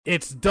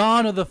It's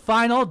dawn of the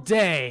final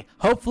day.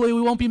 Hopefully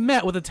we won't be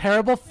met with a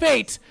terrible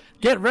fate.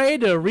 Get ready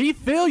to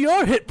refill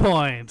your hit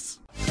points.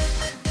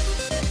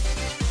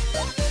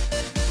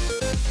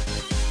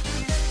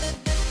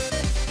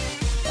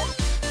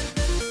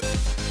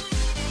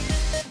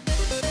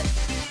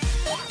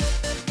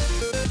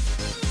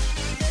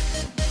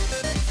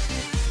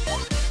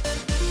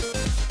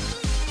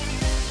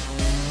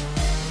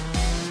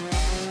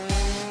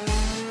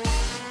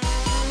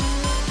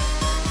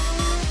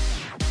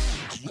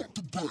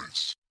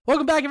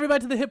 Welcome back,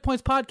 everybody, to the Hit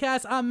Points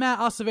Podcast. I'm Matt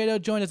Acevedo,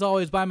 joined as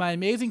always by my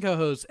amazing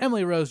co-hosts,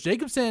 Emily Rose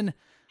Jacobson.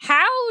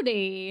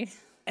 Howdy.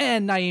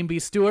 And Naeem B.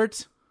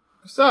 Stewart.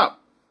 What's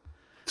up?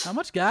 Not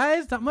much,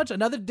 guys. Not much.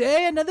 Another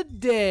day. And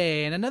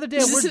another day,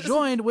 we're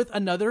joined with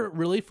another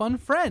really fun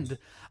friend.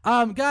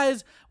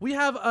 Guys, we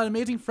have an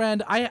amazing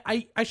friend.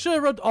 I should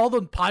have wrote all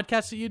the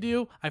podcasts that you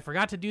do. I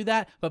forgot to do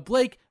that. But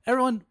Blake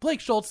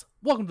Schultz,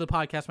 welcome to the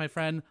podcast, my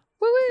friend.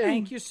 Woo-woo.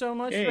 Thank you so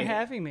much for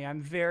having me.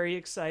 I'm very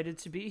excited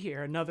to be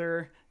here.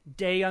 Another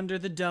day under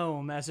the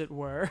dome, as it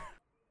were.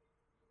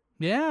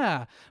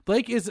 Yeah,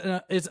 Blake is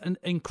an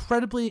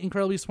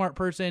incredibly smart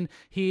person.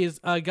 He's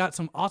got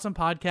some awesome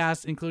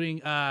podcasts,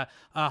 including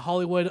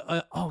Hollywood.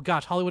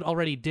 Hollywood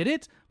Already Did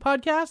It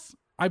podcast.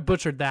 I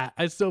butchered that.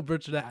 I still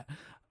butchered that.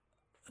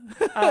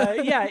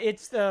 Yeah,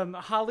 it's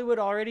Hollywood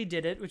Already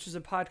Did It, which is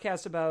a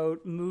podcast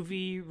about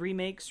movie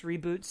remakes,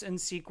 reboots,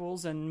 and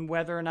sequels, and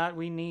whether or not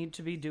we need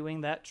to be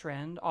doing that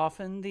trend.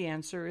 Often the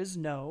answer is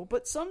no,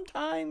 but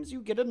sometimes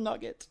you get a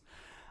nugget.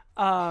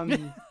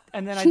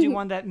 And then I do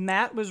one that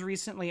Matt was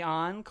recently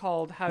on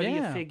called How Do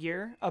You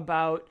Figure,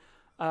 about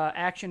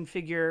action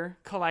figure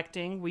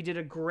collecting. We did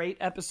a great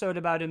episode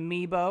about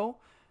Amiibo.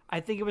 I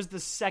think it was the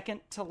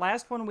second to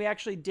last one we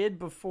actually did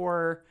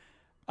before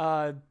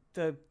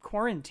the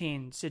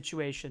quarantine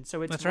situation,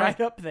 so it's right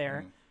up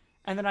there.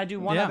 And then I do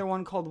one other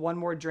one called One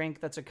More Drink.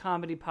 That's a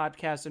comedy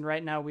podcast, and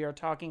right now we are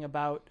talking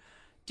about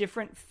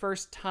different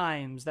first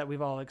times that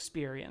we've all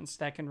experienced.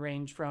 That can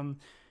range from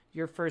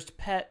your first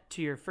pet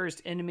to your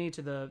first enemy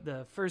to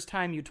the first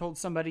time you told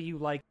somebody you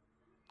like.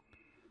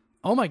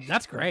 Oh my,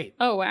 that's great.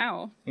 Oh,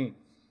 wow.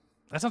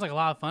 That sounds like a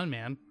lot of fun,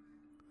 man.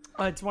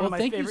 It's one of my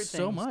favorite things.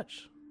 Thank you so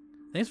much.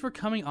 Thanks for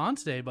coming on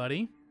today,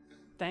 buddy.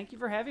 Thank you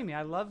for having me.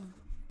 I love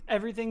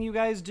everything you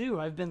guys do.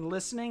 I've been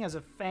listening as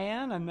a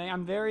fan, and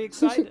I'm very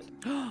excited.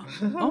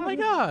 Oh my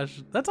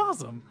gosh, that's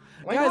awesome.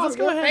 Guys, let's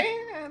go ahead.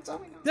 Fans.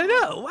 Oh I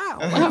know,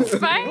 wow.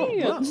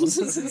 Fans.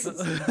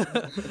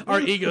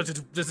 Our egos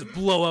just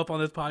blow up on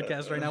this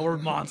podcast right now. We're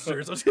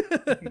monsters.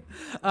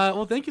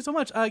 Well, thank you so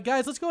much.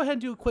 Guys, let's go ahead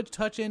and do a quick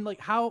touch-in. Like,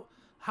 how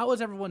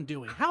is everyone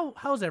doing?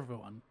 How's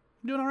everyone?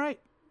 Doing all right?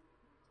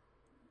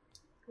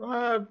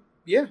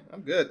 Yeah,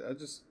 I'm good.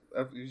 As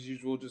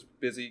usual, just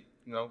busy,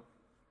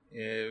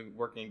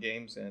 working in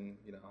games, and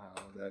you know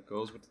how that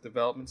goes with the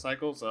development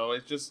cycle. So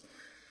it's just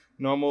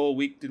normal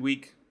week to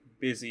week,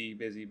 busy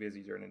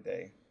during the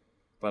day.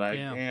 But I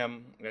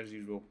am, as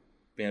usual,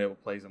 being able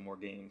to play some more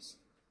games,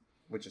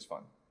 which is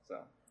fun. So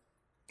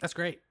that's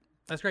great.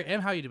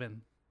 Em, how you doing?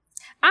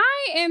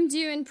 I am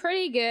doing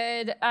pretty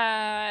good.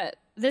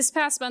 This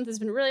past month has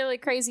been really, really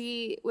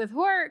crazy with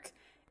work.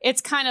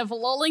 It's kind of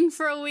lulling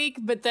for a week,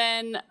 but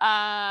then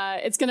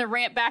it's going to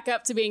ramp back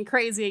up to being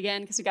crazy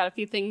again because we got a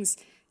few things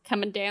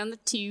coming down the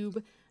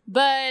tube.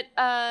 But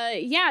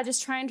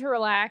just trying to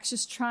relax,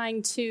 just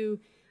trying to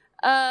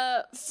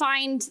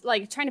trying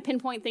to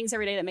pinpoint things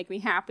every day that make me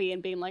happy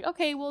and being like,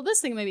 okay, well, this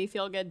thing made me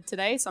feel good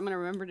today, so I'm going to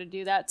remember to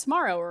do that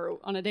tomorrow or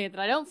on a day that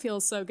I don't feel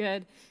so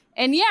good.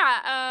 And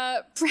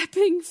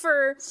prepping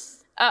for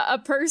a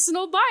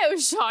personal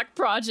BioShock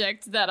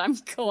project that I'm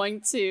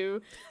going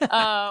to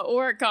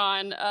work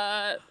on.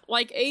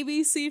 Like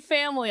ABC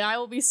Family, I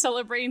will be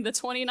celebrating the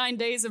 29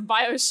 days of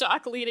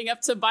BioShock leading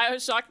up to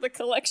BioShock the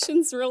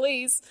Collection's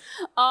release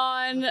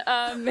on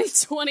May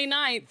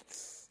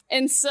 29th.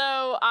 And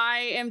so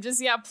I am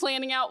just,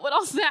 planning out what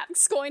all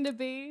that's going to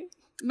be.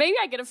 Maybe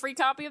I get a free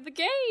copy of the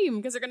game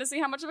because they're going to see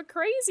how much of a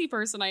crazy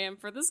person I am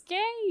for this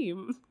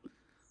game.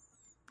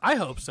 I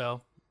hope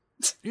so.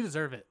 You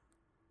deserve it.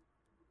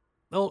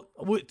 Well,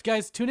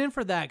 guys, tune in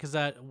for that because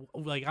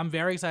I'm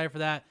very excited for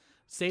that.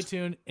 Stay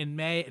tuned in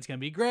May. It's going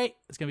to be great.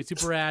 It's going to be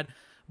super rad.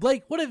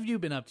 Blake, what have you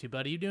been up to,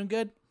 buddy? You doing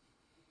good?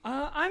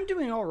 I'm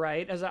doing all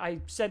right. As I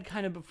said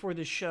kind of before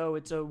the show,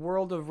 it's a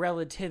world of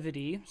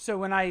relativity. So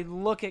when I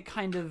look at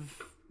kind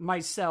of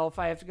myself,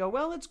 I have to go,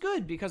 well, it's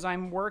good because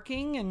I'm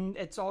working and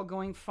it's all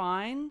going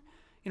fine.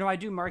 You know, I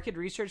do market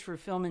research for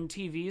film and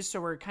TV, so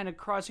we're kind of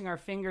crossing our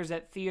fingers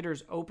that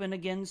theaters open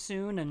again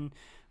soon and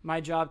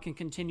my job can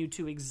continue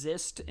to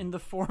exist in the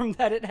form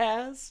that it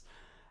has.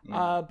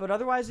 But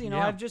otherwise,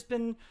 I've just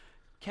been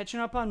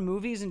catching up on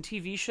movies and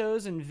TV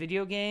shows and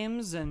video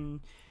games, and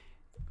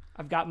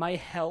I've got my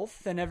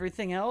health and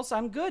everything else.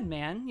 I'm good,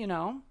 man.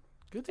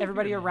 Good.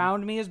 Everybody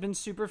around me has been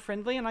super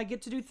friendly, and I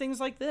get to do things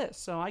like this,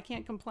 so I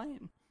can't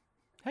complain.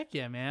 Heck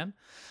yeah, man.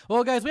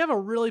 Well, guys, we have a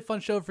really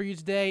fun show for you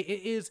today.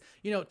 It is,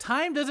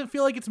 time doesn't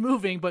feel like it's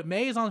moving, but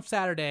May is on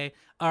Saturday,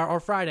 or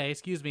Friday,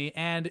 excuse me,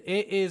 and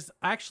it is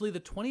actually the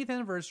 20th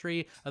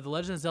anniversary of The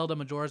Legend of Zelda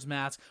Majora's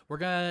Mask. We're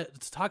going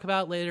to talk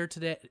about later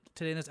today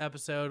in this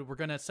episode. We're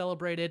going to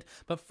celebrate it,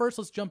 but first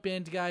let's jump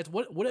into, guys,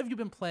 what have you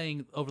been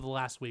playing over the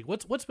last week?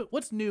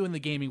 What's new in the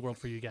gaming world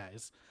for you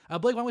guys?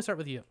 Blake, why don't we start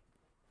with you?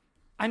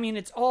 I mean,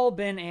 it's all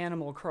been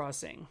Animal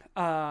Crossing.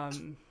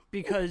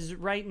 Because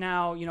right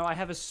now, I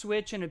have a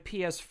Switch and a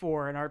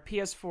PS4, and our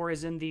PS4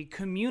 is in the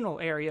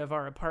communal area of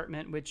our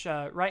apartment, which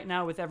right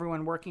now with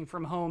everyone working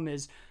from home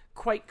is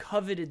quite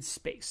coveted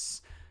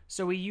space.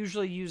 So we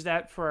usually use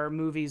that for our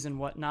movies and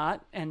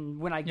whatnot. And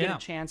when I get a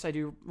chance, I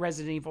do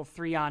Resident Evil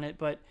 3 on it.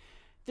 But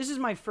this is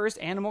my first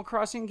Animal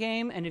Crossing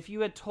game, and if you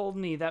had told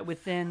me that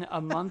within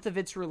a month of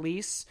its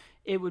release,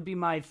 it would be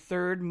my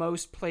third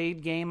most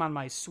played game on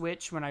my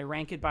Switch when I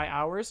rank it by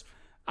hours,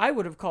 I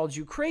would have called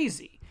you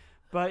crazy.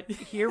 But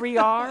here we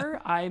are.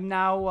 I'm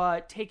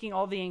now taking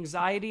all the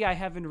anxiety I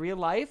have in real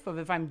life of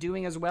if I'm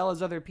doing as well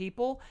as other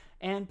people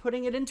and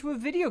putting it into a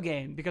video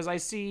game because I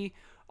see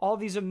all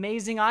these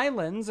amazing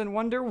islands and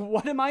wonder,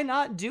 what am I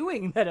not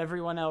doing that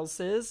everyone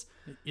else is?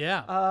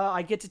 Yeah.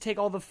 I get to take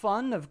all the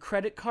fun of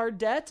credit card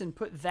debt and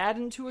put that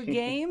into a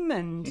game.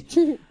 And,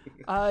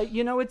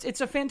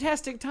 it's a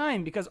fantastic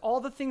time because all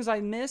the things I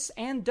miss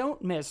and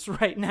don't miss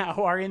right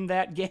now are in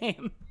that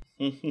game.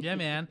 Yeah,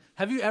 man.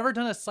 Have you ever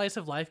done a slice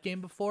of life game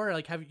before?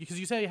 Like, because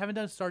you say you haven't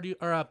done Stardew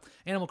or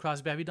Animal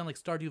Crossing, but have you done like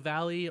Stardew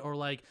Valley or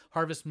like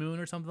Harvest Moon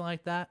or something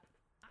like that?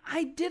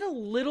 I did a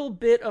little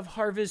bit of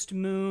Harvest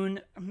Moon,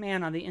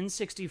 man, on the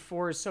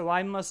N64, so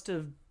I must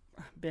have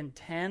been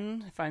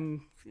 10 if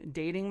I'm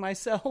dating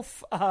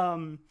myself.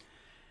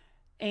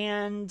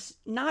 And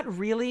not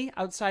really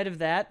outside of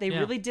that. They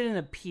really didn't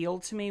appeal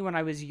to me when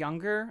I was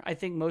younger. I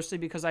think mostly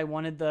because I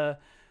wanted the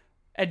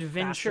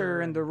adventure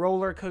and the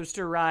roller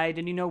coaster ride.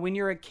 And when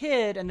you're a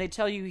kid and they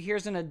tell you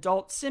here's an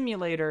adult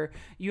simulator,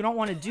 you don't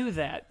want to do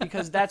that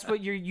because that's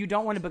what you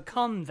don't want to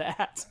become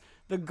that.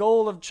 The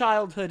goal of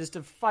childhood is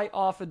to fight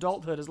off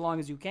adulthood as long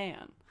as you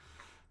can.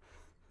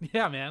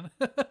 Yeah, man.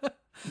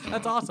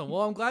 That's awesome.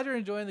 Well, I'm glad you're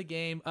enjoying the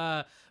game.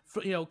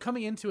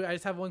 Coming into it, I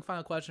just have one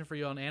final question for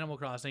you on Animal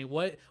Crossing.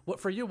 What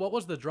for you, what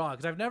was the draw?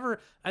 Because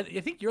I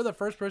think you're the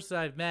first person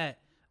I've met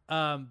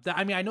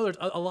I know there's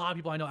a lot of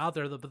people I know out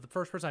there, but the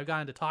first person I've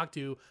gotten to talk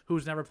to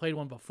who's never played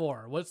one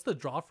before. What's the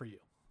draw for you?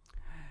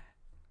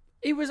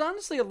 It was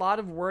honestly a lot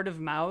of word of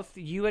mouth.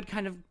 You had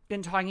kind of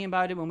been talking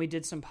about it when we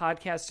did some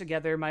podcasts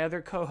together. My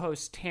other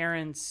co-host,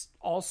 Terrence,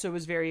 also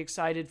was very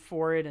excited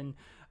for it, and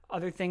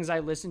other things I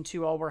listened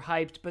to all were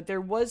hyped. But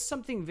there was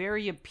something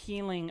very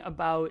appealing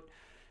about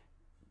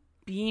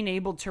being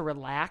able to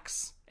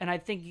relax, and I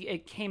think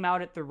it came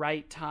out at the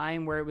right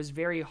time where it was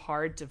very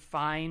hard to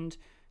find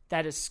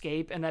that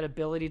escape and that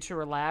ability to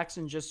relax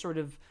and just sort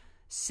of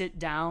sit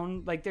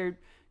down. Like there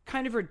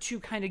kind of are two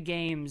kind of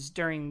games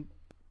during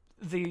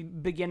the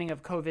beginning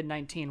of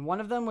COVID-19.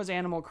 One of them was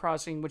Animal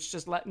Crossing, which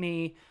just let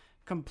me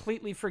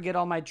completely forget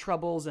all my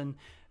troubles and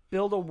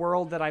build a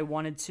world that I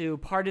wanted to.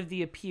 Part of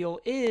the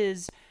appeal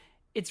is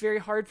it's very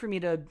hard for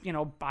me to,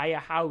 buy a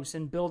house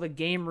and build a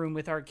game room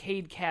with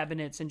arcade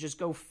cabinets and just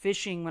go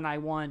fishing when I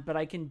want, but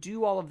I can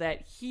do all of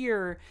that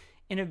here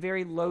in a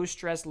very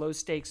low-stress,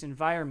 low-stakes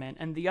environment.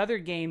 And the other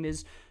game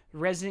is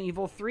Resident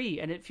Evil 3,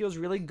 and it feels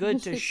really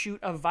good to shoot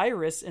a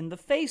virus in the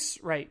face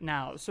right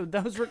now. So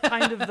those were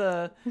kind of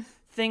the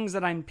things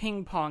that I'm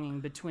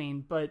ping-ponging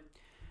between. But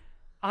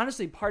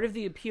honestly, part of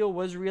the appeal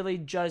was really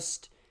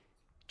just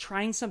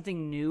trying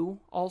something new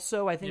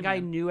also. I think I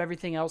knew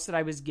everything else that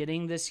I was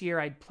getting this year.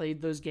 I'd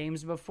played those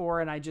games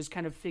before, and I just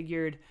kind of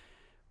figured,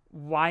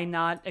 why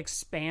not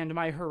expand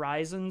my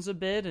horizons a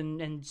bit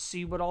and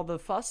see what all the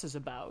fuss is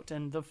about?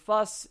 And the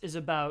fuss is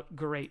about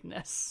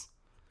greatness.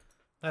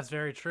 That's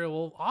very true.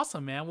 Well,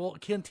 awesome, man. We'll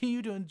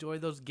continue to enjoy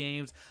those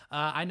games.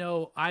 I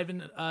know I've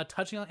been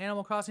touching on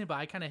Animal Crossing, but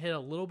I kind of hit a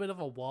little bit of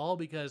a wall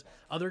because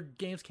other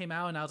games came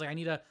out, and I was like, I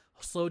need to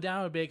slow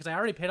down a bit because I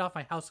already paid off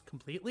my house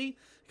completely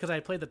because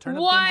I played the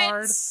turnip game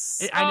hard.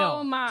 I know.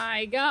 Oh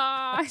my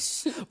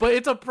gosh. But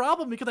it's a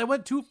problem because I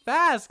went too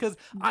fast because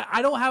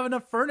I don't have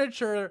enough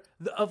furniture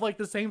of like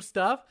the same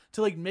stuff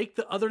to like make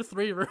the other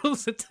 3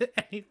 rooms into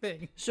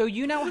anything. So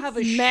you now have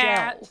a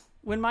shell.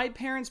 When my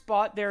parents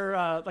bought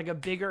their like a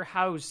bigger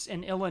house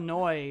in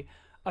Illinois,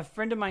 a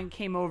friend of mine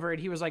came over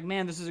and he was like,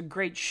 man, this is a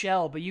great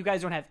shell, but you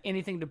guys don't have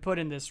anything to put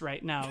in this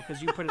right now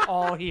because you put it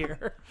all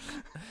here.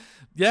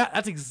 Yeah,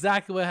 that's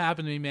exactly what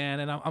happened to me,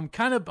 man. And I'm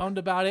kind of bummed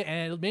about it.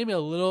 And it made me a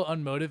little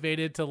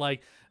unmotivated to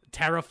like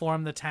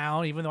terraform the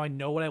town, even though I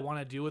know what I want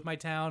to do with my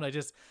town. I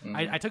just,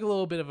 I took a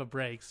little bit of a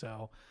break.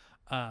 So,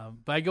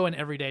 but I go in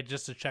every day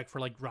just to check for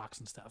like rocks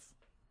and stuff.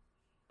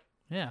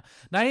 Yeah.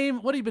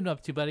 Naeem, what have you been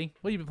up to, buddy?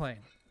 What have you been playing?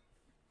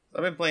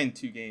 I've been playing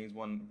 2 games,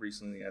 one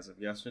recently as of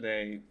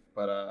yesterday,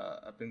 but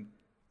I've been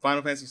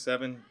Final Fantasy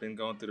VII, been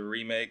going through the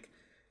remake,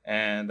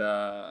 and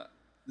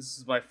this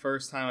is my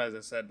first time, as I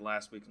said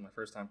last week, my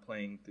first time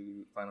playing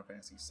through Final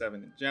Fantasy VII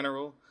in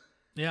general.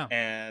 Yeah.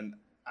 And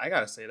I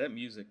gotta say that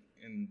music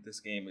in this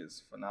game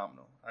is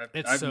phenomenal.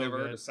 I've so never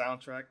good. heard a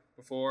soundtrack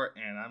before,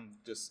 and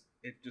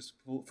it just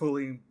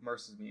fully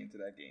immerses me into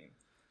that game,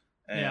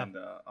 and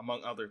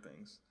among other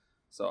things.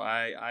 So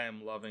I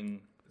am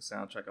loving the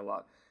soundtrack a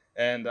lot.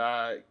 And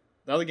the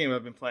other game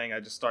I've been playing, I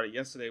just started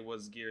yesterday,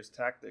 was Gears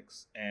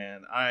Tactics,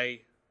 and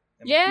I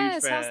am a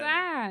huge fan. How's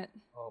that?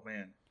 Oh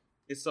man,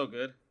 it's so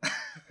good.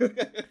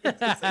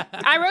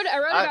 I wrote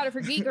about it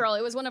for Geek Girl.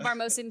 It was one of our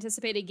most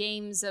anticipated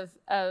games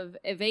of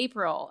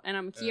April, and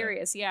I'm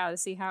curious, to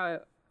see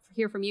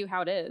hear from you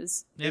how it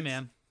is. Yeah,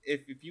 man.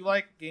 If you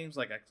like games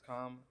like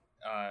XCOM,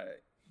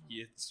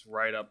 it's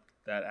right up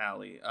that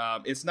alley.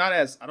 It's not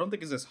as, I don't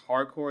think it's as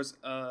hardcore as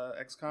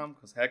XCOM,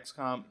 because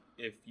XCOM,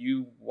 if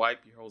you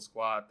wipe your whole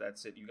squad,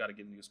 that's it. You got to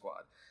get a new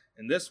squad.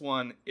 And this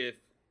one,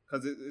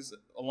 because it is,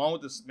 along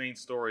with this main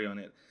story on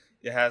it,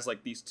 it has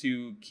like these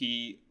two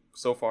key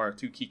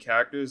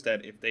characters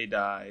that if they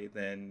die,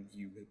 then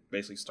you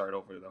basically start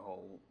over the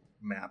whole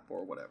map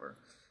or whatever.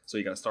 So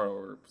you got to start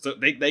over. So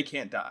they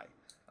can't die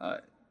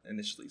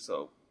initially.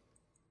 So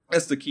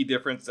that's the key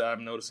difference that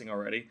I'm noticing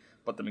already.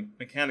 But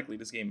mechanically,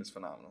 this game is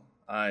phenomenal.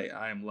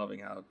 I am loving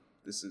how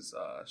this is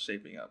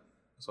shaping up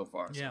so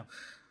far. Yeah.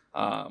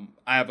 So,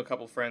 I have a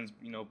couple friends.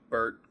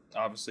 Bert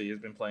obviously has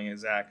been playing it.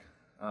 Zach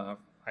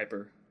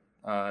Hyper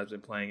has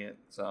been playing it.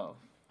 So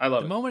I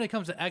love it. The moment it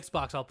comes to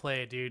Xbox, I'll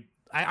play it, dude.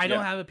 I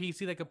don't have a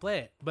PC that could play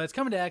it, but it's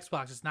coming to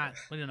Xbox. It's not.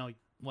 We don't know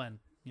when.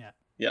 Yeah.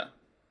 Yeah.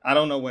 I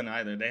don't know when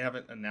either. They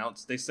haven't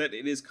announced. They said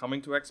it is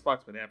coming to Xbox,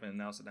 but they haven't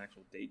announced an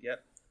actual date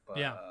yet. But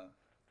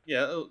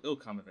it'll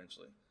come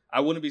eventually. I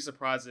wouldn't be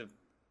surprised if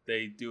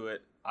they do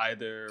it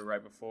either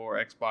right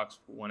before Xbox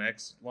One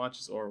X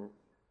launches or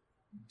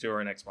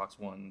during Xbox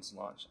One's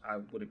launch. I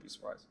wouldn't be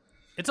surprised.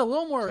 It's a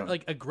little more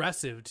like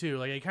aggressive too.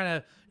 Like it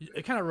kind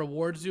of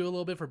rewards you a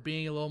little bit for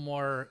being a little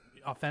more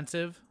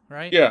offensive,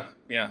 right? Yeah.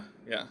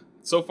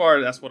 So far,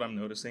 that's what I'm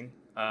noticing.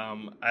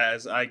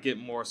 As I get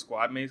more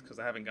squad mates, because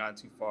I haven't gotten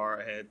too far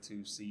ahead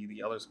to see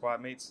the other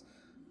squad mates.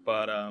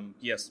 But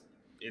yes,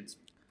 it's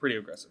pretty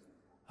aggressive.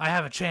 I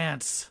have a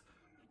chance.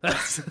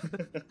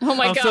 Oh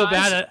my I'm gosh. so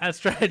bad at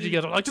strategy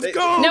games. I'm like, just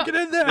go, get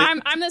in there.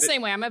 I'm the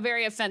same way. I'm a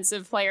very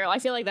offensive player. I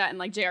feel like that in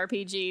like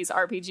JRPGs,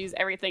 RPGs,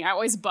 everything. I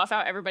always buff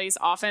out everybody's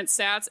offense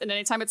stats, and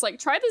anytime it's like,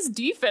 try this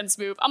defense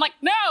move, I'm like,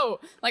 no!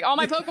 Like all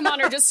my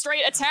Pokemon are just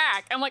straight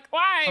attack. I'm like,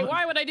 why?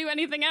 Why would I do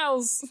anything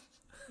else?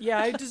 Yeah,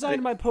 I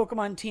designed my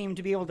Pokemon team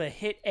to be able to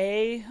hit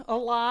A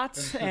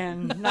lot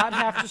and not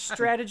have to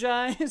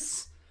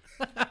strategize.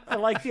 I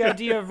like the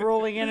idea of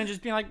rolling in and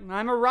just being like,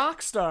 I'm a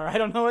rock star. I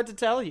don't know what to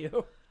tell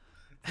you.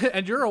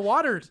 And you're a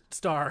water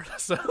star,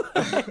 so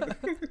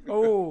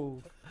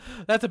Oh,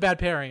 that's a bad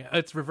pairing.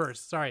 It's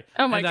reversed. Sorry.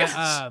 Oh my gosh.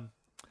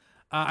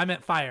 I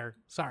meant fire.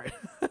 Sorry.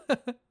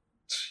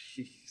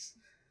 Jeez.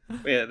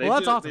 Yeah, they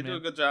awesome, do a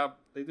good job.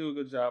 They do a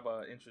good job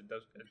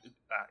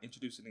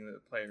introducing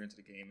the player into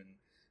the game and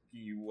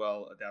be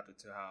well adapted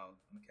to how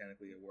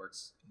mechanically it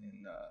works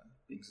in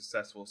being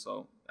successful.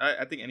 So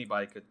I think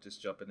anybody could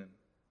just jump in and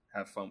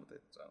have fun with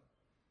it. So.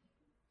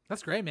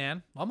 That's great,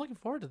 man. Well, I'm looking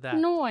forward to that.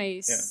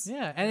 Nice.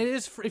 Yeah, and it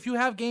is if you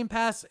have Game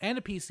Pass and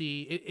a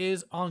PC, it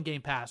is on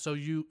Game Pass, so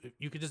you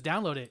could just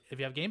download it if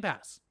you have Game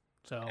Pass.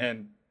 So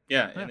and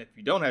if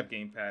you don't have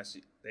Game Pass,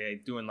 they're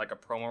doing like a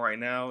promo right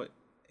now.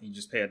 You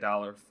just pay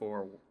 $1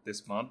 for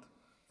this month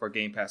for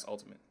Game Pass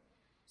Ultimate.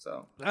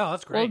 So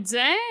that's great. Well,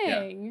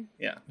 dang.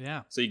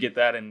 Yeah. So you get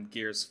that and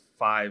Gears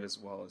 5 as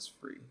well as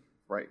free,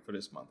 right, for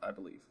this month, I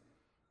believe.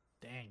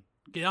 Dang,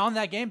 get on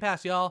that Game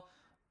Pass, y'all.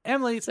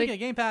 Emily, speaking of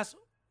Game Pass.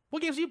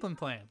 What games have you been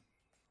playing?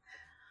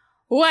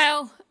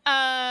 Well,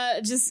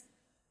 just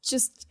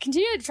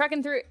continue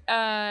trucking through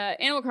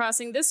Animal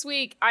Crossing. This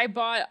week, I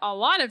bought a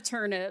lot of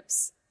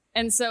turnips.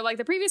 And so, like,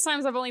 the previous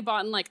times, I've only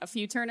bought like a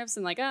few turnips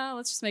and like,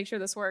 let's just make sure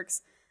this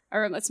works.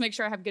 Or let's make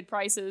sure I have good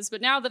prices. But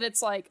now that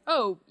it's like,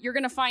 you're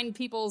going to find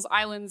people's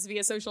islands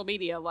via social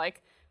media,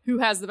 like, who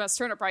has the best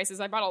turnip prices.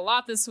 I bought a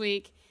lot this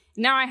week.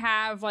 Now I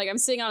have, like, I'm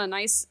sitting on a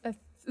nice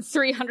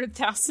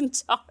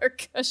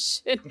 $300,000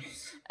 cushion.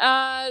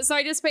 So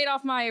I just paid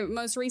off my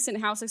most recent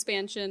house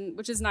expansion,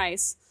 which is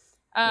nice.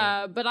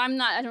 But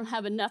I don't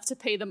have enough to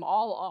pay them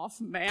all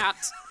off, Matt.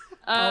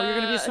 You're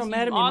going to be so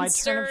mad at me.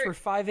 Monster. My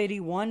turnips were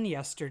 $5.81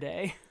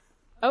 yesterday.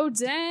 Oh,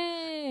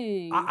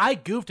 dang. I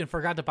goofed and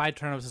forgot to buy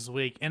turnips this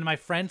week. And my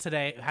friend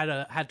today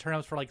had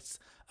turnips for like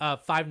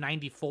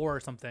 $5.94 or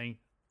something.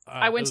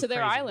 I went to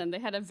their island. They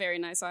had a very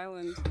nice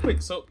island.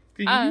 Wait, so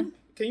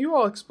can you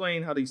all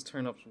explain how these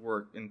turnips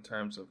work in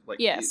terms of like?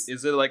 Yes.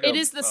 Is it like it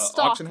is the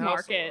stock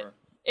market?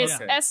 It's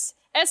Okay.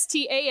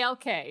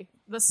 STALK,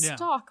 the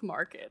stock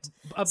market.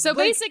 So like,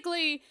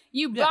 basically,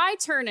 you buy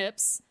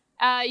turnips.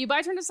 You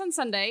buy turnips on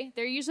Sunday.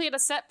 They're usually at a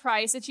set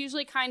price. It's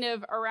usually kind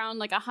of around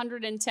like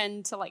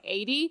 110 to like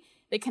 80.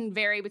 They can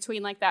vary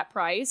between like that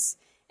price.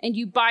 And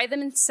you buy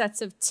them in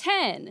sets of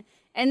 10.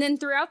 And then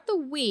throughout the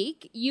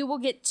week, you will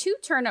get 2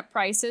 turnip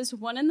prices,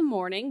 one in the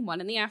morning, one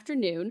in the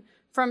afternoon,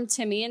 from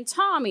Timmy and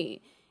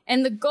Tommy.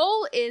 And the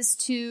goal is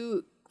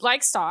to,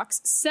 like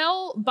stocks,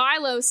 buy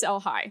low,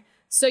 sell high.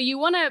 So you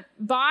want to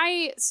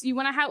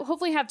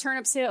hopefully have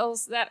turnip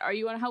sales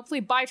you want to hopefully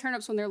buy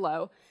turnips when they're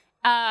low.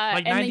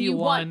 Like and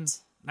 91,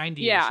 90-ish.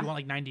 Yeah. You want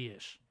like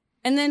 90-ish.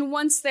 And then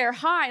once they're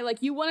high,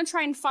 like you want to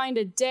try and find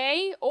a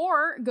day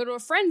or go to a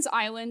friend's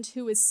island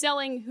who is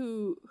selling,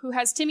 who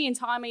has Timmy and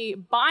Tommy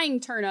buying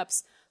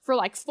turnips for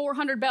like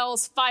 400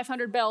 bells,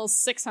 500 bells,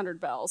 600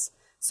 bells.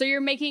 So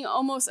you're making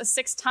almost a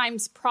 6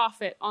 times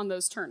profit on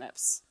those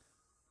turnips.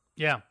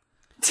 Yeah.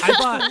 I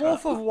bought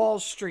Wolf of Wall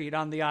Street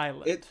on the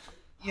island.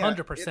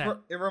 100%.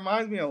 It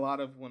reminds me a lot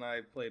of when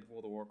I played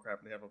World of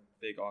Warcraft. They have a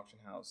big auction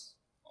house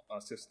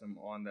system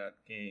on that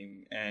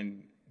game,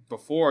 and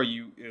before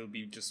it would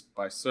be just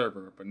by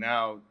server, but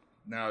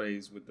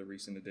nowadays with the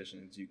recent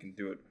additions, you can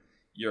do it.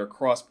 You're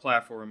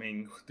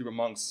cross-platforming through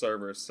amongst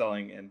servers,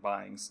 selling and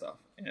buying stuff,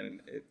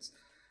 and it's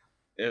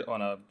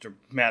on a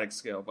dramatic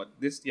scale. But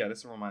this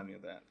reminds me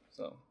of that.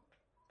 So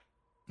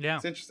yeah,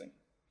 it's interesting.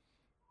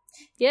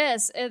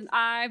 Yes, and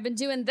I've been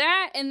doing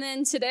that, and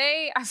then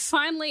today I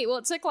finally,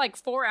 it took like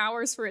 4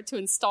 hours for it to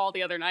install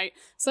the other night,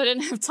 so I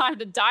didn't have time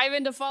to dive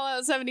into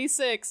Fallout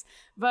 76,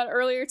 but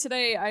earlier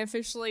today I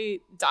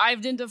officially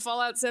dived into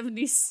Fallout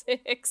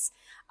 76.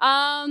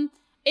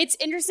 It's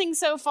interesting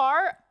so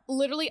far.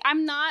 Literally,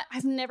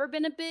 I've never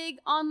been a big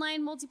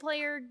online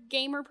multiplayer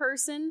gamer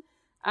person.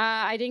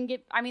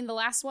 The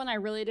last one I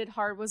really did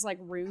hard was like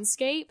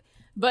RuneScape,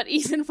 but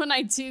even when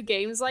I do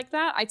games like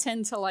that, I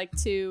tend to like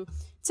to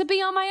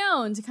be on my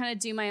own, to kind of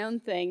do my own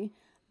thing.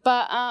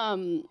 But,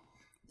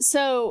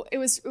 so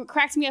it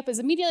cracked me up as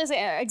immediately as I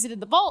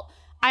exited the vault,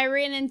 I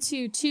ran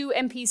into 2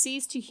 human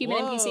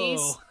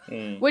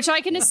NPCs, which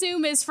I can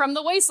assume is from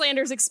the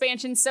Wastelanders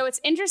expansion. So it's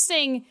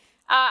interesting.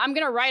 I'm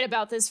going to write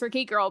about this for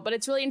Geek Girl, but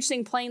it's really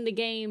interesting playing the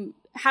game,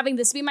 having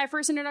this be my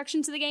first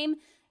introduction to the game,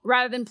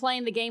 rather than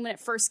playing the game when it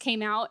first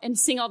came out and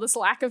seeing all this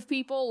lack of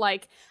people.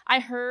 Like, I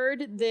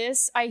heard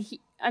this,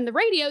 on the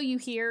radio, you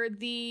hear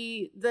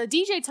the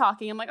DJ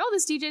talking. I'm like, oh,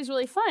 this DJ is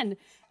really fun.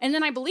 And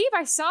then I believe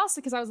I saw,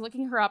 because I was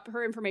looking her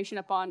character information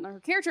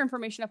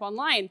up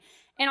online.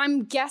 And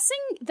I'm guessing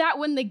that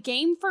when the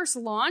game first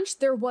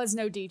launched, there was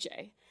no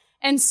DJ.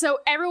 And so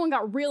everyone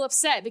got real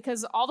upset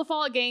because all the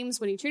Fallout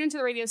games, when you tune into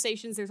the radio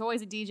stations, there's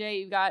always a DJ.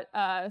 You've got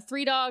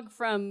Three Dog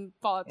from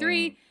Fallout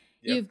 3. Yep.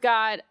 You've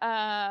got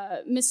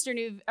Mr.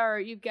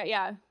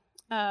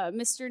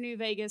 New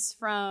Vegas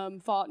from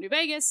Fallout New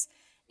Vegas.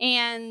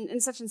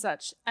 And such and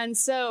such. And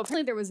so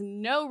apparently there was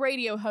no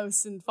radio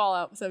host in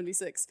Fallout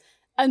 76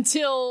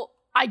 until,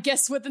 I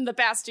guess, within the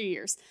past 2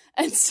 years.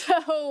 And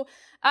so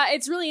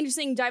it's really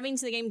interesting diving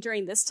into the game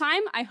during this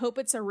time. I hope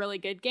it's a really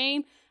good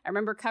game. I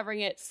remember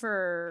covering it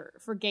for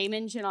Game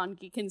Engine on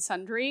Geek and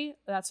Sundry.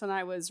 That's when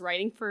I was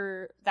writing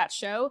for that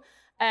show.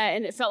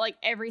 And it felt like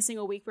every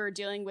single week we were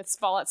dealing with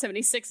Fallout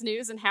 76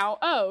 news and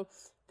how,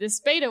 this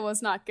beta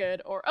was not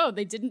good, or,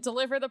 they didn't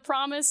deliver the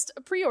promised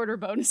pre-order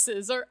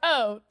bonuses, or,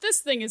 this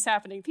thing is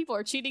happening. People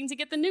are cheating to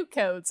get the nuke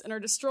codes and are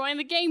destroying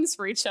the games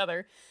for each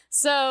other.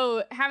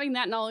 So having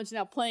that knowledge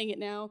now, playing it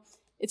now,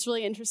 it's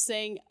really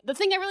interesting. The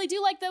thing I really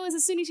do like, though, is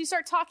as soon as you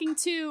start talking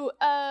to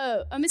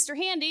a Mr.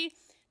 Handy,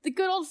 the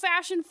good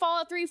old-fashioned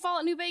Fallout 3,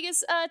 Fallout New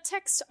Vegas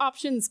text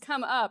options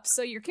come up.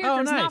 So your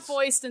character's not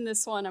voiced in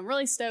this one. I'm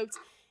really stoked.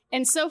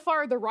 And so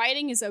far, the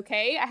writing is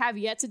okay. I have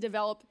yet to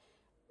develop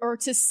or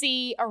to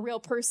see a real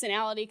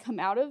personality come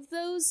out of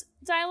those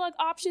dialogue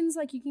options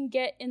like you can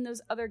get in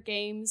those other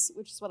games,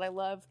 which is what I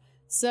love.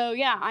 So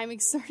yeah, I'm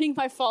starting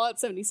my Fallout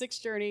 76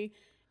 journey,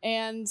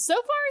 and so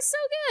far so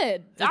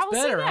good. It's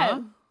better,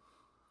 huh?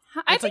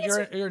 I think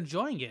you're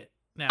enjoying it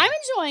now. I'm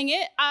enjoying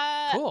it.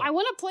 Cool. I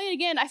want to play it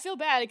again. I feel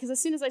bad because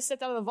as soon as I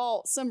stepped out of the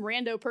vault, some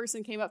rando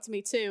person came up to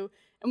me too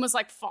and was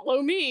like,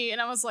 follow me. And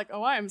I was like,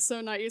 oh, I am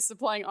so not used to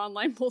playing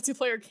online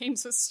multiplayer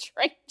games with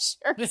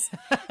strangers.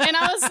 And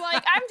I was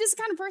like, I'm just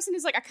the kind of person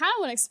who's like, I kind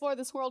of want to explore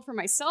this world for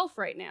myself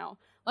right now.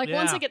 Like,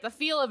 once I get the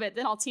feel of it,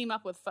 then I'll team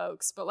up with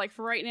folks. But like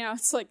for right now,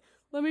 it's like,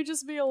 let me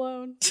just be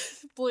alone,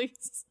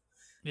 please.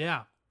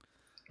 Yeah.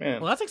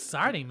 Man. Well, that's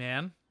exciting,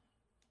 man.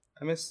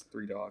 I miss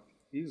Three Dog.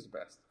 He was the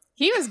best.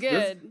 He was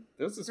good.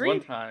 There was this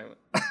one time.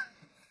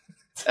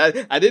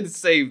 I didn't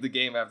save the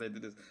game after I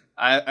did this.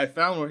 I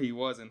found where he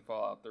was in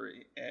Fallout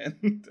 3,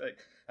 and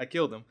I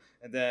killed him.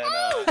 And then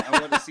I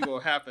wanted to see what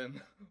would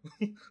happen.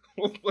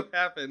 What would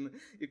happen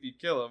if you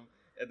kill him?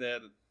 And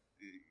then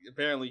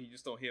apparently you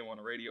just don't hear him on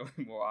the radio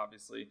anymore,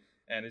 obviously.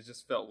 And it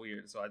just felt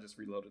weird, so I just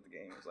reloaded the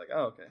game. I was like,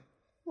 oh, okay.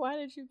 Why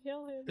did you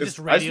kill him? Just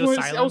radio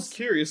silence? I was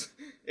curious.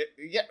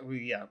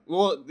 Yeah.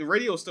 Well, the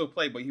radio will still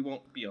play, but he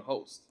won't be a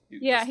host.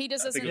 He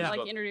just doesn't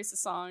introduce the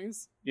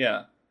songs.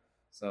 Yeah.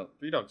 So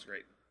Three Dog's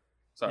great.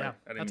 Sorry, yeah,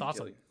 I didn't that's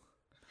awesome. Kill you.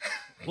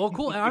 Well,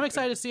 cool. And I'm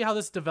excited to see how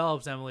this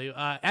develops, Emily.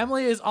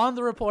 Emily is on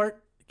the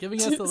report,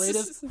 giving us the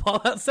latest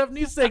Fallout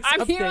 76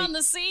 I'm update. here on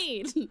the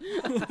scene.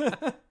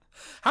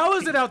 How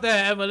is it out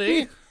there,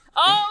 Emily?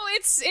 Oh,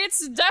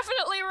 it's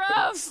definitely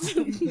rough.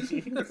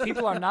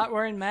 People are not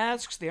wearing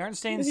masks. They aren't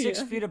staying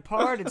 6 feet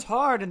apart. It's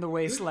hard in the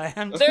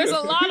wasteland. There's a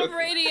lot of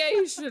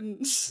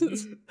radiation.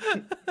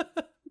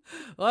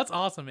 Well, that's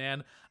awesome,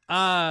 man.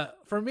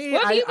 For me,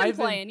 what have you been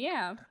playing?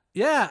 Yeah.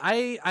 Yeah,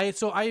 I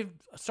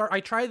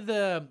tried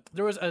there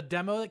was a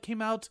demo that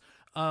came out.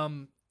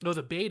 There was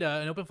a beta,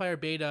 an open fire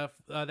beta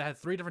that had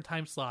 3 different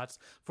time slots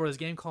for this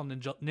game called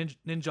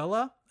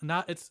Ninjala.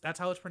 That's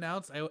how it's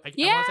pronounced. I want to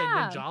say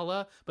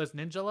Ninjala, but it's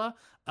Ninjala.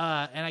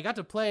 And I got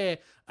to play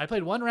it. I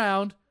played 1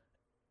 round,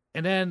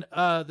 and then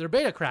their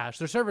beta crashed.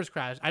 Their servers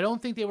crashed. I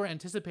don't think they were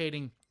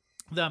anticipating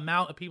the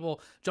amount of people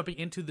jumping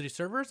into the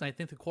servers, and I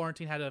think the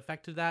quarantine had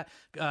affected that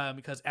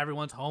because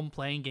everyone's home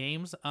playing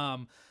games.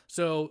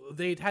 So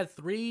they had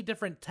 3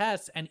 different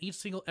tests, and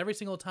every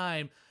single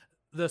time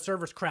the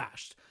servers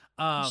crashed.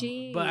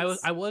 But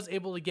I was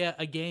able to get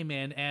a game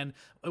in, and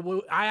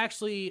I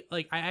actually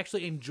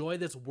enjoy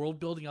this world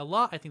building a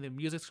lot. I think the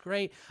music's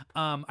great.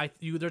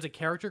 There's a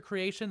character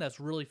creation that's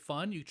really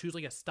fun. You choose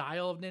like a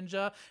style of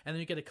ninja, and then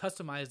you get to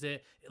customize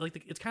it.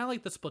 It's kind of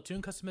like the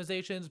Splatoon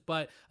customizations,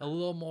 but a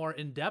little more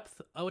in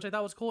depth, which I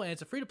thought was cool. And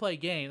it's a free to play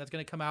game that's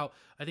going to come out,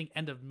 I think,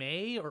 end of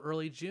May or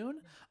early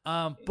June.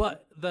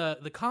 But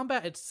the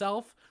combat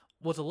itself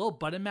was a little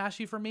button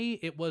mashy for me.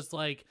 It was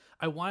like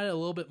I wanted a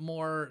little bit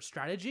more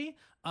strategy.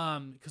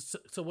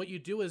 So what you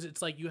do is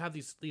it's like you have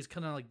these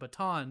kind of like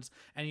batons,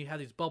 and you have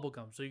these bubble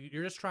gums. So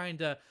you're just trying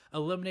to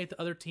eliminate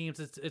the other teams.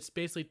 It's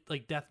basically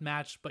like death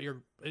match, but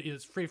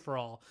it's free for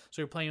all.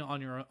 So you're playing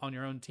on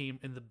your own team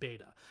in the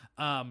beta.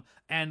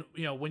 And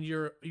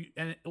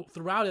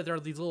throughout it, there are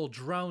these little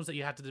drones that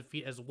you have to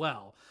defeat as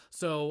well.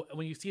 So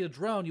when you see a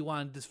drone, you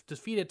want to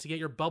defeat it to get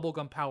your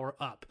bubblegum power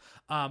up.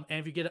 And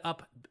if you get it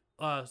up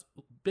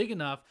big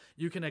enough,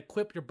 you can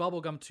equip your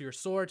bubblegum to your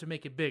sword to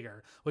make it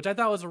bigger, which I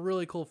thought was a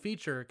really cool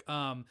feature.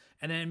 And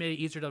then it made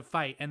it easier to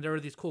fight. And there were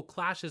these cool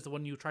clashes that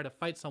when you try to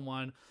fight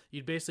someone,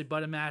 you'd basically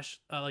button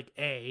mash like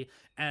A,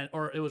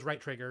 or it was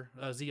right trigger,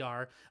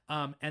 ZR.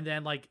 And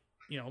then like,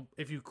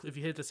 if you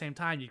hit at the same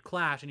time, you'd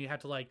clash, and you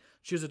had to like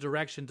choose a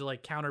direction to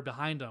like counter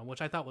behind them,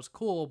 which I thought was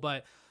cool.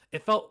 But I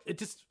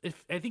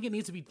think it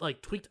needs to be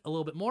like tweaked a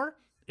little bit more.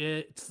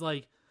 It's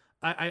like,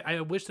 I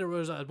wish there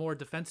was a more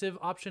defensive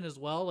option as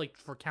well, like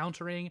for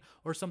countering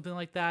or something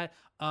like that.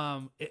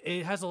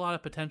 It has a lot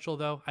of potential,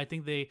 though. I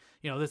think they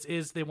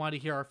want to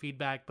hear our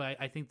feedback, but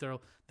I think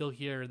they'll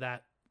hear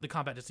that the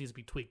combat just needs to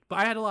be tweaked. But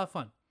I had a lot of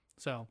fun,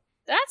 so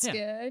that's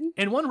good.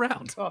 In 1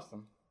 round, That's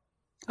awesome.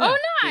 Oh,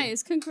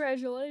 nice!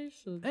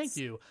 Congratulations. Thank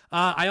you.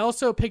 I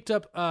also picked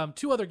up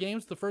 2 other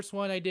games. The first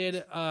one I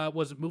did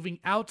was Moving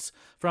Out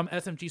from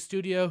SMG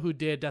Studio, who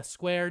did Death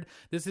Squared.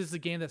 This is a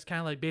game that's kind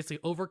of like basically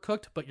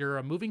Overcooked, but you're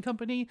a moving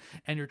company,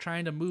 and you're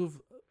trying to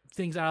move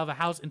things out of a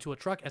house into a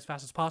truck as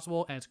fast as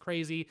possible, and it's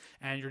crazy,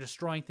 and you're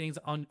destroying things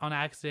on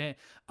accident.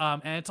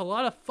 And it's a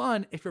lot of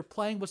fun if you're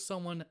playing with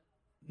someone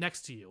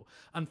next to you.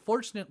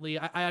 Unfortunately,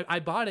 I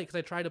bought it because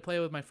I tried to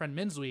play with my friend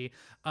Minzui,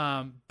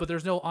 but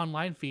there's no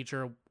online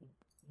feature,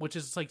 which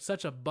is like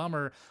such a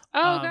bummer.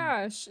 Oh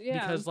gosh,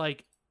 yeah. Because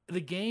like the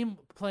game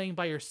playing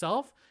by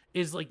yourself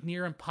is like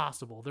near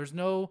impossible.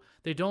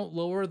 They don't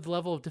lower the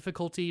level of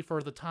difficulty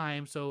for the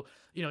time, so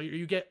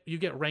you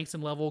get ranks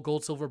in level,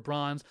 gold, silver,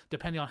 bronze,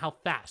 depending on how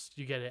fast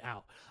you get it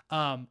out.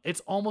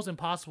 It's almost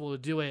impossible to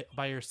do it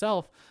by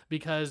yourself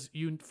because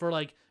for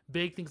like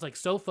big things like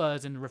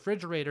sofas and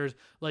refrigerators,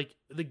 like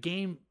the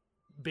game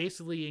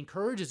basically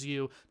encourages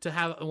you to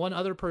have one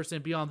other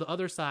person be on the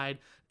other side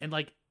and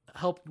like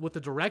help with the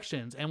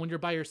directions, and when you're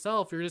by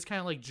yourself, you're just kind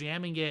of like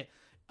jamming it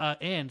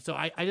in. So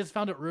I just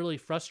found it really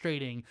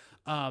frustrating,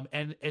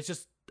 and it's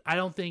just, I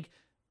don't think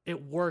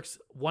it works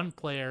one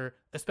player,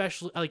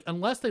 especially like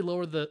unless they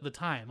lower the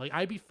time. Like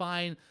I'd be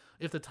fine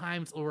if the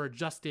times were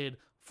adjusted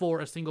for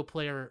a single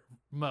player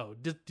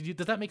mode.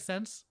 Does that make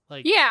sense?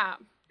 Like yeah.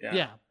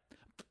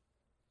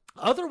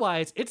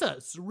 Otherwise, it's a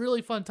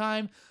really fun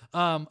time.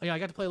 I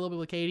got to play a little bit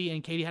with Katie,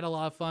 and Katie had a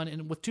lot of fun.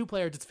 And with 2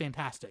 players, it's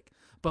fantastic.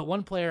 But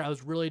 1 player, I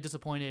was really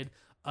disappointed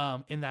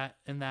in that,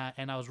 and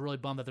I was really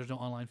bummed that there's no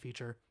online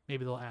feature.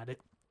 Maybe they'll add it.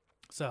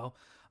 So,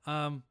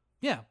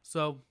 yeah.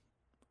 So,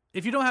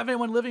 if you don't have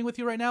anyone living with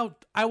you right now,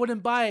 I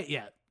wouldn't buy it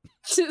yet.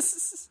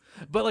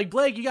 But like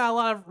Blake, you got a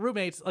lot of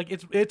roommates. Like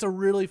it's a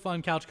really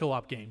fun couch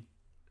co-op game.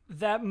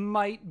 That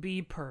might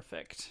be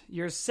perfect.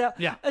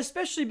 Yeah.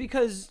 Especially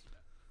because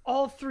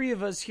all 3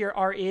 of us here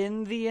are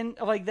in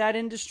that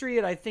industry,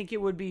 and I think it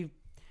would be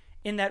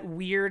in that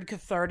weird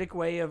cathartic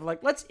way of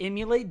like, let's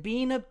emulate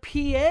being a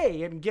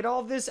PA and get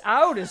all this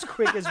out as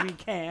quick as we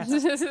can.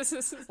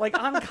 Like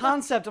on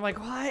concept, I'm like,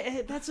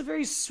 well, that's a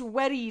very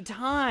sweaty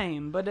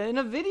time, but in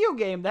a video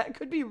game, that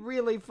could be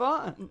really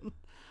fun.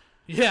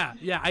 Yeah.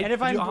 And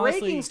if I'm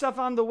breaking stuff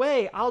on the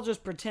way, I'll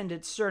just pretend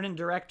it's certain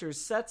directors'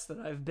 sets that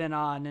I've been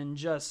on and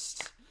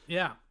just...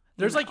 Yeah.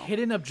 There's like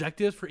hidden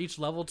objectives for each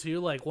level too.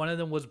 Like one of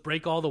them was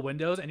break all the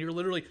windows, and you're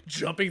literally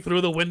jumping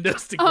through the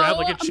windows to grab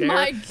like a chair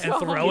and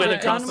throw it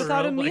across the room.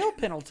 Without a meal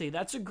penalty.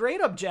 That's a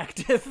great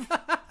objective.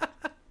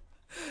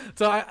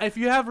 So if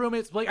you have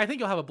roommates, like I think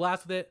you'll have a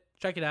blast with it.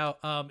 Check it out.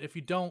 If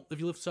you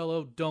live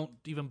solo, don't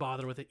even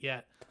bother with it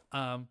yet.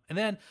 And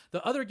then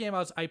the other game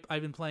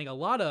I've been playing a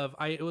lot of,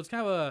 it was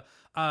kind of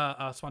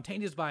a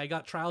spontaneous buy. I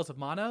got Trials of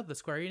Mana, the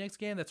Square Enix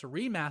game. That's a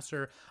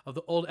remaster of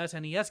the old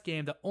SNES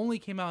game that only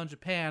came out in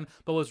Japan,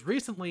 but was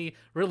recently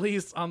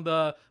released on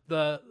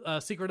the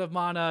Secret of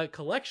Mana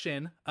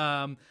collection,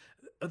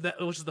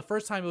 which is the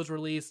first time it was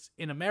released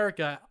in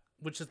America,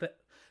 which is the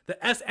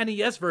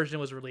SNES version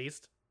was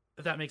released,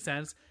 if that makes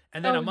sense.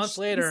 And then a month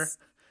later,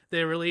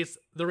 they released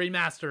the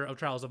remaster of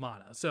Trials of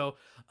Mana. So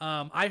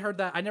I heard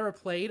that. I never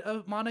played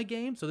a Mana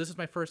game, so this is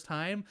my first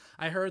time.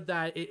 I heard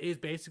that it is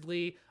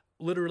basically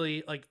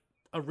literally like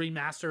a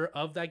remaster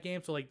of that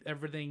game. So like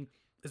everything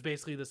is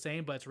basically the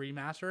same, but it's a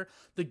remaster.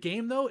 The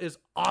game though is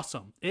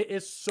awesome. It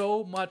is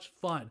so much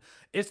fun.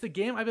 It's the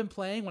game I've been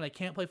playing when I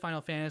can't play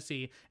Final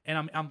Fantasy,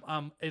 and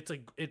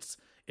it's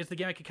the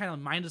game I can kind of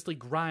mindlessly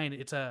grind.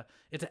 It's an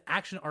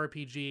action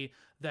RPG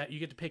that you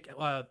get to pick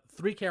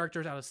 3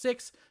 characters out of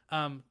 6.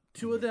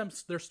 2 of them,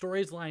 their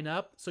stories line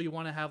up, so you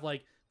want to have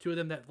like 2 of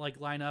them that like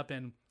line up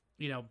and,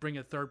 you know, bring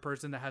a third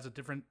person that has a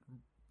different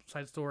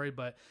side story.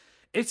 But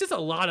it's just a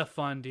lot of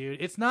fun,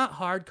 dude. It's not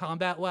hard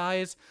combat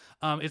wise.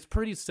 It's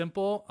pretty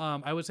simple.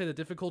 I would say the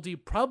difficulty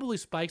probably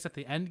spikes at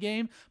the end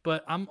game,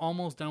 but I'm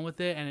almost done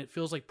with it and it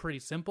feels like pretty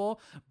simple.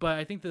 But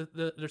I think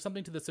there's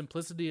something to the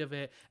simplicity of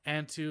it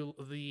and to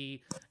the,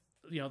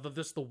 you know,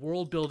 the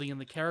world building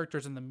and the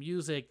characters and the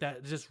music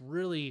that just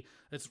really,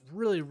 it's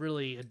really,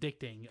 really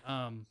addicting.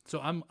 So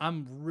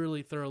I'm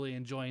really thoroughly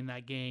enjoying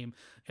that game,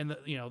 and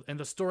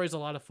the story's a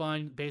lot of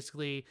fun.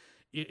 Basically,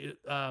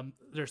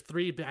 there's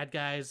 3 bad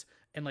guys,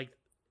 and like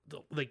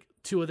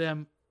 2 of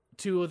the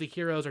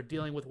heroes are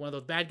dealing with one of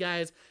those bad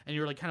guys, and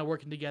you're like kind of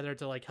working together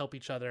to like help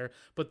each other.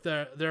 But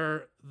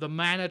the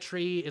mana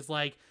tree is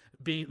like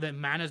the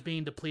mana's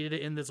being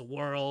depleted in this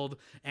world,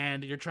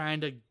 and you're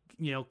trying to,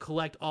 you know,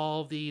 collect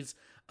all these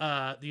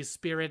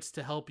spirits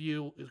to help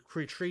you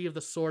retrieve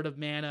the sword of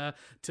mana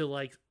to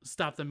like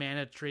stop the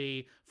mana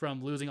tree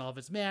from losing all of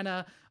its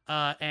mana,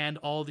 and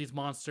all these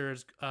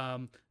monsters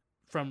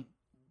from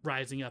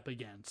rising up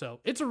again. So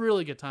it's a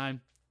really good time.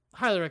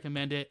 Highly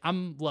recommend it.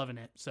 I'm loving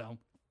it. So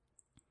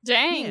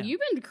dang, yeah.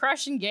 You've been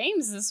crushing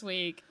games this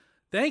week.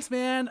 Thanks,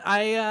 man.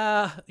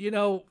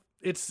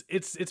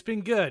 It's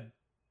been good.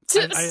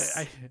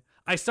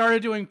 I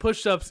started doing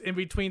push-ups in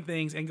between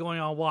things and going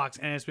on walks,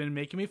 and it's been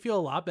making me feel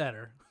a lot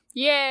better.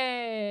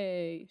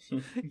 Yay!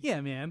 Yeah,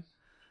 man.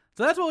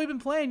 So that's what we've been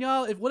playing,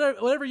 y'all. If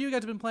whatever you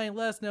guys have been playing,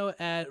 let us know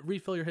at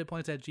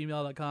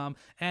refillyourhitpoints@gmail.com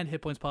and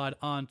hitpointspod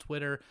on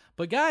Twitter.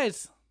 But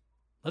guys,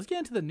 let's get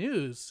into the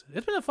news.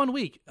 It's been a fun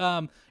week.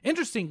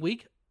 Interesting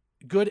week.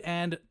 Good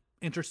and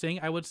interesting,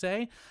 I would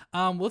say.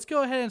 Let's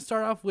go ahead and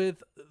start off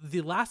with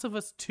The Last of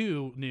Us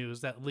 2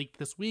 news that leaked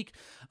this week.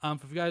 For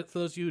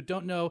those of you who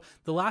don't know,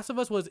 The Last of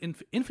Us was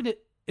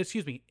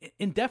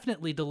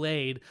indefinitely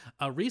delayed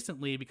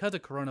recently because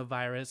of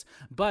coronavirus,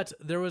 but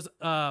there was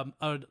a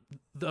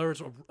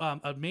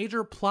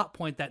major plot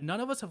point that none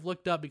of us have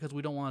looked up because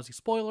we don't want to see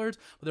spoilers,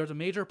 but there's a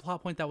major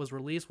plot point that was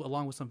released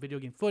along with some video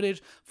game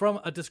footage from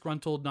a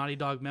disgruntled Naughty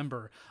Dog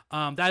member.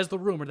 That is the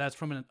rumor. That's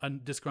from a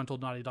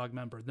disgruntled Naughty Dog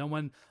member. No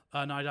one,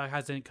 Naughty Dog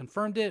hasn't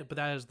confirmed it, but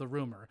that is the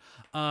rumor.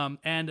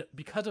 And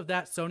because of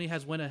that, Sony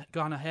has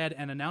gone ahead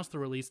and announced the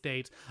release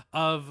date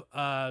of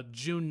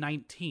June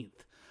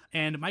 19th.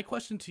 And my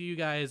question to you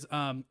guys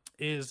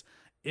is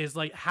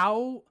like,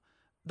 how,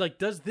 like,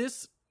 does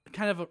this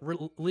kind of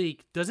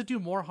leak, does it do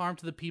more harm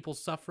to the people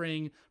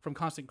suffering from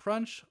constant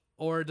crunch,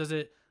 or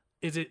do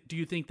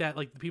you think that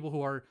like the people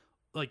who are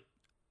like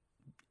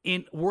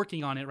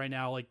working on it right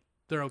now, like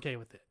they're okay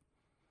with it?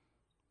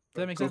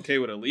 Does that make sense? Okay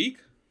with a leak?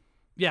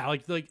 Yeah,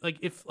 like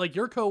if like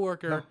your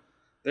coworker. No.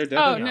 They're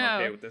definitely no.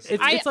 not okay with this.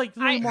 It's like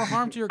doing more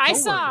harm to your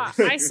coworkers.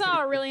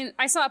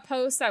 I saw a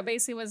post that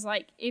basically was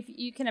like, if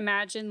you can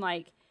imagine,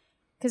 like,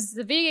 because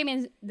the video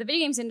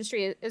games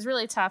industry is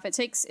really tough. It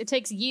takes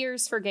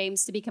years for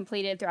games to be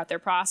completed throughout their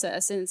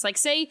process, and it's like,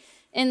 say,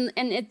 and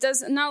it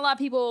does not a lot of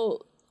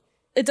people.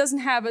 It doesn't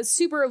have a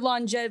super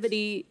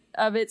longevity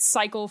of its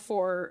cycle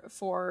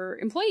for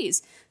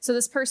employees. So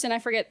this person, I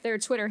forget their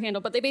Twitter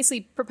handle, but they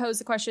basically proposed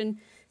the question: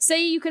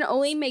 say you can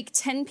only make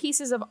 10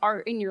 pieces of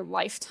art in your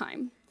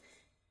lifetime.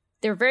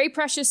 They're very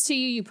precious to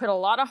you. You put a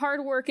lot of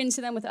hard work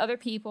into them with other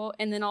people,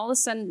 and then all of a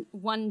sudden,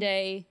 one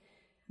day,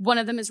 one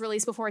of them is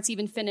released before it's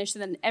even finished,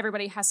 and then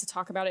everybody has to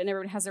talk about it, and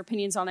everybody has their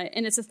opinions on it.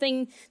 And it's a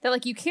thing that,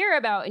 like, you care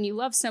about and you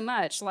love so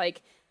much.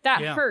 Like,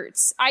 that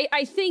hurts.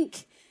 I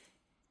think,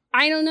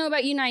 I don't know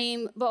about you,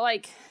 Naeem, but,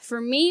 like,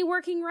 for me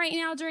working right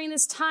now during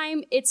this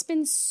time, it's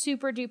been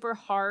super duper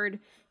hard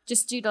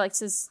just due to, like,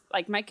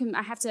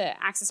 I have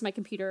to access my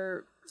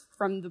computer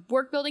from the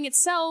work building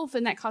itself,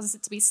 and that causes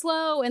it to be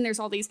slow, and there's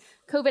all these,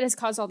 COVID has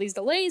caused all these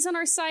delays on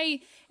our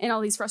site, and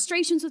all these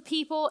frustrations with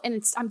people,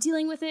 and I'm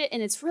dealing with it,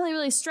 and it's really,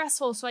 really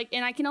stressful. So,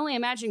 and I can only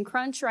imagine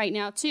crunch right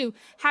now, too,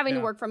 having to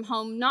work from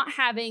home, not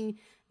having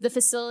the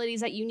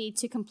facilities that you need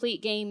to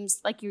complete games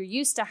like you're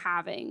used to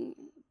having.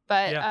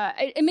 But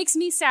it makes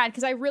me sad,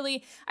 because I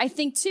really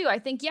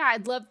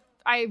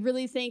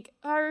think,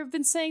 I've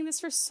been saying this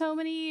for so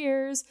many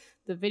years,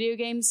 The video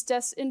games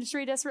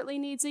industry desperately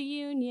needs a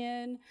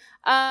union.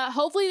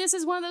 Hopefully this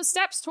is one of those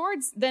steps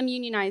towards them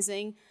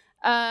unionizing.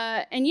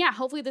 And yeah,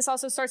 hopefully this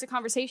also starts a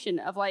conversation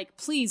of like,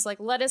 please, like,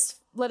 let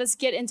us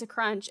get into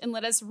crunch and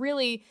let us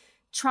really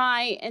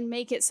try and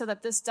make it so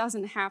that this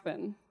doesn't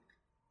happen.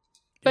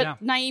 But yeah.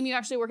 Naeem, you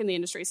actually work in the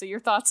industry, so your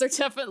thoughts are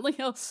definitely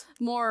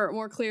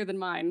more clear than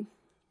mine.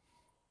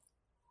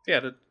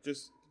 Yeah,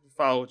 just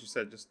follow what you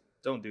said. Just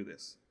don't do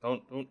this.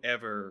 Don't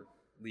ever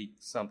leak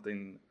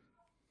something.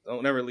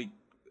 Don't ever leak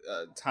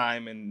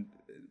time, and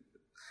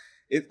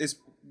it's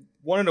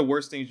one of the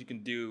worst things you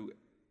can do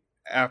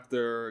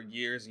after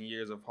years and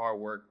years of hard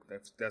work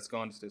that's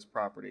gone to this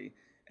property,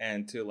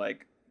 and to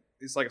like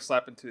it's like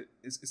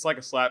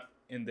a slap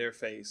in their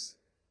face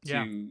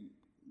to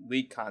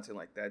leak content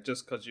like that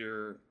just because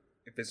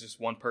if it's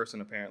just one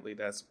person apparently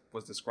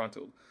was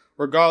disgruntled,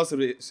 regardless of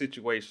the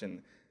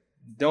situation.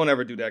 Don't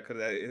ever do that because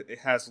it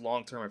has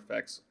long-term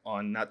effects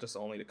on not just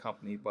only the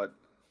company but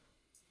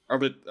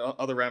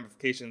other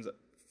ramifications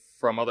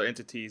from other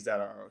entities that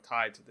are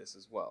tied to this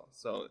as well.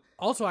 So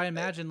also, I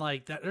imagine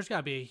like that there's got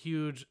to be a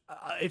huge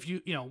if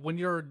you when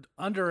you're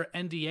under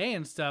NDA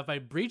and stuff by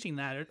breaching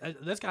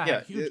that's got to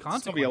have huge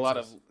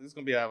consequences. There's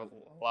going to be a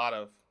lot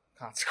of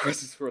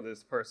consequences for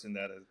this person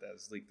that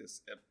has leaked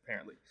this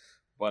apparently.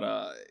 But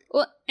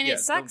it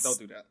sucks. Don't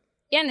do that.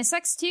 Yeah, and it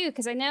sucks too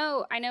because I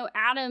know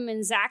Adam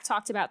and Zach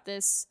talked about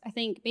this. I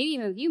think maybe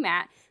even with you,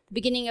 Matt, the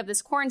beginning of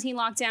this quarantine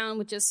lockdown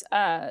with just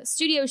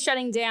studios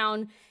shutting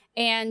down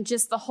and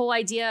just the whole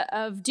idea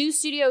of do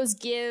studios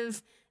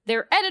give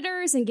their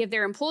editors and give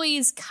their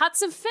employees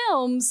cuts of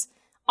films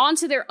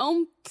onto their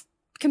own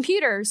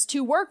computers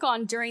to work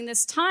on during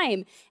this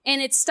time.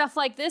 And it's stuff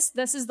like this.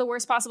 This is the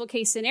worst possible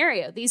case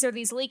scenario. These are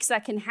these leaks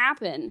that can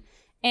happen.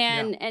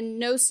 And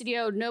no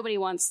studio, nobody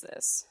wants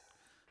this.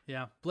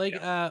 Yeah. Blake,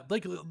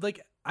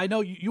 I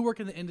know you work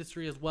in the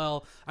industry as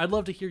well. I'd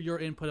love to hear your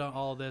input on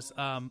all of this.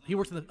 He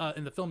works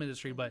in the film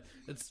industry, but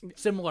it's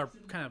similar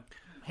kind of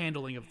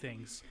handling of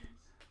things.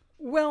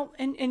 Well,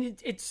 and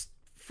it's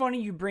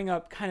funny you bring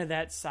up kind of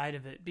that side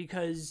of it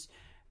because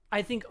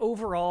I think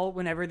overall,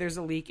 whenever there's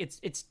a leak,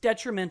 it's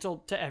detrimental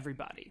to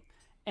everybody.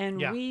 And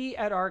we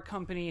at our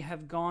company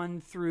have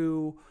gone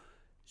through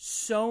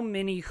so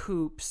many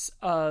hoops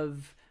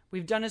of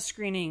we've done a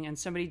screening and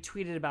somebody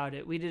tweeted about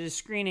it. We did a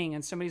screening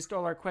and somebody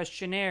stole our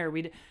questionnaire.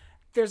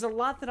 There's a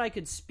lot that I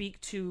could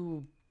speak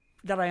to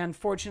that I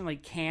unfortunately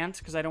can't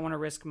because I don't want to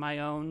risk my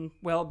own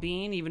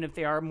well-being, even if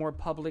they are more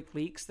public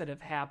leaks that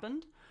have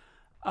happened.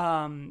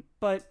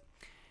 But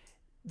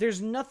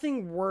there's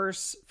nothing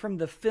worse from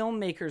the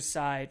filmmaker's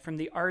side, from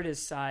the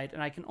artist's side,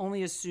 and I can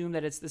only assume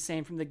that it's the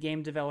same from the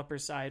game developer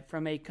side,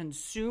 from a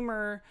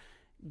consumer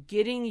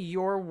getting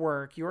your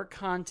work, your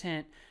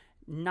content,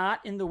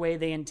 not in the way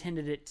they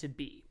intended it to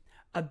be.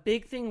 A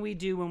big thing we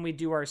do when we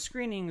do our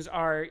screenings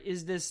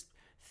is this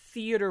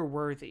theater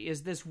worthy?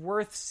 Is this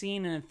worth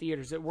seeing in a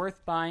theater? Is it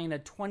worth buying a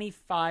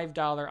 $25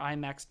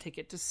 IMAX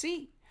ticket to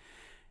see?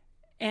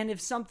 And if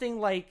something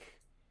like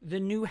the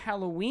new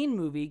Halloween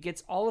movie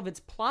gets all of its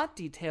plot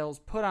details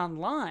put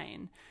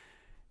online,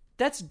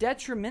 that's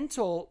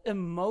detrimental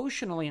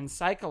emotionally and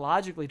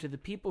psychologically to the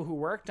people who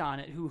worked on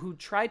it, who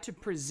tried to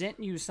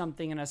present you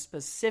something in a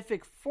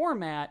specific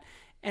format,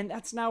 and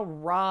that's now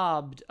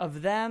robbed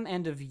of them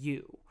and of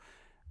you.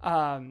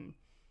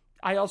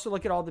 I also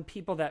look at all the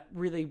people that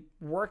really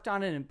worked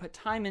on it and put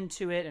time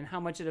into it and how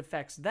much it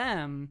affects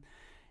them,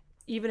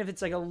 even if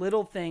it's like a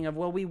little thing of,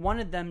 well, we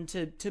wanted them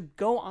to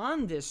go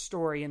on this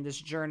story and this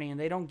journey and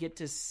they don't get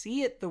to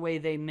see it the way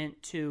they meant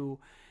to.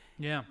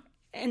 Yeah.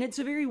 And it's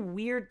a very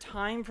weird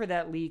time for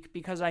that leak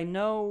because I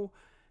know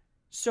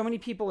so many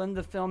people in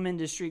the film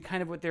industry,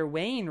 kind of what they're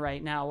weighing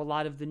right now, a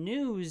lot of the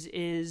news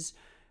is,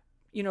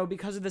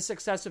 because of the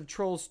success of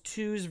Trolls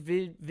 2's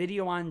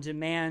video on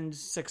demand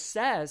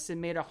success,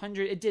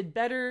 it did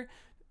better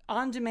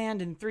on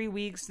demand in 3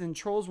 weeks than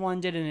Trolls 1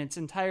 did in its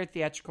entire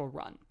theatrical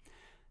run.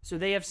 So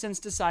they have since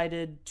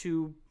decided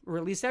to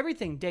release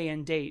everything day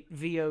and date,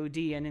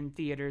 VOD and in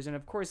theaters. And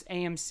of course,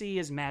 AMC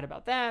is mad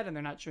about that, and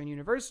they're not showing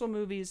Universal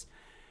movies.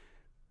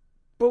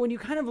 But when you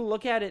kind of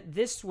look at it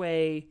this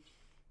way,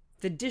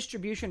 the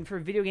distribution for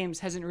video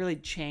games hasn't really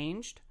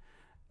changed.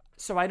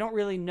 So I don't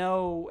really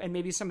know, and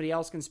maybe somebody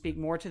else can speak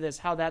more to this,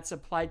 how that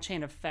supply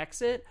chain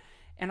affects it.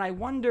 And I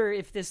wonder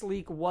if this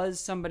leak was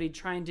somebody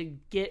trying to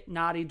get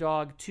Naughty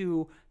Dog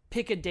to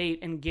pick a date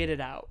and get it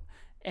out.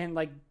 And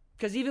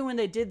because even when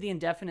they did the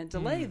indefinite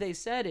delay, they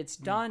said it's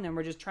done and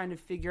we're just trying to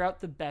figure out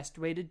the best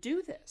way to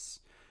do this.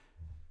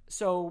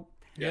 So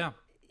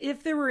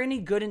if there were any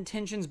good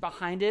intentions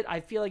behind it, I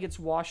feel like it's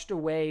washed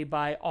away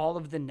by all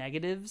of the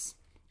negatives.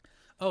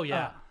 Oh,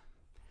 yeah.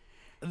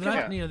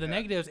 The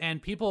negatives,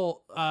 and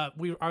people I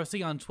was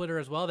seeing on Twitter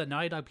as well that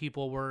Naughty Dog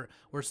people were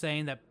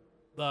saying that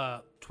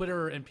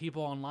Twitter and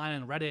people online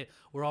and Reddit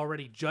were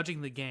already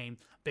judging the game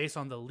based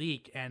on the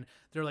leak, and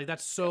they're like,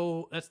 that's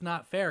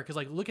not fair, because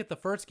like, look at the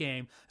first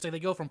game. It's like they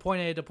go from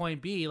point A to point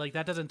B. Like,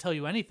 that doesn't tell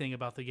you anything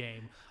about the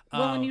game.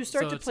 Well, and you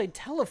start to play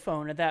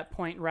telephone at that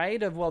point,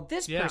 right? Of, well,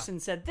 this person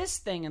said this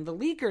thing, and the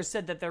leaker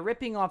said that they're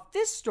ripping off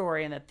this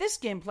story, and that this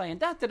gameplay, and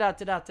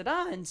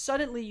da-da-da-da-da-da-da, and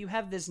suddenly you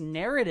have this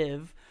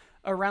narrative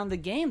around the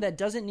game that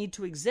doesn't need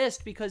to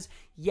exist, because,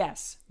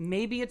 yes,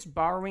 maybe it's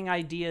borrowing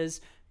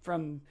ideas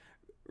from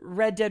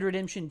Red Dead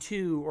Redemption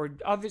 2 or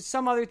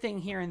some other thing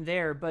here and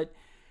there, but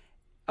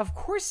of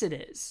course it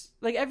is.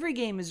 Like,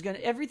 everything's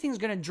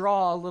gonna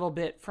draw a little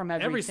bit from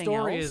everything else.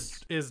 Every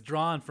story is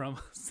drawn from,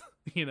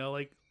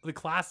 like the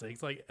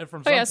classics, like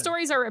from. Oh yeah,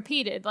 stories are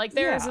repeated. Like,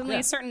 there's only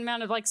a certain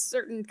amount of like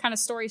certain kind of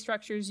story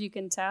structures you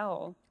can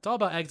tell. It's all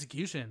about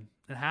execution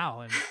and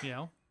how, and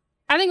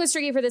I think what's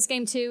tricky for this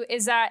game too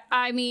is that,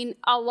 I mean,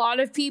 a lot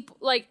of people,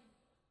 like,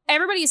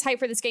 everybody is hyped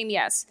for this game.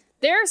 Yes,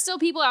 there are still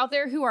people out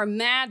there who are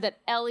mad that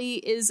Ellie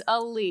is a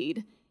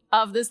lead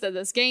of this. That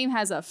this game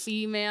has a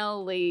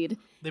female lead.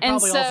 They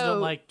probably also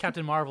don't like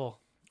Captain Marvel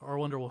or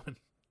Wonder Woman.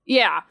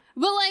 Yeah,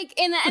 but like,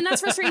 and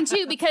that's frustrating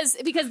too, because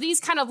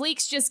these kind of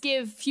leaks just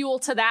give fuel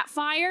to that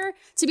fire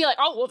to be like,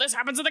 oh well, this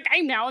happens in the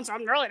game now, and so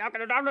I'm really not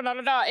gonna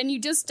da. And you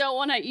just don't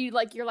want to. You're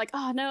like,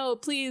 oh no,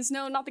 please,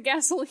 no, not the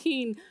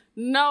gasoline,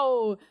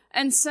 no.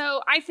 And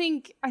so I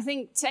think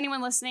to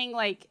anyone listening,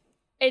 like,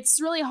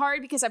 it's really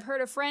hard, because I've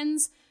heard of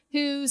friends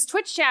whose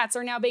Twitch chats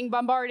are now being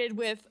bombarded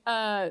with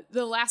The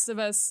Last of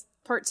Us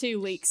Part 2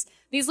 leaks.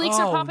 These leaks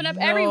are popping up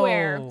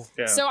everywhere.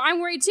 Yeah. So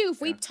I'm worried too. If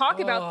we talk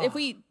about, if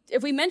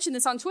we mention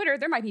this on Twitter,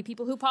 there might be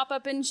people who pop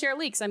up and share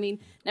leaks. I mean,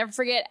 never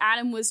forget,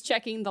 Adam was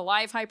checking the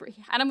Hyper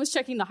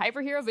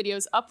Hero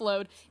videos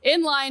upload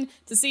in line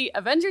to see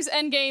Avengers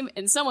Endgame,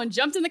 and someone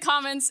jumped in the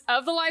comments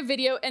of the live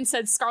video and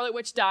said Scarlet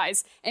Witch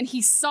dies, and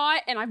he saw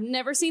it, and I've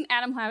never seen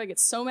Adam Havok get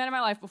so mad in my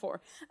life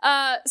before.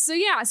 So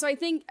I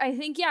think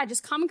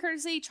just common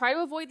courtesy, try to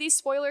avoid these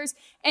spoilers,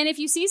 and if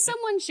you see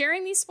someone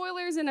sharing these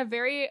spoilers in a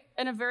very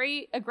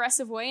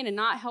aggressive way, in a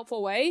not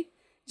helpful way,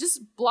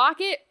 just block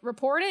it,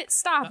 report it,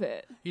 stop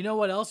it. You know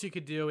what else you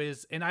could do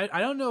is, and I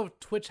don't know if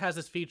Twitch has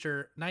this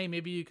feature. Naeem,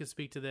 maybe you could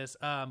speak to this.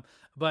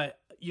 But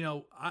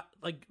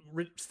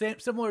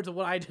similar to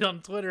what I did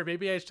on Twitter,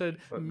 maybe I should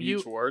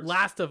mute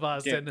Last of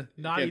Us and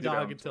Naughty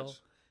Dog until.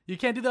 You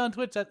can't do that on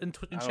Twitch in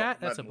chat.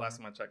 That's last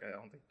time I checked, I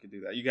don't think you could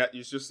do that.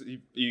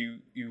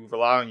 You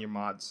rely on your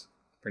mods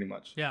pretty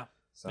much. Yeah.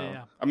 So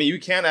yeah. I mean, you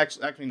can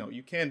actually no,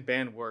 you can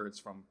ban words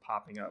from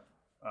popping up,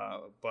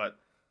 but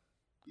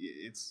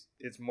it's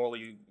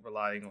morely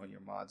relying on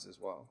your mods as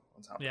well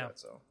on top of that.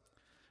 So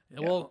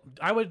well,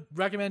 I would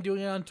recommend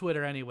doing it on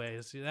Twitter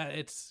anyways.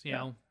 It's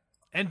know,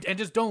 and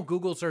just don't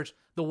Google search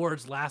the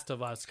words Last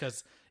of Us,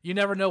 because you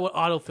never know what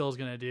autofill is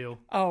gonna do.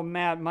 Oh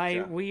Matt,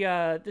 we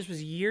this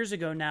was years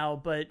ago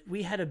now, but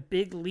we had a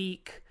big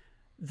leak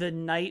the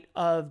night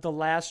of The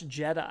Last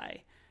Jedi,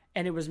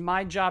 and it was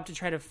my job to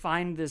try to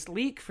find this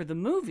leak for the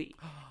movie,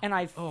 and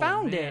I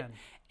found it.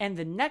 And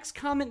the next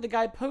comment the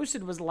guy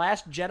posted was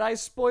Last Jedi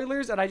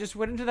spoilers, and I just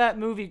went into that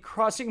movie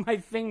crossing my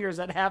fingers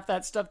that half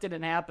that stuff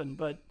didn't happen.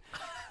 But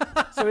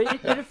so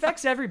it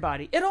affects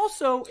everybody. It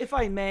also, if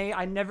I may,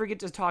 I never get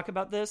to talk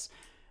about this.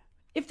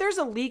 If there's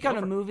a leak on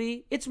a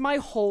movie, it's my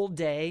whole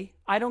day.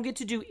 I don't get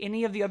to do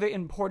any of the other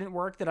important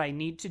work that I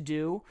need to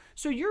do.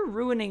 So you're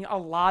ruining a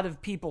lot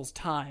of people's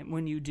time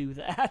when you do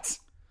that.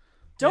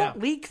 Don't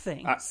leak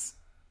things.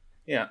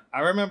 I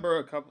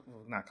remember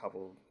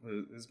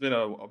it's been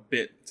a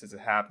bit since it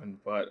happened,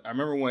 but I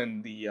remember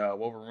when the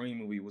Wolverine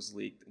movie was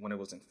leaked when it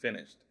wasn't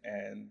finished,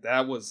 and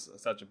that was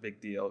such a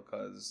big deal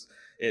because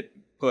it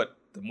put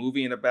the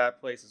movie in a bad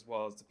place, as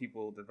well as the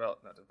people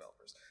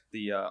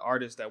the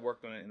artists that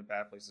worked on it in a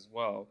bad place as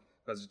well,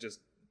 because it just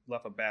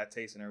left a bad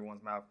taste in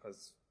everyone's mouth,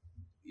 because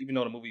even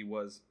though the movie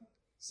was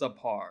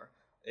subpar,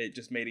 it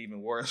just made it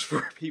even worse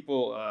for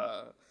people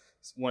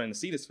wanting to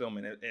see this film,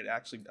 and it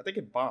actually, I think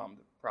it bombed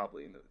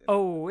probably.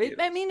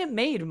 It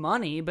made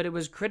money, but it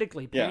was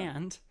critically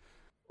panned.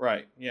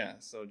 Right, yeah.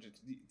 So just,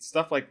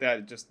 stuff like that,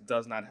 it just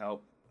does not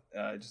help.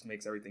 It just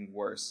makes everything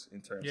worse in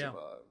terms of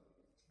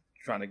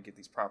trying to get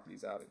these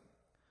properties out.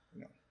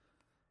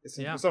 It's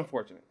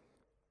unfortunate.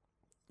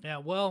 Yeah,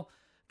 well,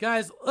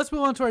 guys, let's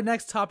move on to our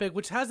next topic,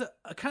 which has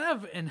a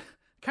kind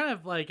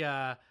of like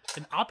an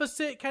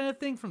opposite kind of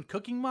thing from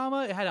Cooking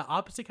Mama. It had an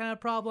opposite kind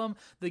of problem.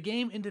 The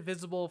game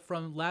Indivisible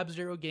from Lab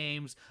Zero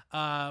Games,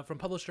 from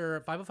publisher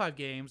 505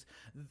 Games,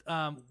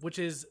 which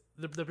is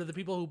the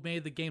people who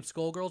made the game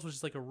Skullgirls, which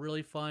is like a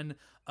really fun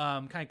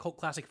kind of cult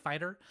classic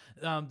fighter.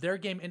 Their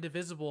game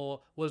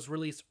Indivisible was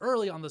released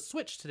early on the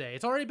Switch today.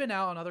 It's already been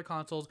out on other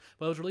consoles,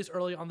 but it was released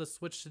early on the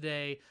Switch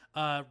today,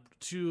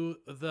 to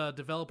the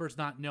developers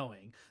not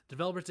knowing.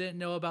 Developers didn't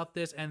know about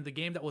this, and the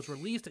game that was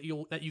released that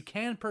you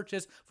can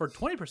purchase for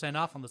 20%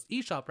 off on this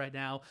eShop right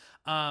now,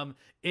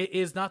 it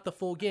is not the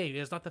full game. It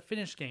is not the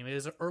finished game. It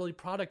is an early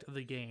product of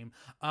the game.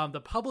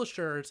 The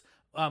publishers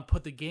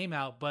put the game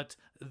out,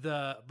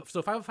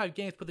 so 505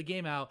 Games put the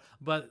game out,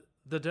 but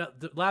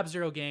the Lab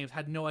Zero Games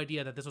had no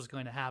idea that this was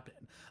going to happen.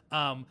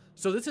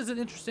 So this is an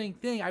interesting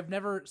thing. I've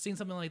never seen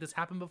something like this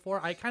happen before.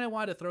 I kind of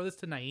wanted to throw this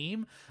to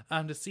Naeem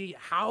to see,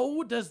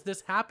 how does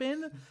this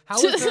happen? How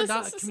is there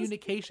not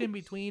communication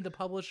between the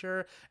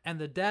publisher and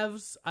the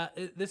devs?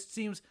 This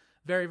seems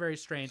very, very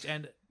strange.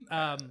 And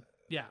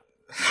yeah.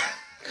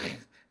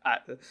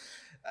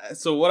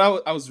 So what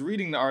I was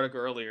reading the article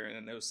earlier,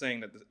 and it was saying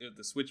that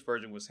the Switch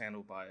version was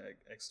handled by an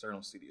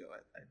external studio.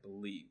 I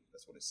believe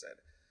that's what it said.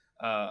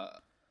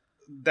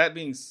 That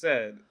being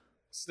said,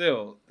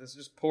 still, that's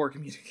just poor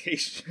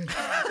communication.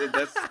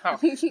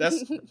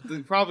 That's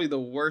probably the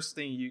worst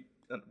thing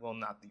well,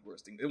 not the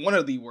worst thing. One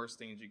of the worst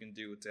things you can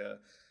do to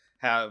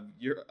have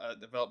your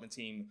development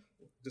team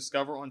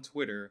discover on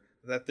Twitter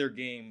that their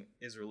game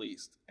is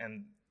released.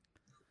 And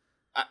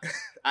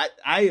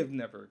I have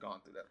never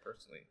gone through that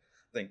personally,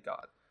 thank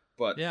God.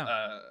 But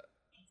yeah.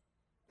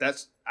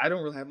 I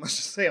don't really have much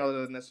to say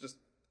other than that's just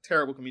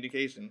terrible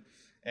communication.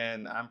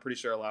 And I'm pretty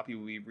sure a lot of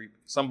people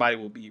somebody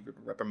will be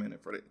reprimanded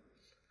for it.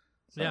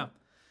 So. Yeah.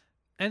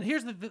 And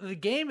here's the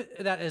game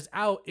that is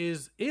out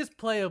is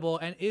playable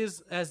and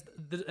is, as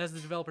the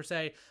developers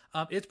say,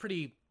 it's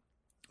pretty,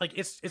 like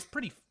it's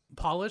pretty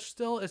polished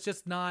still. It's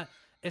just not,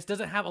 it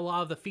doesn't have a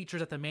lot of the features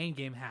that the main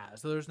game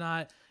has. So there's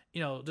not,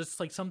 just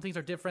like some things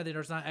are different.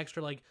 There's not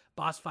extra like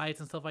boss fights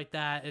and stuff like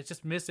that. It's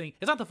just missing.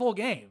 It's not the full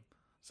game.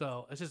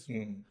 So it's just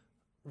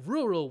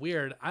real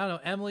weird. I don't know,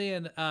 Emily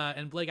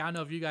and Blake, I don't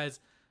know if you guys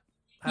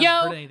have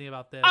heard anything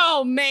about this.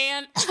 Oh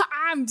man,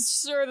 I'm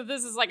sure that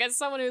this is like, as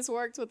someone who's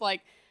worked with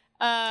like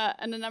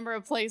in a number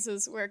of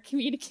places where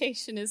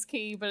communication is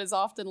key but is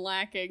often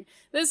lacking,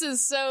 this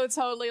is so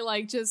totally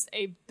like just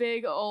a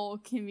big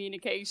old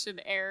communication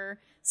error.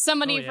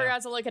 Somebody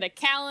forgot to look at a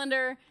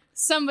calendar.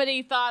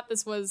 Somebody thought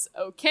this was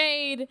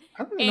okayed.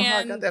 I don't even know how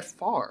I got that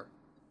far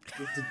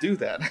to do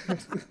that.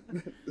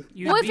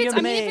 You'd be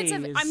amazed.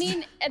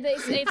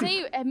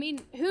 I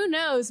mean, who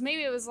knows?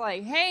 Maybe it was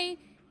like, hey,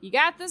 you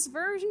got this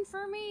version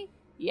for me?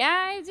 Yeah,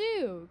 I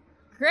do.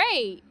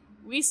 Great.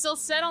 We still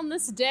set on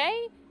this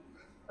day?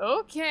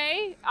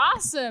 Okay,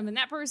 awesome. And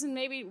that person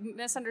maybe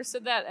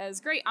misunderstood that as,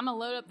 great, I'm going to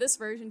load up this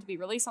version to be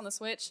released on the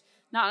Switch,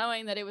 not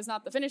knowing that it was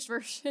not the finished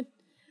version.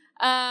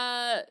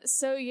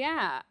 So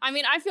yeah, I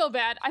mean, I feel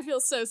bad. I feel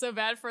so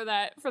bad for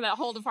that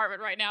whole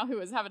department right now who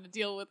is having to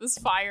deal with this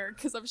fire,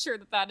 because I'm sure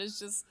that is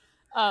just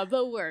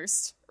the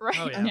worst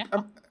right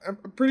now. I'm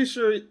pretty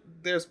sure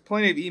there's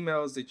plenty of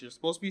emails that you're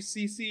supposed to be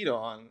CC'd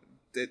on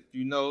that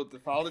to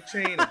follow the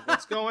chain of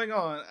what's going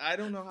on. I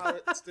don't know how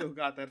it still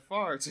got that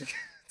far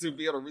to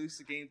be able to release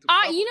the game to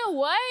public. You know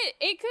what?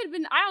 It could have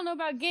been, I don't know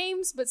about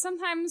games, but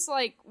sometimes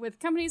like with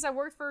companies I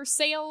work for,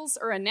 sales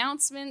or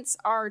announcements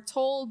are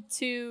told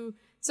to,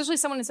 especially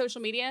someone in social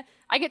media,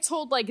 I get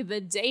told like the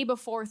day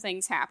before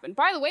things happen.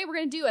 By the way, we're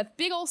going to do a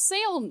big old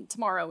sale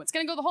tomorrow. It's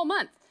going to go the whole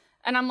month.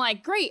 And I'm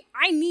like, great,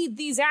 I need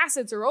these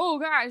assets, or oh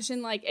gosh.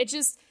 And like, it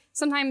just,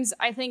 sometimes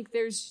I think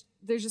there's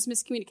just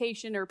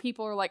miscommunication, or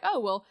people are like, oh,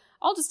 well,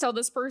 I'll just tell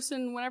this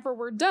person whenever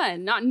we're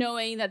done, not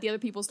knowing that the other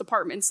people's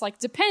departments like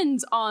depend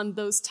on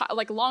those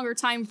like longer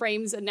time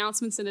frames,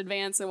 announcements in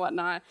advance and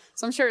whatnot.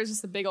 So I'm sure it's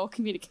just a big old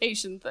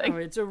communication thing. Oh,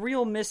 it's a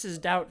real Mrs.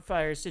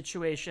 Doubtfire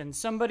situation.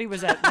 Somebody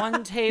was at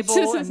one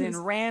table and then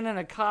ran in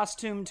a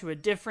costume to a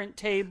different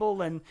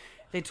table, and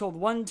they told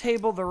one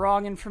table the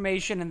wrong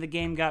information, and the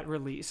game got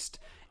released.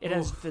 It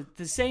has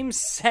the same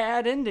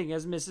sad ending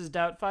as Mrs.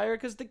 Doubtfire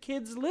because the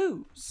kids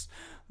lose.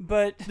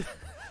 But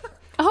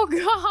oh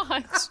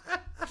gosh.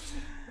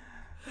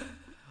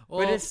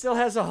 But it still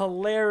has a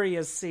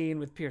hilarious scene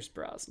with Pierce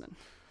Brosnan.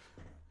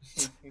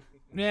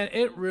 Man,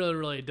 it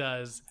really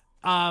does.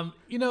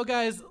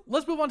 Guys,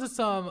 let's move on to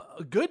some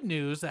good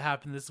news that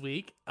happened this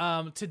week.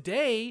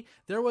 Today,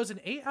 there was an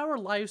 8-hour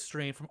live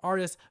stream from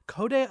artist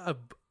Code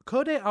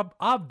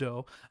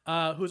Abdo,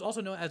 who is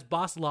also known as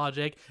Boss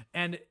Logic,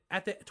 and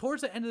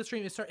towards the end of the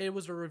stream, it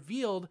was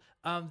revealed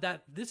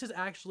that this is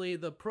actually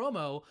the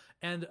promo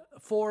and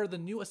for the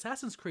new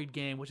Assassin's Creed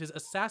game, which is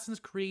Assassin's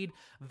Creed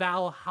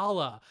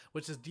Valhalla,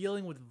 which is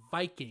dealing with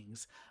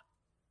Vikings.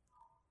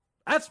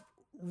 That's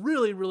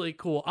really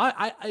cool.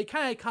 I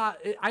kind of caught.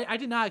 I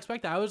did not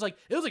expect that. It was like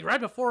right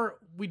before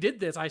we did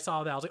this, I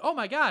saw that. I was like, oh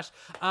my gosh.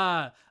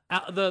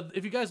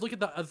 If you guys look at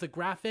the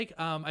graphic,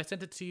 I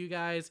sent it to you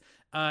guys.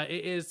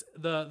 It is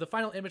the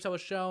final image that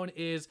was shown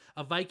is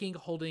a Viking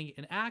holding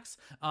an axe.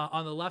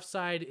 On the left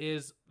side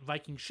is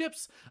Viking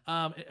ships.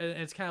 And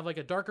it's kind of like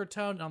a darker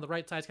tone. And on the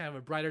right side is kind of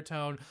a brighter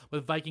tone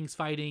with Vikings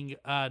fighting.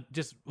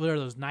 Just what are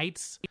those,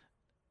 knights?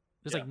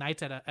 Just like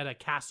knights at a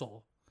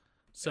castle.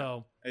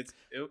 So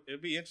it'll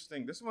be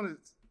interesting.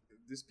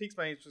 This piques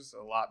my interest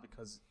a lot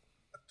because,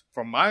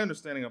 from my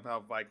understanding of how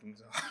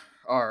Vikings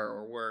are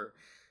or were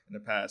in the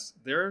past,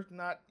 they're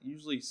not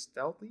usually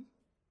stealthy.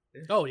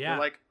 They're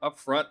like up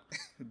front,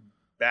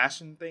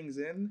 bashing things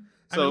in.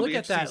 So it'll be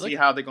interesting to see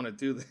how they're going to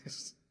do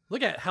this.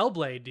 Look at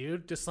Hellblade,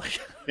 dude. Just like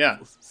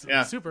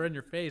super in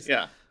your face.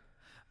 Yeah.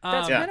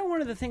 That's kind of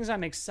one of the things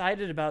I'm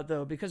excited about,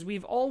 though, because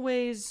we've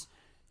always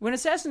When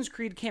Assassin's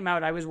Creed came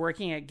out, I was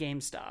working at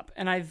GameStop,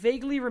 and I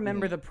vaguely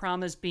remember the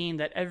promise being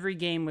that every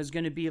game was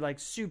going to be like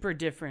super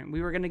different.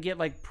 We were going to get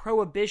like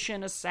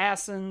Prohibition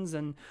assassins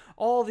and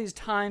all these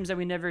times that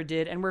we never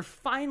did, and we're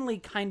finally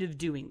kind of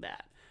doing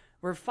that.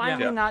 We're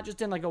finally not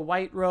just in like a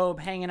white robe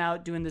hanging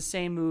out doing the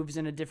same moves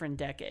in a different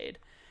decade.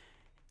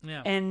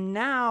 Yeah. And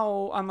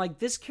now I'm like,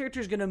 this character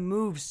is going to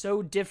move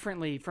so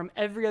differently from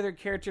every other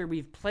character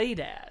we've played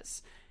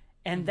as.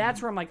 And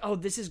that's where I'm like, oh,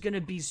 this is going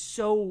to be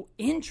so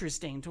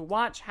interesting to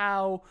watch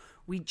how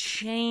we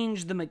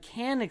change the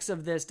mechanics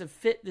of this to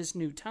fit this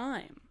new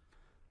time.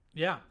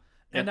 Yeah.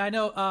 And I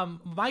know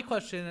my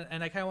question,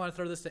 and I kind of want to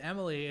throw this to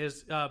Emily,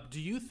 is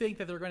do you think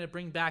that they're going to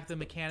bring back the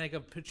mechanic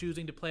of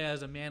choosing to play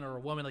as a man or a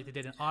woman like they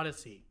did in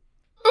Odyssey?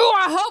 Oh,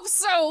 I hope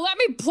so. Let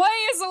me play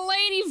as a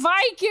lady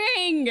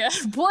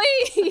Viking,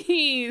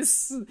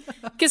 please.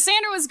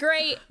 Cassandra was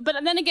great,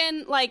 but then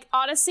again, like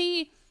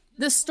Odyssey,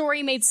 the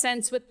story made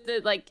sense with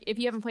the, like, if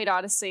you haven't played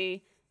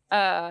Odyssey,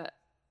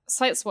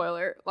 slight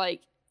spoiler,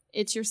 like,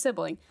 it's your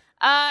sibling.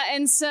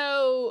 And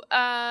so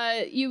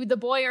the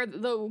boy or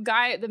the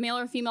guy, the male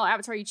or female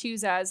avatar you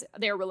choose as,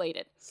 they're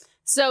related.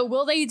 So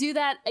will they do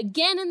that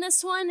again in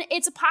this one?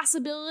 It's a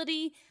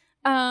possibility.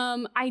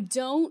 I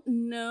don't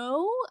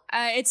know.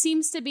 It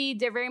seems to be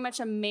they're very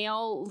much a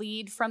male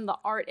lead from the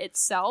art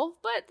itself,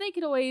 but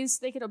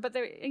but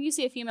you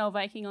see a female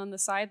Viking on the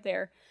side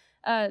there,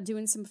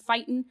 doing some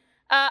fighting.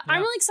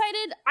 I'm really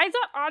excited. I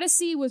thought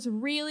Odyssey was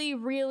really,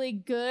 really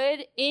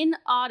good. In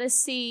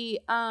Odyssey,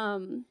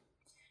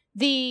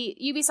 the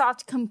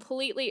Ubisoft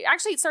completely,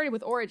 actually it started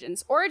with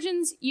Origins.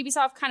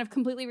 Ubisoft kind of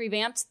completely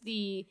revamped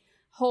the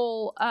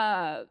whole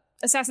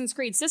Assassin's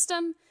Creed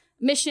system.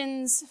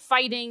 Missions,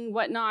 fighting,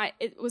 whatnot,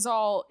 it was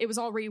all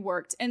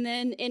reworked. And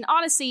then in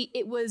Odyssey,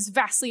 it was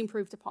vastly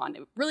improved upon.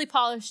 It really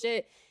polished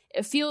it.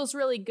 It feels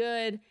really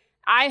good.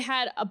 I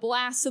had a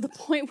blast to the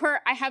point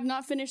where I have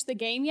not finished the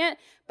game yet,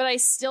 but I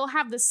still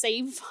have the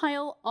save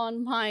file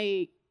on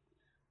my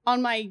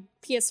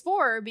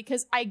PS4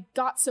 because I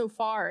got so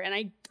far and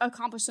I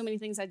accomplished so many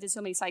things. I did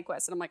so many side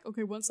quests, and I'm like,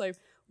 okay,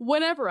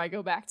 whenever I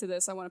go back to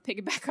this, I want to pick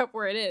it back up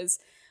where it is.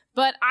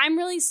 But I'm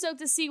really stoked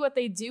to see what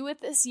they do with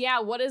this. Yeah,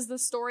 what is the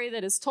story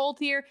that is told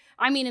here?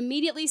 I mean,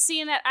 immediately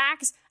seeing that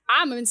axe,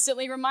 I'm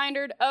instantly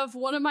reminded of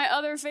one of my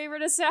other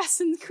favorite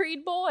Assassin's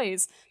Creed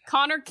boys,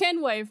 Connor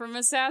Kenway from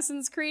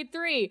Assassin's Creed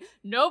 3.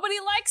 Nobody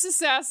likes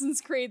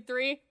Assassin's Creed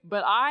 3,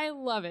 but I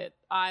love it.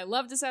 I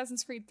loved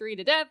Assassin's Creed 3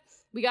 to death.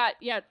 We got,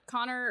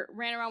 Connor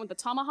ran around with the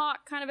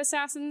tomahawk kind of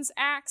assassin's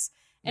axe.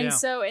 And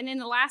and in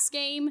the last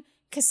game,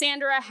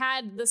 Cassandra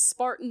had the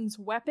Spartan's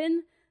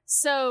weapon.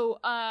 So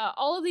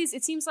all of these,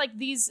 it seems like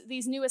these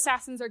new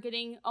assassins are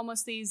getting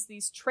almost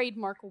these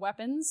trademark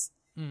weapons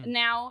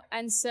now,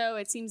 and so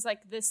it seems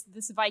like this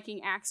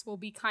Viking axe will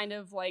be kind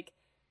of like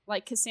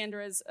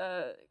Cassandra's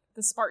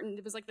the Spartan.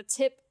 It was like the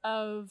tip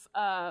of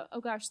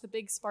the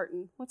big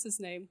Spartan. What's his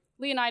name?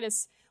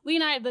 Leonidas.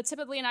 The tip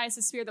of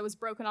Leonidas' spear that was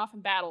broken off in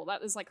battle.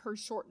 That is like her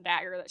short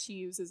dagger that she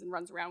uses and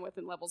runs around with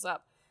and levels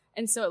up.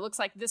 And so it looks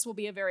like this will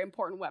be a very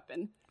important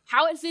weapon.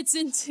 How it fits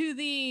into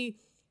the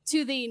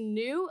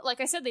new, like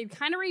I said, they've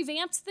kind of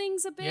revamped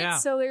things a bit. Yeah.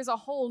 So there's a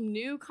whole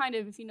new kind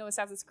of, if you know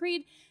Assassin's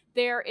Creed,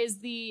 there is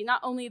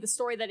not only the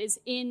story that is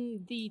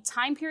in the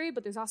time period,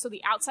 but there's also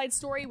the outside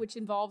story, which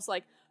involves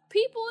like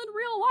people in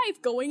real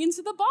life going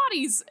into the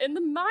bodies and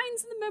the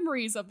minds and the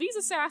memories of these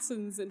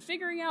assassins and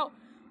figuring out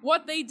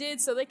what they did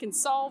so they can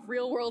solve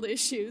real world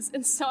issues.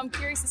 And so I'm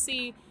curious to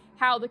see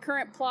how the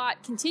current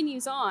plot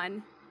continues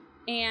on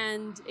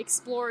and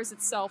explores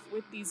itself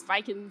with these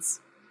Vikings.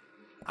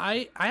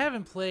 I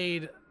haven't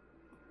played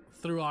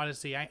through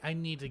Odyssey. I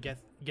need to get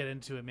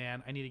into it,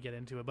 man. I need to get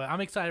into it, but I'm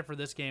excited for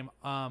this game.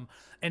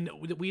 And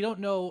we don't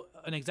know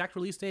an exact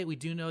release date. We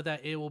do know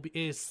that it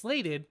is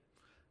slated.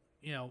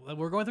 You know,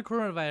 we're going through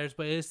coronavirus,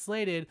 but it is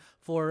slated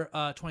for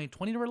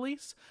 2020 to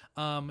release.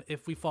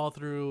 If we follow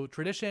through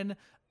tradition,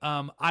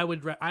 I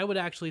would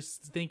actually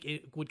think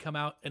it would come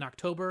out in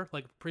October,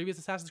 like previous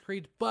Assassin's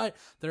Creed. But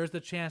there's the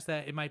chance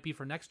that it might be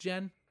for next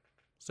gen.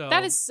 So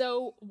that is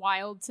so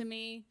wild to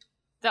me.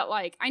 That,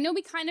 like, I know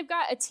we kind of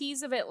got a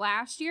tease of it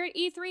last year at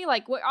E3.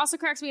 Like, what also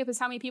cracks me up is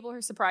how many people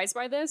are surprised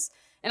by this.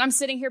 And I'm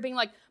sitting here being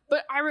like,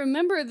 but I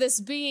remember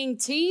this being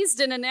teased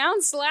and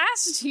announced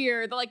last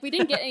year. Like, we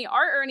didn't get any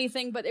art or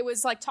anything, but it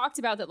was, like, talked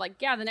about that, like,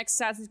 yeah, the next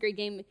Assassin's Creed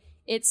game,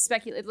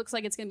 it looks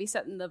like it's going to be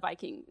set in the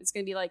Viking. It's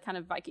going to be, like, kind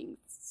of Viking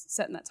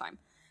set in that time.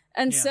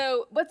 And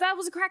so, but that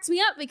was what cracks me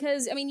up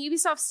because, I mean,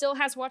 Ubisoft still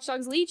has Watch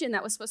Dogs Legion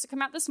that was supposed to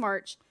come out this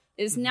March.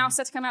 It is now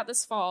set to come out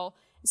this fall.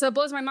 So it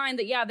blows my mind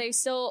that, they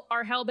still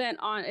are hellbent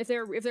on, if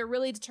they're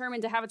really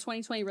determined to have a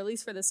 2020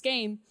 release for this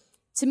game,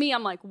 to me,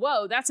 I'm like,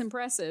 whoa, that's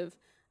impressive.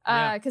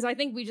 Because I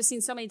think we've just seen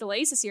so many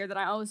delays this year that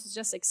I always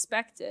just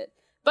expect it.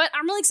 But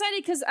I'm really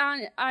excited because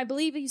I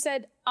believe you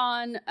said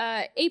on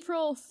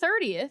April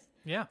 30th,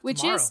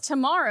 which is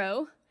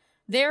tomorrow,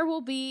 there will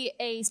be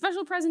a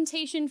special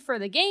presentation for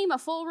the game, a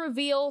full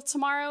reveal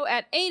tomorrow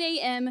at 8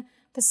 a.m.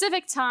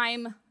 Pacific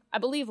time, I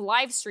believe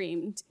live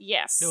streamed.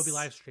 Yes. It will be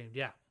live streamed,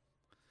 yeah.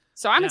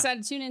 So I'm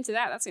excited to tune into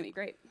that. That's going to be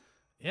great.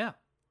 Yeah.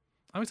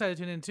 I'm excited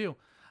to tune in too.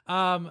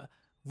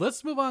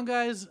 Let's move on,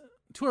 guys,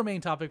 to our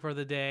main topic for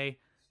the day.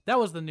 That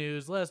was the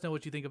news. Let us know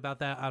what you think about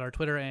that on our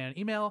Twitter and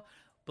email.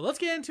 But let's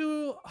get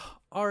into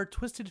our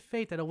twisted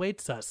fate that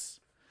awaits us.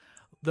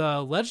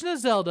 The Legend of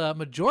Zelda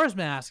Majora's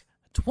Mask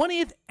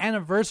 20th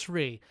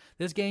anniversary.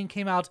 This game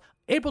came out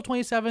April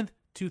 27th,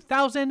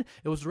 2000.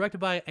 It was directed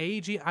by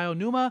Eiji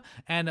Aonuma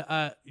and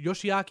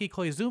Yoshiaki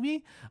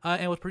Koizumi,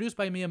 and was produced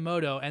by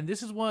Miyamoto. And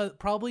this is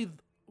probably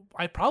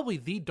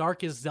the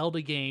darkest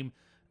Zelda game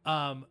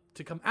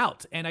to come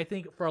out. And I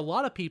think for a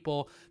lot of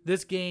people,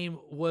 this game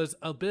was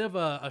a bit of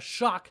a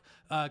shock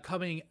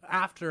coming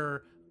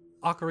after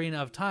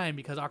Ocarina of Time,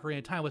 because Ocarina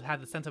of Time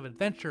had the sense of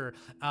adventure,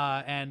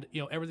 and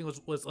everything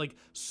was like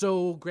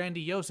so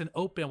grandiose and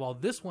open, while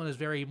this one is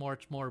very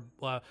much more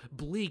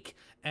bleak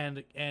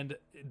and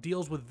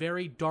deals with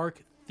very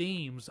dark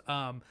themes.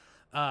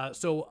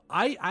 So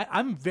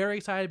I'm very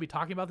excited to be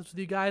talking about this with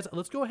you guys.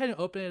 Let's go ahead and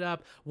open it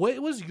up. What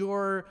was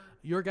your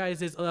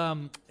guys'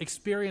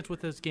 experience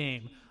with this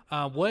game?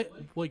 What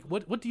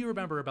do you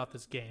remember about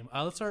this game?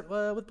 Let's start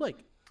with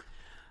Blake.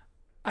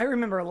 I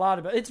remember a lot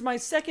about it. It's my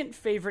second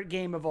favorite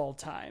game of all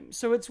time.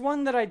 So it's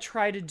one that I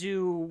try to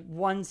do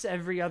once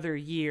every other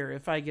year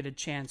if I get a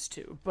chance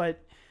to.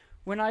 But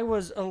when I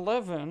was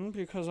 11,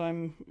 because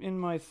I'm in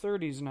my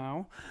 30s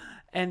now,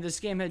 and this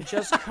game had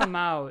just come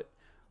out,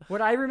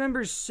 what I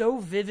remember so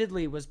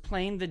vividly was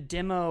playing the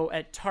demo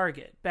at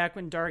Target, back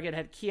when Target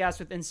had kiosks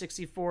with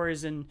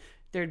N64s and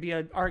there'd be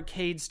an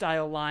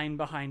arcade-style line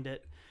behind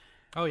it.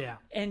 Oh, yeah.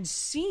 And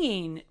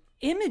seeing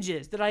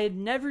images that I had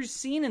never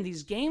seen in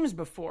these games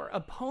before.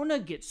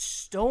 Epona gets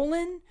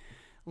stolen,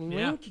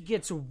 Link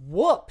gets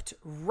whooped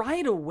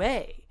right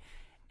away.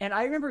 And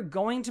I remember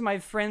going to my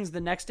friends the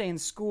next day in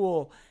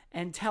school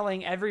and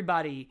telling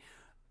everybody,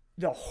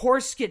 the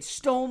horse gets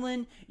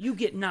stolen, you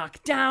get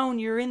knocked down,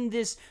 you're in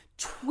this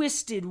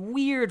twisted,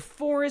 weird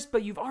forest,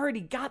 but you've already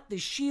got the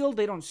shield.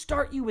 They don't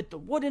start you with the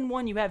wooden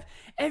one. You have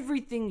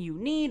everything you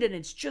need, and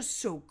it's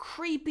just so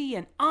creepy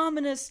and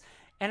ominous.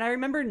 And I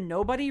remember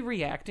nobody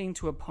reacting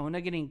to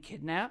Epona getting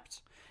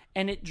kidnapped,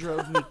 and it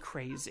drove me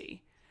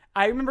crazy.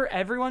 I remember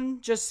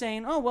everyone just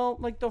saying, oh, well,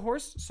 like the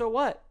horse, so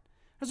what?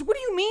 I was like, what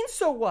do you mean,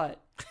 so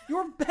what?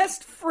 Your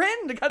best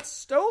friend got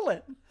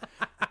stolen.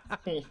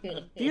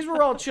 These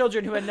were all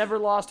children who had never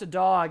lost a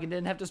dog and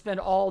didn't have to spend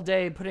all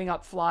day putting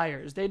up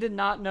flyers. They did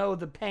not know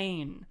the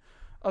pain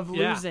of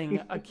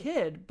losing a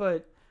kid,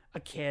 but...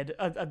 an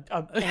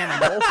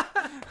animal.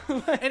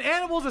 An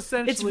animal's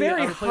essentially it's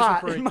very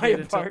hot in my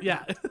apartment.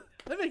 Yeah,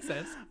 that makes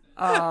sense.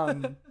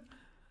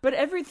 But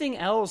everything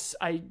else,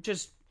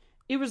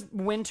 it was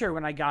winter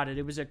when I got it.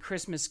 It was a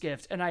Christmas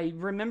gift. And I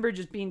remember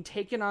just being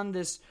taken on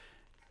this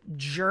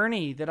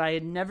journey that I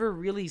had never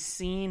really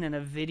seen in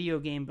a video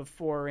game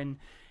before. And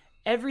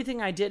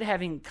everything I did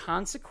having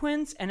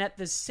consequence. And at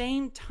the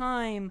same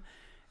time,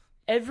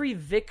 every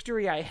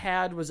victory I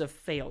had was a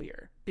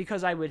failure,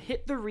 because I would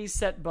hit the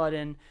reset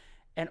button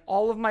and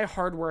all of my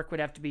hard work would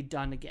have to be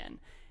done again.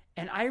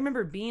 And I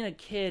remember being a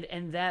kid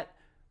and that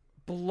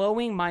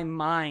blowing my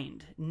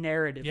mind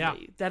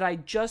narratively, that I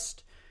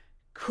just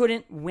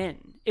couldn't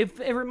win. It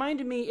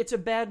reminded me, it's a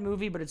bad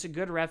movie, but it's a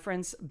good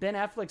reference. Ben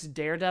Affleck's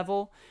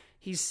Daredevil,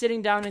 he's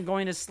sitting down and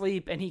going to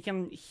sleep and he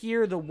can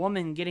hear the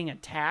woman getting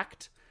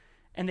attacked.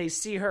 And they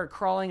see her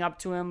crawling up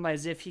to him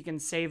as if he can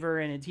save her,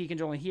 and he can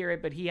only hear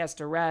it, but he has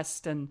to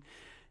rest. And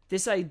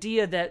this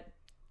idea that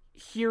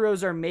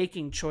heroes are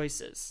making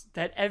choices,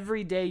 that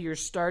every day you're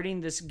starting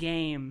this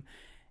game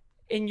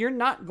and you're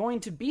not going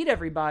to beat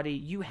everybody.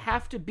 You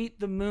have to beat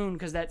the moon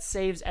because that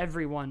saves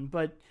everyone.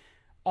 But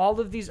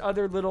all of these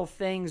other little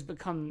things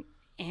become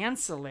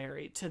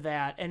ancillary to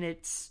that. And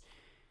it's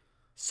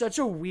such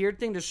a weird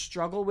thing to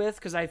struggle with,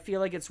 because I feel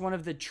like it's one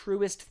of the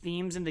truest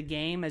themes in the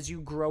game as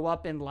you grow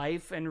up in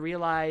life and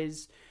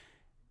realize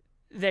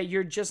that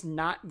you're just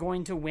not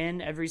going to win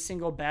every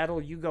single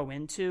battle you go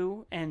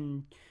into,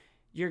 and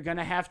you're going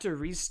to have to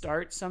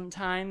restart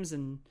sometimes.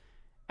 And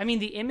I mean,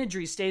 the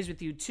imagery stays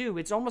with you too.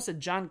 It's almost a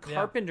John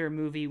Carpenter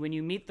movie when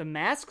you meet the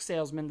mask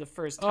salesman the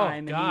first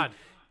time. Oh, God. And he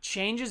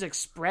changes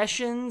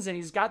expressions and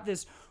he's got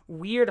this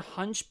weird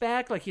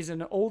hunchback like he's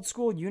an old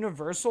school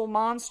Universal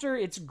monster.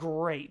 It's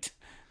great.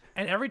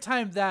 And every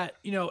time that,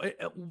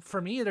 for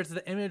me, there's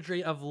the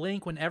imagery of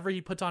Link whenever he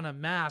puts on a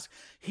mask,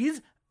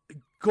 he's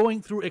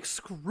going through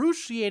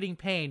excruciating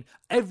pain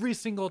every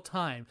single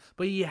time.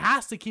 But he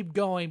has to keep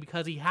going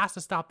because he has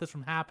to stop this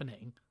from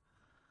happening.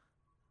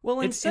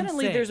 Well, and It's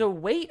suddenly insane. there's a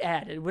weight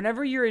added.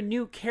 Whenever you're a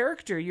new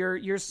character,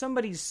 you're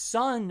somebody's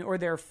son or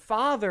their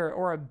father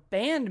or a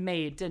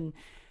bandmate. And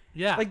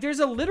like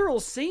there's a literal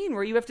scene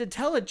where you have to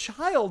tell a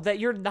child that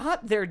you're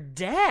not their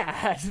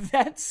dad.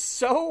 That's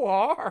so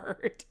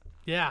hard.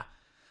 Yeah.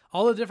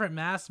 All the different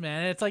masks,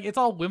 man. It's like, it's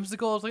all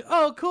whimsical. It's like,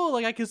 oh, cool.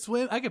 Like I can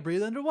swim. I can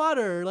breathe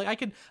underwater. Like I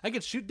can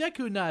shoot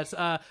Deku nuts.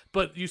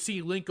 But you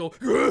see Link go,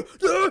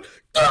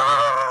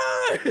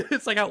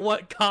 it's like, at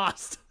what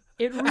cost?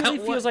 It really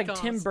At feels what like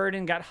Tim cost?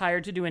 Burton got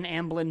hired to do an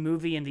Amblin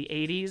movie in the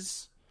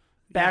 80s.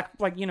 Back,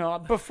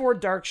 before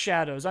Dark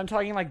Shadows. I'm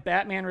talking like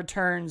Batman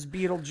Returns,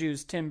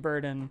 Beetlejuice, Tim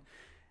Burton.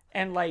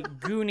 and like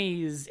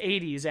Goonies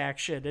 80s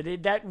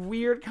action. That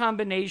weird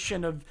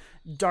combination of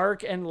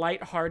dark and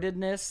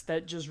lightheartedness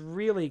that just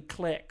really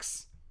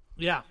clicks.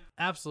 Yeah,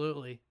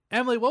 absolutely.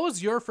 Emily, what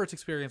was your first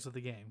experience with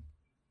the game?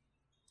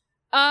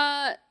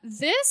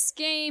 This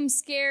game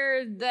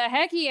scared the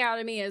hecky out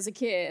of me as a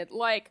kid.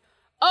 Like,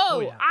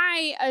 yeah.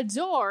 I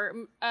adore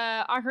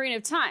Ocarina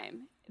of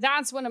Time.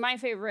 That's one of my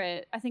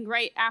favorite. I think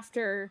right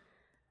after,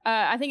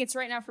 I think it's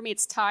right now for me,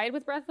 it's tied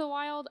with Breath of the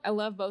Wild. I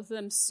love both of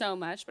them so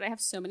much, but I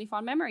have so many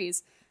fond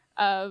memories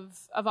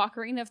of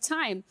Ocarina of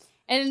Time.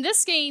 And in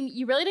this game,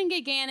 you really didn't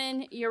get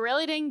Ganon. You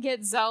really didn't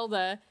get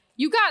Zelda.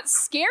 You got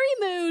scary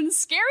moons,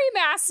 scary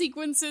math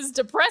sequences,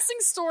 depressing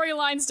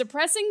storylines,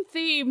 depressing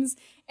themes.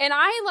 And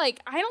I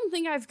don't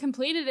think I've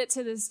completed it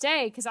to this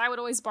day because I would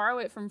always borrow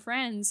it from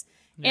friends.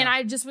 Yeah.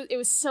 And it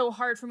was so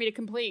hard for me to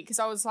complete because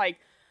I was like,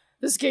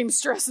 this game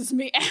stresses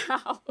me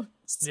out.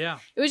 Yeah.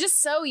 It was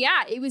just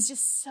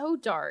so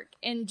dark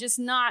and just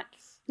not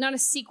a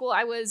sequel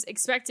I was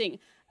expecting.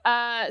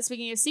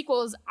 Speaking of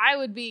sequels,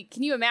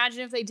 can you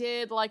imagine if they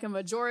did like a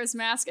Majora's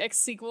Mask X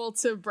sequel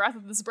to Breath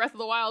of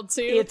the Wild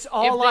 2? It's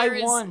all I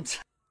want.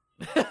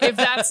 If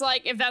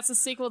that's a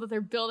sequel that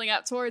they're building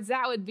up towards,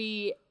 that would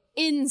be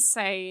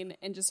insane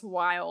and just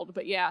wild.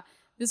 But yeah,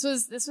 this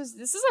is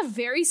a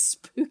very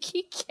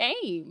spooky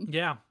game.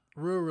 Yeah,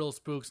 real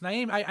spooks.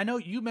 Naeem, I know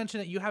you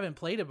mentioned that you haven't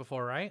played it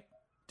before, right?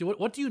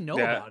 What do you know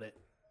about it?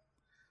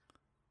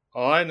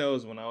 All I know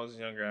is when I was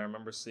younger, I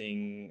remember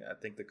seeing, I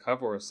think, the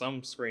cover or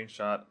some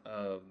screenshot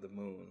of the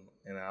moon,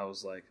 and I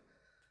was like,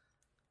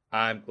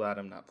 I'm glad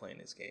I'm not playing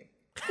this game.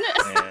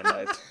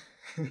 And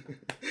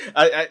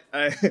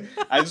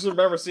I just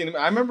remember seeing.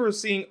 I remember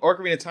seeing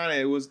Ocarina of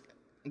Time.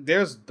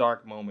 There's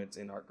dark moments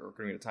in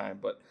Ocarina of Time,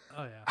 but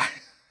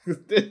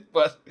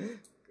but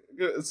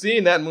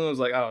seeing that moon was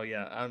like, oh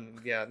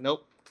yeah,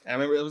 nope. I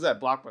remember it was at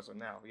Blockbuster.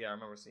 Now, yeah, I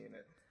remember seeing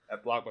it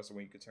at Blockbuster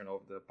when you could turn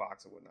over the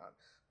box and whatnot.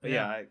 But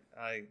I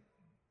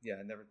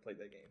never played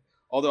that game.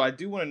 Although I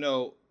do want to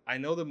know. I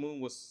know the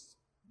moon was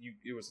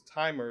it was a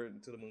timer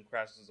until the moon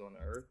crashes on the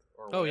Earth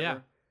or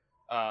whatever.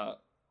 Oh yeah.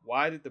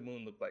 Why did the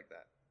moon look like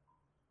that?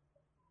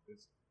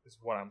 Is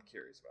what I'm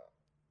curious about.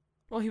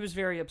 Well, he was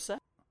very upset.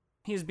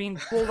 He's being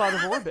pulled out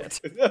of orbit.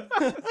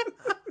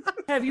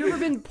 Have you ever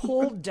been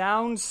pulled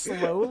down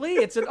slowly?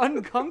 It's an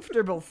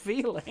uncomfortable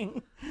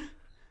feeling.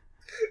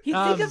 You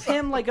think of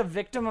him like a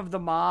victim of the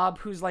mob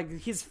who's like,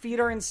 his feet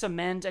are in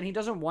cement and he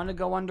doesn't want to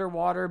go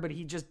underwater, but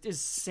he just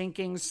is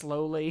sinking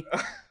slowly.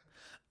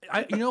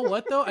 You know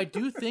what though? I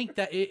do think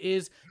that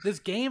this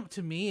game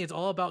to me is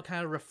all about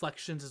kind of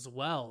reflections as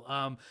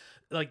well.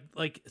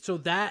 So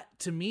that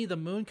to me, the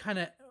moon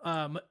kind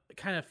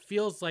of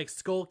feels like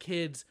Skull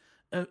Kid's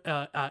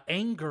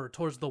anger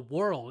towards the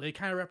world. It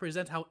kind of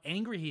represents how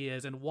angry he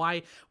is and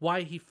why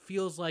he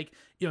feels like,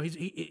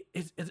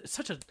 it's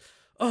such a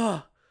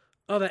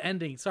the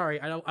ending. Sorry,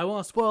 I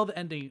won't spoil the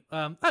ending.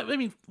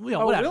 Whatever.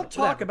 We'll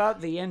talk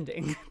about the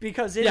ending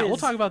because we'll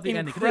talk about the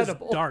ending because it's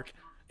dark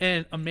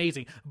and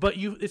amazing. But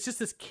it's just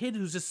this kid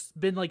who's just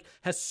been like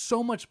has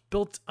so much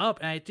built up,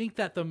 and I think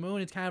that the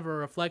moon is kind of a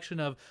reflection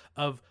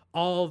of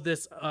all of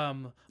this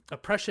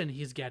oppression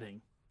he's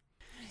getting.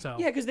 So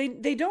yeah, because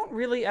they don't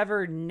really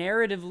ever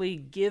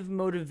narratively give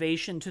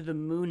motivation to the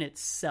moon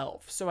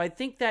itself. So I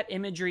think that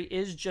imagery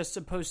is just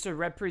supposed to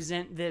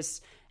represent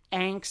this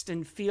angst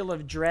and feel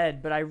of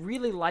dread, but I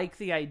really like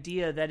the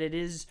idea that it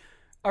is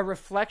a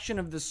reflection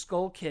of the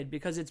Skull Kid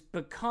because it's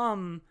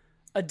become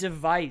a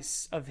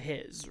device of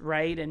his,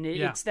 right? And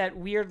it's that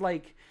weird,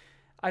 like,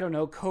 I don't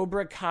know,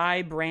 Cobra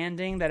Kai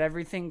branding that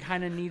everything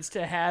kind of needs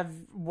to have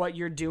what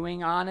you're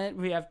doing on it.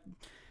 We have,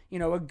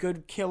 a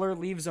good killer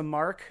leaves a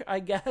mark, I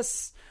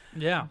guess.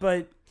 Yeah.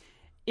 But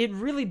it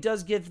really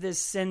does give this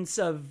sense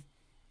of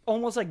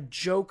almost like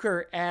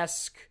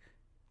Joker-esque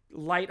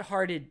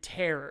lighthearted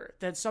terror,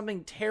 that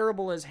something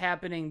terrible is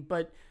happening,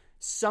 but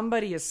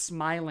somebody is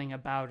smiling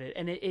about it.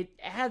 And it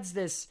adds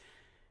this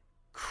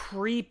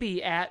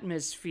creepy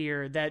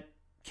atmosphere that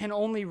can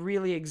only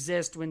really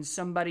exist when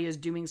somebody is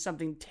doing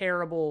something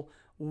terrible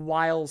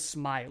while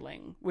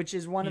smiling, which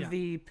is one of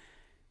the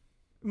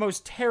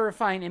most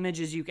terrifying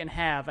images you can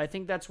have. I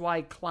think that's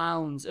why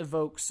clowns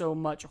evoke so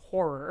much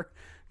horror,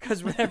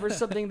 because whenever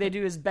something they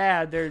do is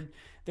bad,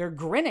 they're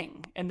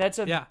grinning, and that's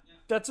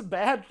a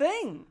bad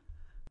thing.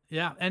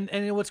 Yeah,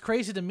 and what's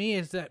crazy to me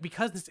is that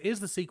because this is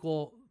the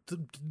sequel,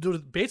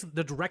 basically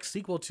the direct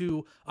sequel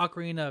to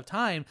Ocarina of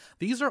Time,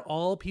 these are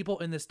all people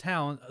in this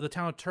town, the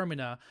town of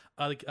Termina,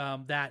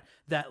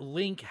 that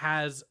Link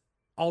has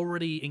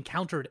already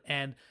encountered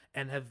and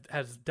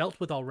has dealt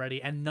with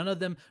already, and none of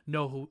them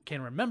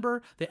can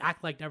remember. They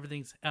act like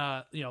everything's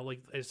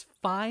is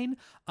fine,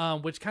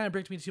 which kind of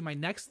brings me to my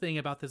next thing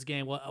about this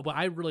game. What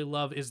I really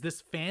love is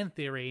this fan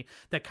theory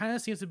that kind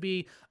of seems to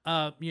be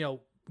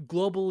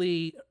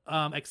globally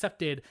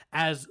accepted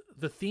as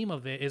the theme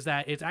of it, is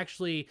that it's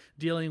actually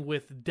dealing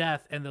with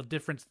death and the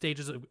different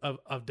stages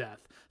of death.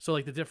 So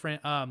like the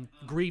different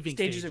grieving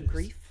stages of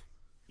grief.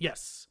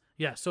 Yes.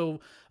 Yeah, so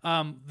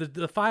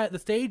the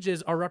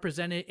stages are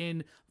represented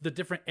in the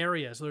different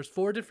areas. So there's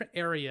 4 different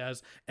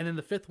areas, and then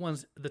the 5th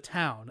one's the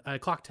town,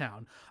 Clock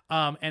Town.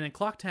 And in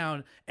Clock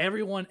Town,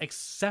 everyone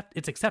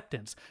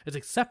acceptance. It's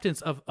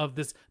acceptance of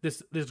this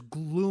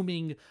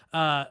glooming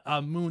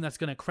moon that's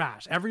gonna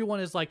crash.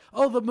 Everyone is like,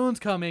 oh, the moon's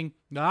coming.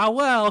 Ah,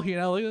 well,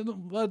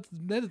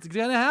 it's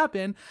gonna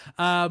happen.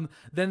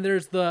 Then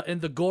there's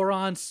the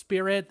Goron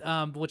spirit,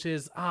 which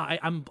is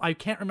I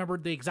can't remember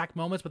the exact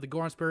moments, but the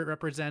Goron spirit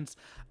represents.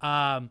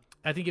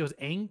 I think it was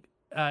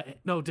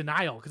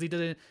denial, because he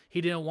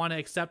didn't want to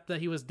accept that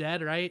he was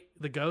dead, right?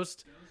 The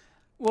ghost.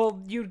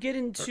 Well, you'd get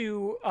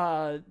into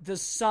the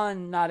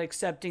son not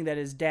accepting that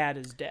his dad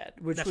is dead,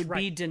 which would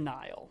be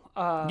denial.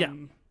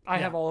 I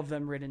have all of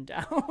them written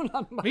down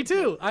on my Me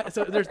too.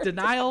 So there's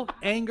denial,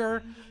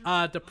 anger,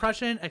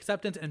 depression,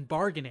 acceptance, and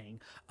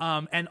bargaining.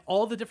 And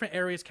all the different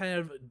areas kind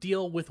of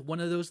deal with one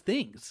of those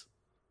things.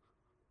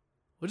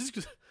 Which is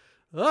just,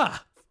 oh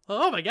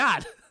my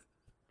God.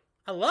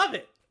 I love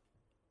it.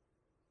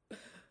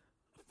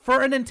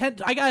 For a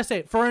Nintendo, I gotta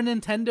say, for a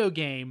Nintendo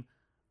game,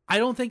 I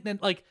don't think that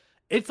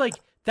it's like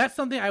that's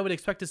something I would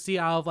expect to see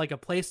out of like a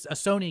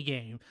Sony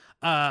game.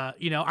 I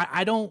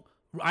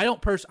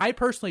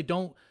personally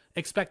don't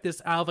expect this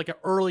out of like an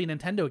early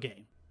Nintendo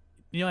game.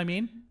 You know what I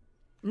mean?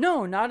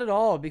 No, not at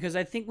all. Because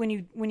I think when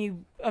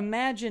you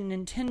imagine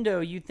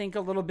Nintendo, you think a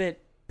little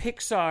bit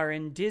Pixar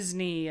and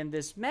Disney and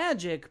this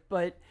magic,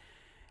 but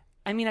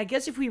I mean, I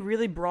guess if we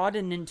really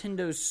broaden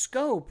Nintendo's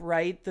scope,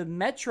 right, the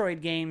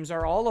Metroid games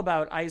are all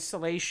about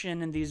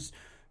isolation and these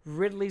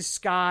Ridley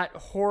Scott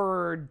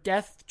horror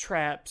death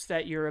traps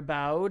that you're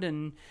about,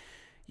 and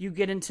you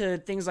get into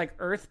things like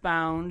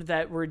Earthbound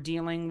that we're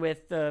dealing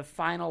with the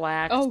final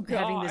act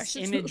having this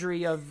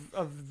imagery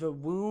of the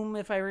womb,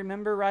 if I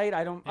remember right.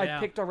 I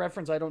picked a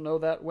reference I don't know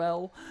that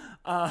well.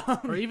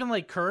 Or even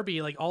like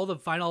Kirby, like all the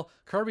final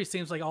Kirby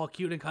seems like all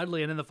cute and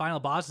cuddly, and then the final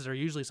bosses are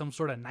usually some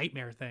sort of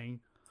nightmare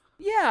thing.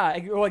 Yeah,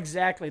 well,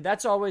 exactly.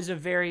 That's always a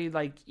very,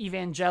 like,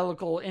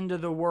 evangelical, end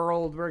of the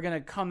world. We're going to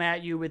come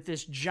at you with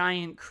this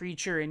giant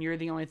creature, and you're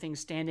the only thing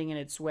standing in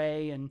its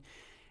way. And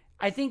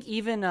I think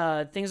even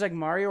things like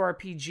Mario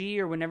RPG,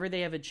 or whenever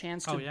they have a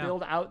chance to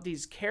build out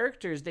these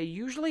characters, they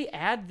usually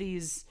add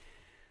these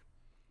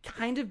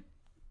kind of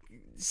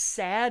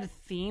sad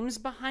themes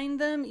behind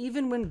them.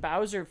 Even when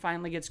Bowser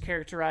finally gets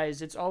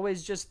characterized, it's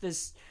always just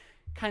this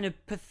kind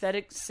of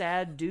pathetic,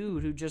 sad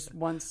dude who just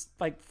wants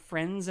like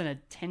friends and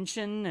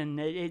attention, and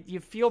you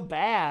feel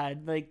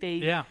bad. Like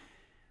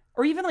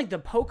or even like the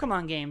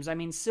Pokemon games. I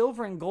mean,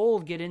 Silver and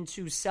Gold get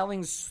into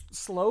selling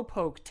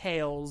Slowpoke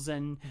tails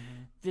and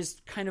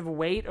this kind of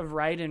weight of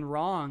right and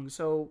wrong.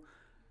 So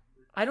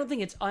I don't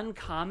think it's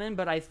uncommon,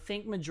 but I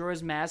think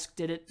Majora's Mask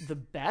did it the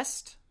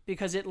best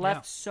because it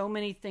left so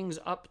many things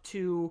up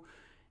to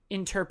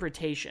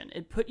interpretation.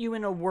 It put you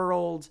in a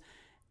world.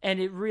 And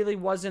it really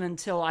wasn't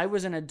until I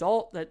was an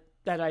adult that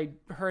I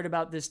heard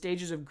about the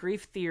stages of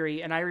grief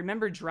theory. And I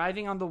remember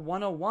driving on the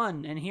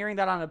 101 and hearing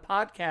that on a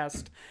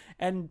podcast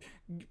and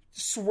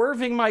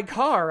swerving my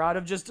car out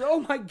of just,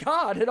 oh my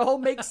God, it all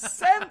makes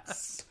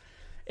sense.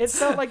 It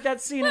felt like that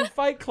scene in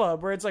Fight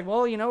Club where it's like,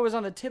 well, it was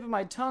on the tip of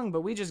my tongue,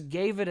 but we just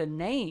gave it a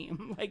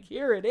name. Like,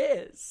 here it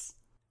is.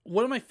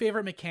 One of my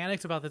favorite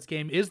mechanics about this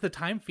game is the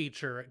time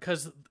feature,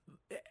 because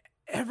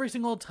every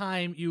single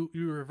time you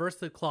reverse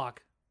the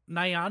clock,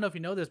 now, I don't know if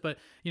you know this, but,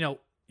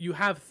 you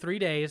have 3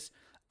 days.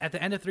 At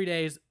the end of 3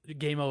 days,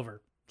 game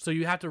over. So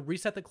you have to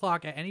reset the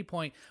clock at any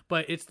point.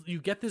 But you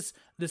get this.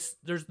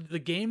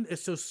 The game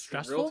is so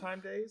stressful. Real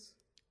time days.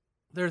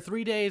 There are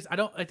 3 days.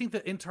 I think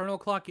the internal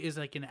clock is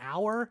like an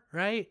hour,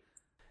 right?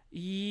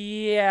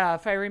 Yeah,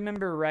 if I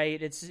remember right,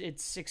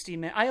 it's 60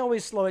 minutes. I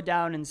always slow it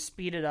down and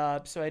speed it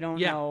up, so I don't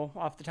know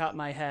off the top of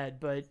my head.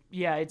 But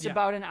yeah, it's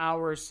about an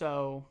hour or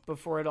so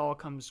before it all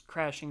comes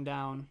crashing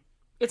down.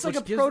 It's like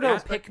a proto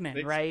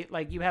Pikmin, right?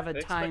 Like you have a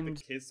timed.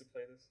 Expect the kids to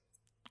play this.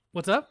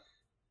 What's up?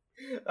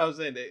 I was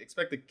saying they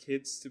expect the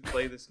kids to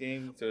play this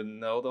game to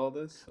know all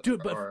this,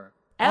 dude. But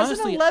as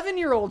honestly, an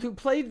 11-year-old who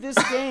played this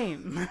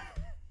game,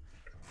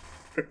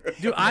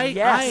 dude,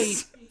 I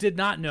did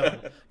not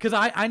know because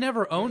I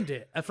never owned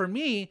it. For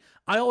me,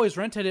 I always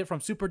rented it from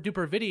Super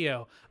Duper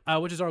Video,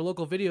 which is our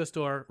local video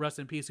store. Rest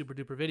in peace, Super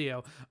Duper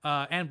Video,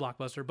 and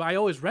Blockbuster. But I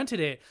always rented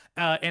it,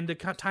 and the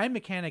time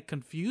mechanic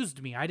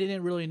confused me. I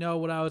didn't really know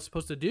what I was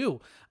supposed to do,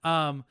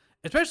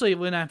 especially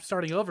when I'm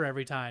starting over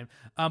every time.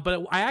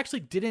 But I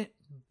actually didn't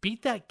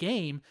beat that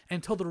game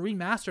until the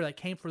remaster that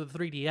came for the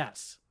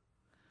 3DS.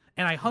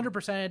 And I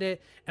 100%ed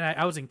it, and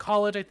I was in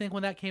college, I think,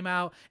 when that came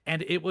out,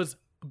 and it was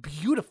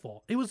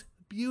beautiful. It was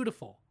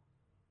beautiful.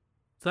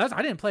 So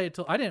I didn't play it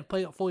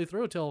fully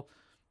through until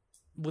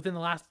within the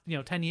last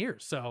 10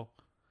 years. So,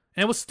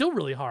 and it was still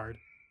really hard.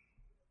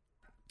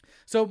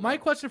 So my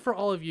question for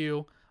all of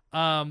you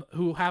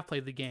who have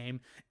played the game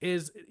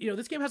is,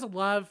 this game has a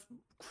lot of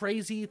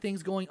crazy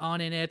things going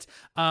on in it,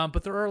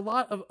 but there are a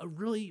lot of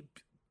really,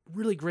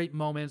 really great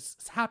moments.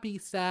 Happy,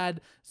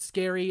 sad,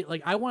 scary.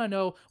 Like, I want to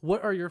know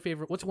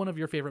what's one of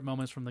your favorite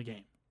moments from the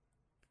game?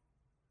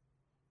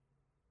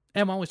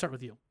 Em, why don't we start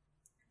with you?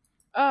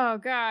 Oh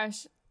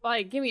gosh.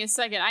 Like, give me a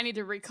second. I need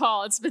to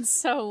recall. It's been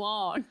so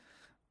long.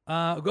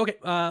 Okay.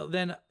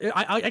 Then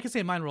I can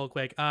say mine real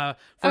quick. For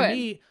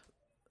Okay.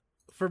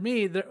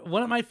 me,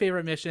 one of my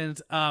favorite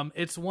missions.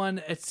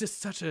 It's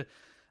just such a.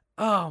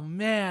 Oh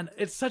man,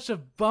 it's such a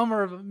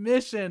bummer of a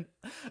mission,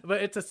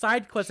 but it's a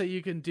side quest that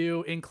you can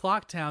do in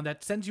Clocktown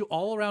that sends you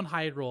all around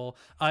Hyrule.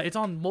 It's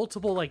on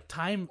multiple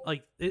time,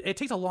 it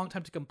takes a long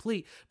time to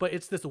complete, but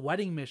it's this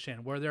wedding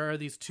mission where there are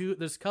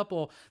this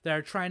couple that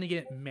are trying to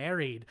get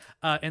married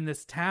in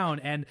this town,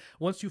 and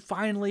once you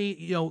finally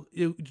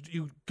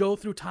you go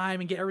through time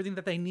and get everything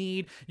that they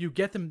need, you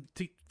get them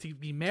to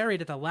be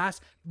married at the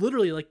last,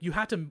 literally, you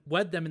have to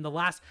wed them in the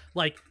last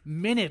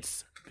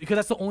minutes, because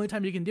that's the only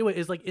time you can do it,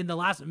 is in the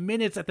last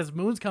minutes that this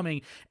moon's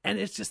coming. And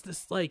it's just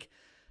this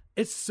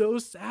it's so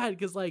sad,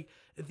 because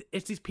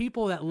it's these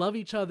people that love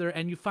each other,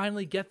 and you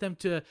finally get them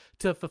to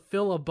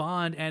fulfill a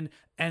bond, and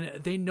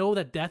they know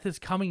that death is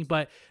coming,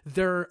 but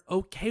they're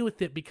okay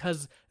with it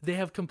because they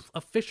have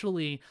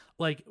officially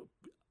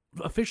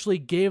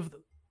gave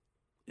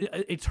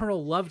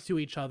eternal love to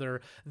each other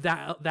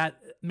that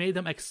made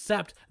them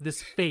accept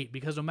this fate,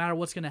 because no matter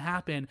what's going to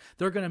happen,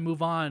 they're going to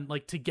move on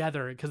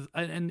together,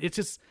 and it's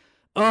just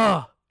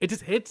it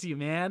just hits you,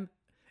 man.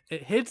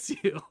 It hits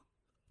you.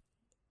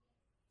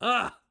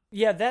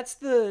 Yeah, that's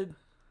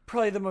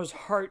probably the most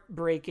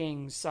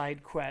heartbreaking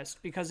side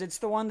quest, because it's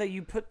the one that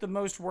you put the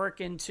most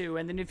work into,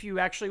 and then if you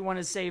actually want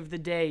to save the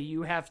day,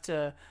 you have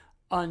to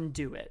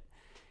undo it.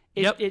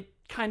 It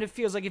kind of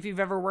feels like if you've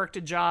ever worked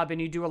a job and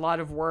you do a lot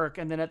of work,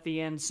 and then at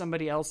the end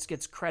somebody else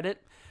gets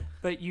credit,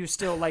 but you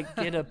still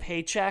get a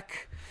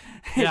paycheck.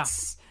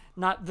 It's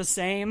not the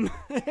same.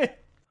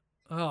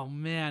 Oh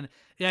man,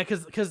 yeah,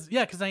 because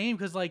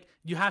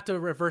you have to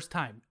reverse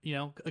time,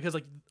 because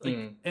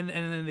and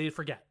then they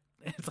forget.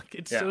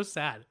 It's so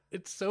sad.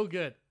 It's so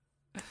good.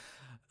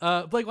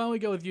 Blake, why don't we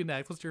go with you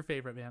next? What's your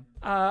favorite, man?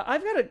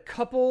 I've got a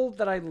couple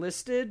that I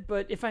listed,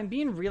 but if I'm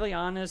being really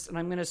honest, and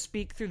I'm going to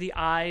speak through the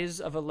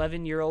eyes of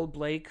 11-year-old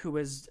Blake, who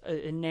was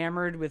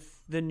enamored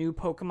with the new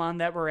Pokemon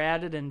that were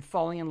added and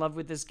falling in love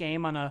with this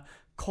game on a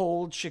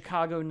cold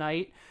Chicago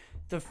night,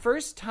 the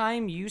first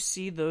time you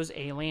see those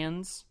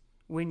aliens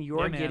when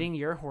you're getting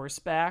your horse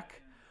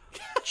back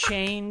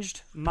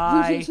changed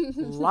my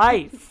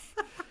life.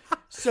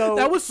 So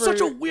that was such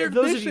a weird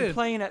those mission. of you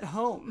playing at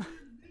home.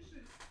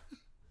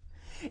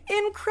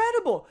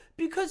 Incredible,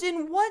 because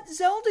in what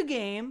Zelda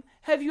game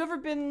have you ever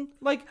been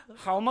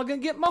how am I gonna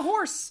get my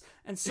horse?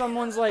 And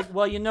someone's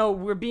well,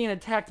 we're being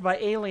attacked by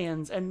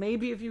aliens, and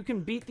maybe if you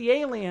can beat the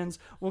aliens,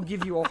 we'll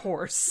give you a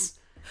horse.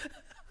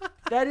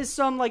 That is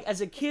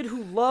as a kid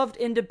who loved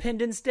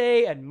Independence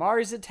Day and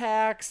Mars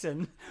Attacks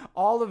and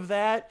all of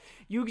that,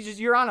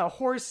 you're on a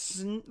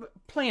horse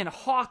playing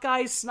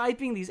Hawkeye,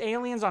 sniping these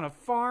aliens on a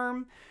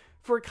farm.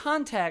 For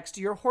context,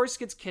 your horse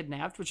gets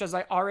kidnapped, which, as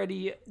I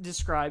already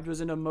described,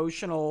 was an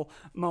emotional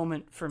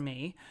moment for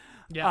me.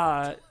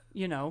 Yeah.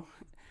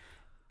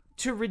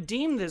 To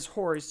redeem this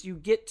horse, you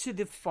get to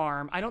the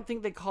farm. I don't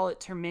think they call it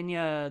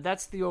Terminia.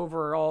 That's the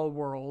overall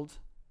world.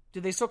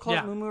 Do they still call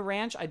it Moo Moo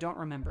Ranch? I don't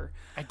remember.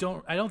 I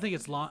don't think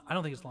it's Lon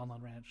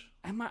Lon Ranch.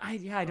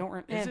 I don't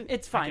remember. It?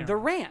 It's fine. The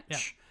ranch. Yeah.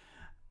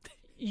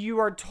 You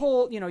are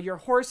told, your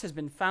horse has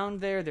been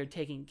found there. They're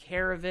taking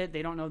care of it.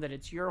 They don't know that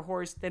it's your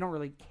horse. They don't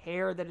really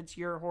care that it's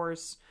your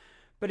horse.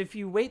 But if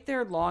you wait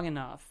there long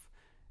enough,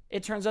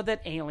 it turns out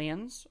that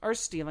aliens are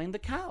stealing the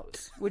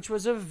cows, which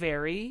was a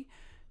very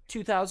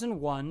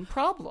 2001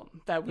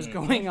 problem that was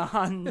going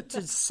on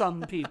to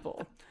some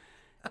people.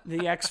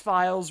 The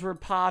X-Files were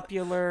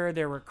popular.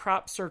 There were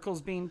crop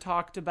circles being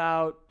talked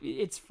about.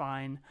 It's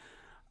fine.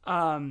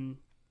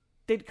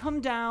 They'd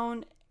come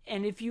down,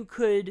 and if you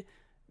could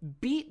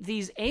beat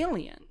these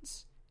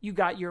aliens, you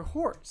got your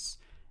horse.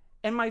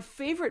 And my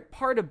favorite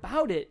part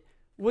about it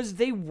was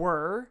they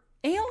were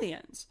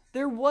aliens.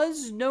 There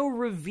was no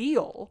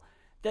reveal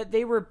that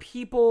they were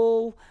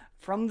people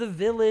from the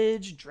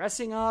village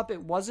dressing up.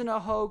 It wasn't a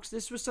hoax.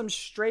 This was some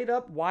straight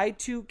up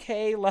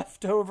Y2K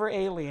leftover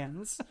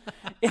aliens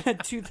in a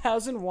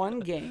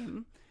 2001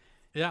 game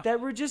that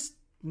were just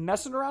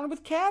messing around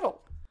with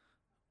cattle.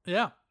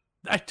 Yeah.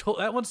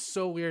 That one's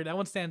so weird. That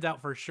one stands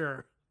out for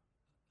sure.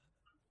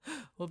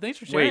 Well, thanks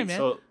for sharing, man.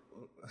 So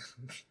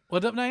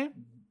what's up, Naeem?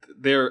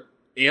 They're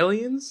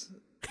aliens?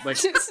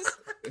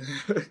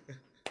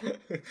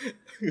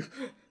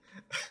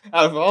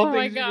 Out of all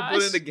things you can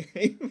put in a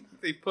game,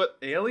 they put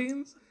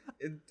aliens?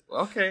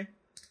 Okay.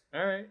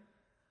 All right.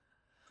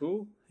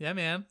 Cool. Yeah,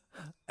 man.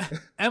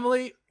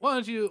 Emily, why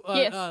don't you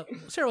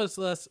share with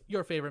us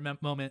your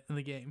favorite moment in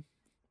the game?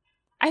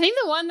 I think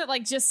the one that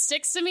just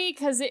sticks to me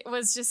because it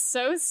was just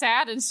so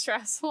sad and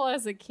stressful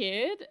as a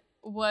kid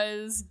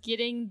was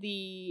getting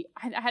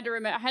I had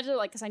to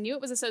because I knew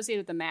it was associated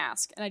with the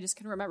mask and I just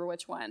couldn't remember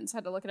which one, so I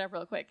had to look it up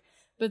real quick.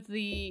 But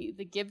the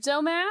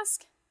Gibdo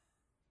mask,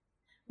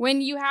 when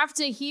you have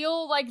to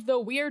heal the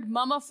weird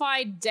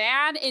mummified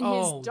dad and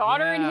his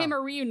daughter and him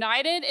are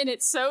reunited, and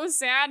it's so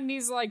sad, and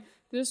he's like,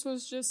 this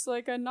was just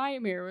like a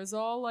nightmare. It was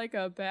all like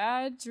a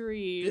bad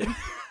dream.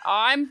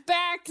 I'm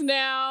back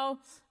now.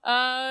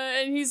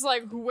 And he's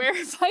like, where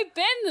have I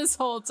been this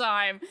whole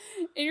time?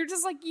 And you're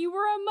just like, you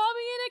were a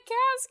mummy in a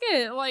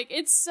casket. Like,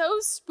 it's so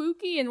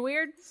spooky and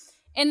weird.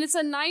 And it's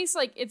a nice,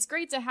 like, it's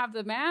great to have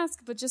the mask,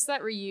 but just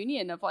that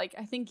reunion of, like,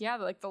 I think, yeah,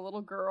 like, the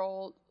little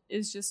girl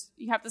is just,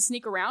 you have to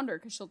sneak around her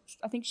because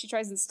I think she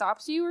tries and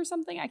stops you or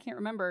something. I can't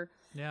remember.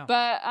 Yeah.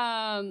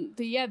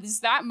 But yeah,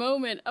 just that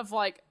moment of,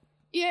 like,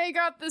 yeah, I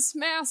got this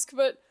mask,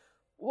 but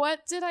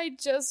what did I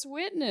just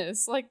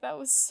witness? Like, that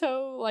was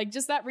so, like,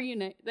 just that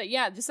reunion,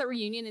 just that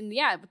reunion. And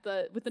yeah,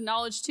 with the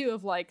knowledge too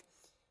of, like,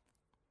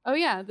 oh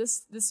yeah,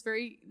 this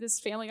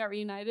family got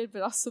reunited,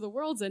 but also the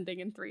world's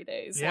ending in 3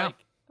 days. Yeah.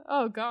 Like,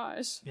 oh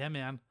gosh. Yeah,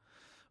 man.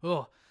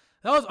 Oh,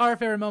 that was our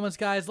favorite moments,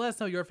 guys. Let us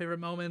know your favorite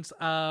moments,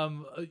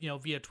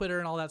 via Twitter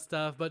and all that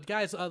stuff. But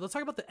guys, let's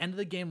talk about the end of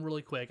the game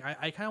really quick.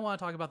 I kind of want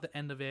to talk about the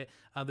end of it.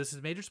 This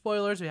is major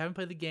spoilers. We haven't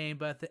played the game,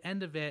 but at the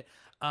end of it,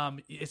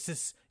 it's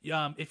just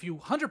if you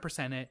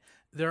 100% it,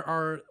 there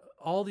are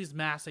all these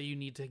masks that you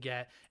need to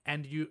get,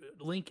 and you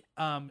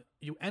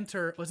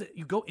enter.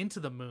 You go into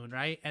the moon,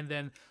 right? And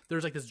then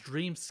there's like this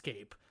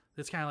dreamscape.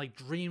 This kind of like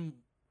dream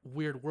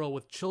weird world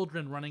with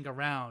children running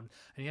around,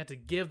 and you have to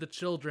give the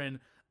children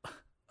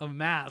a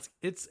mask.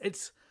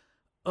 It's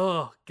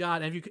oh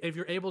god. And if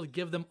you're able to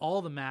give them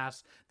all the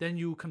masks, then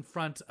you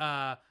confront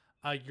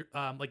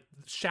like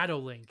Shadow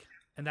Link,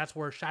 and that's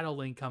where Shadow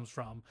Link comes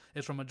from.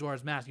 It's from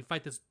Majora's Mask. You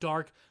fight this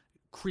dark,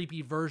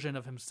 creepy version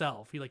of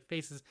himself. He like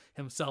faces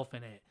himself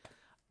in it.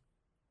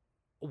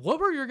 What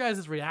were your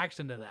guys'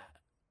 reaction to that?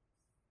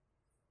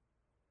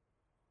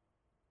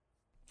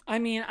 I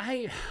mean,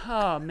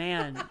 oh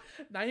man.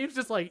 Naeem's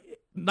just like,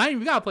 Naeem,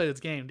 we gotta play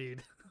this game,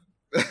 dude.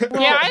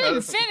 Yeah, I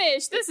didn't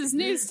finish. This is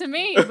news to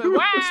me, but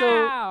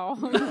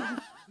wow.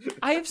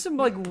 I have some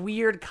like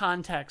weird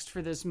context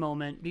for this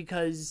moment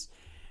because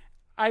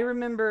I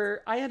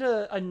remember I had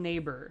a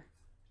neighbor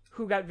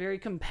who got very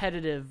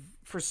competitive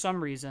for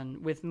some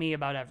reason with me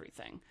about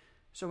everything.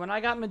 So when I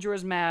got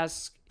Majora's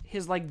Mask,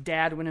 his like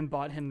dad went and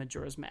bought him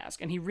Majora's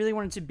Mask, and he really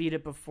wanted to beat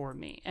it before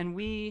me. And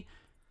we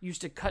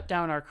used to cut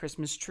down our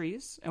Christmas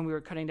trees, and we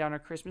were cutting down our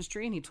Christmas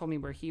tree, and he told me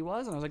where he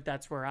was, and I was like,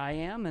 that's where I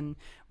am. And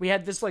we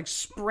had this like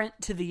sprint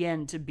to the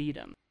end to beat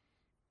him.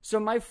 So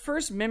my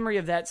first memory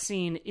of that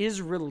scene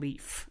is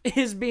relief,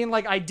 is being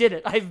like, I did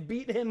it. I've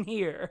beat him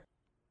here.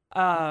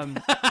 But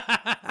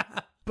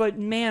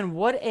man,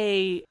 what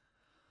a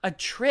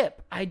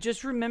trip. I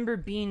just remember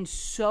being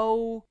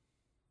so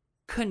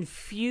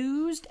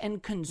confused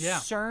and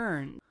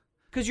concerned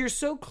because you're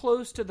so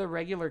close to the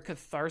regular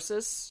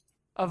catharsis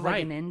of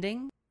like an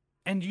ending.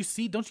 And you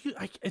see, don't you?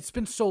 It's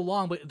been so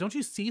long, but don't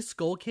you see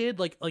Skull Kid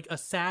like a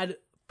sad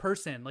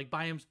person, like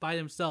by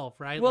himself,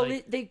 right? Well,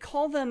 like, they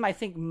call them, I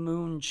think,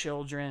 moon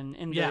children.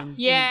 And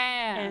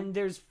and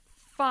there's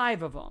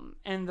 5 of them,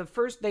 and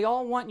they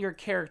all want your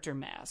character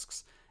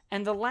masks.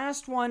 And the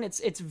last one,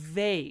 it's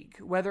vague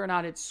whether or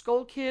not it's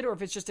Skull Kid or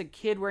if it's just a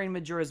kid wearing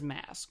Majora's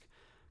Mask.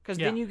 Because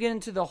then you get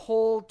into the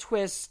whole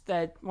twist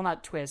that, well,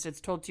 not twist,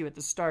 it's told to you at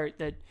the start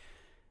that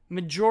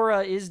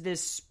Majora is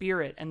this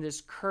spirit and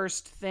this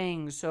cursed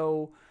thing.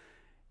 So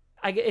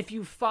if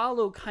you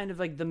follow kind of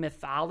like the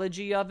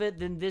mythology of it,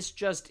 then this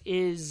just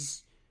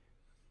is...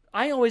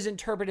 I always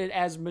interpret it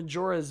as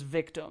Majora's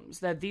victims,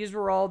 that these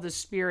were all the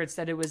spirits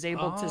that it was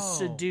able to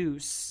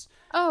seduce.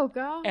 Oh,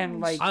 God.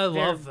 And like, I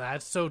love that.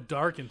 It's so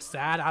dark and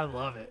sad. I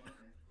love it.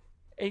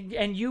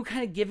 And you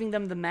kind of giving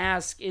them the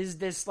mask is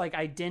this like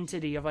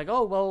identity of like,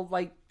 oh, well,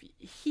 like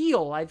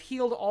heal. I've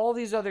healed all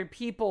these other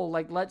people.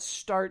 Like, let's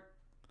start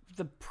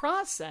the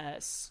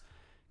process.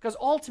 Because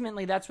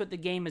ultimately that's what the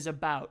game is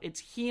about. It's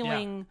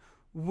healing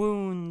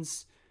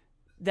wounds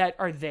that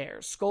are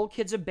there. Skull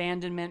Kid's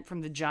abandonment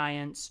from the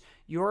giants,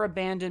 your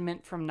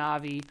abandonment from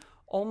Navi.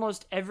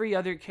 Almost every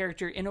other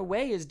character in a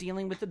way is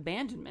dealing with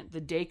abandonment.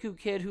 The Deku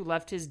Kid who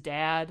left his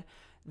dad,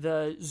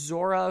 the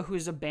Zora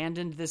who's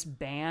abandoned this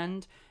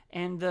band,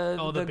 and the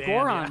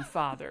Goron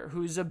father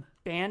who's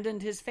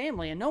abandoned his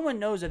family. And no one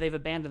knows that they've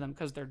abandoned them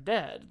because they're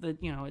dead.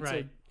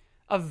 It's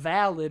a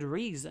valid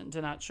reason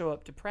to not show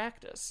up to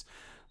practice.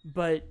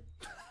 But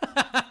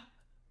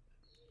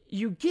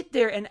you get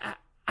there, and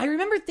I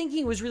remember thinking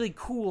it was really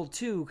cool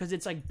too, because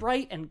it's like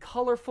bright and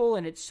colorful,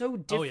 and it's so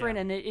different,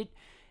 and it's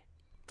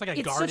like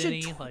a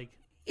garden-y,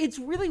 it's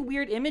really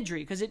weird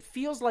imagery because it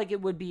feels like it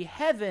would be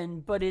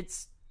heaven, but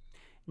it's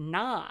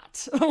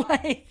not.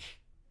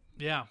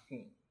 Yeah,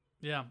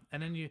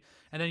 and then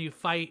you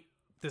fight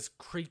this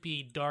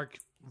creepy dark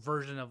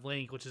version of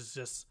Link, which is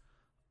just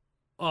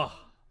so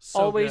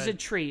always good. A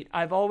treat.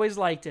 I've always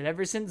liked it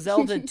ever since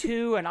Zelda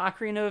 2 and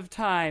Ocarina of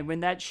Time.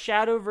 When that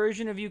shadow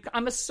version of you,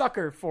 I'm a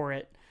sucker for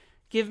it.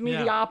 Give me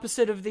the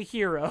opposite of the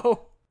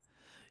hero.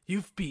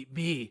 You've beat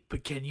me,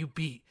 but can you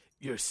beat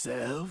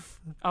yourself?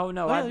 Oh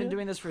no, I've been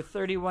doing this for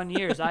 31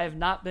 years. I have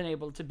not been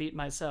able to beat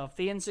myself.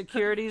 The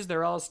insecurities,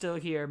 they're all still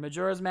here.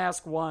 Majora's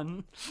Mask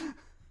 1.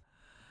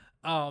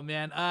 Oh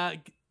man,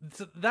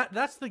 so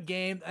that's the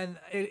game, and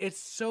it's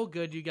so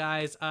good, you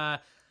guys.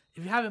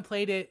 If you haven't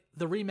played it,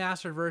 the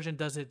remastered version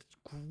does a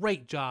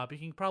great job. You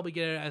can probably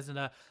get it as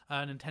a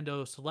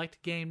Nintendo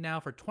Select game now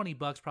for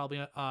 $20, probably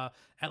at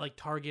like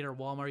Target or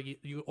Walmart.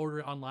 You order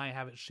it online,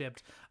 have it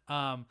shipped.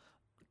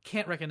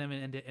 Can't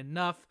recommend it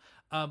enough.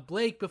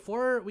 Blake,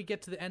 before we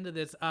get to the end of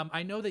this,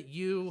 I know that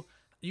you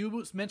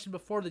mentioned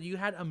before that you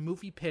had a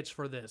movie pitch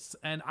for this,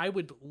 and I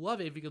would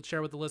love it if you could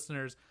share with the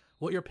listeners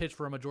what your pitch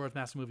for a Majora's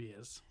Mask movie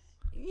is.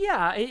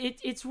 Yeah,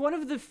 it's one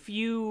of the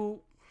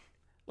few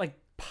like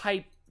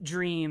pipe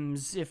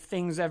dreams, if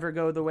things ever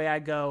go the way I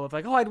go, of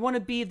like, oh, I'd want to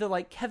be the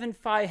like Kevin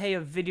Feige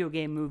of video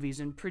game movies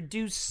and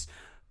produce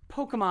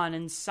Pokemon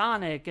and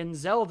Sonic and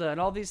Zelda and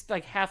all these,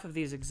 like half of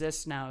these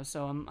exist now,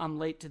 so I'm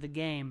late to the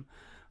game.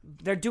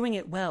 They're doing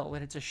it well,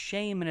 and it's a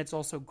shame, and it's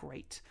also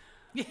great.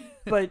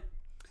 But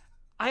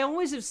I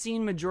always have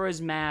seen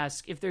Majora's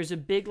Mask, if there's a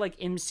big like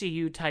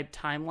MCU type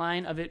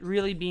timeline of it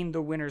really being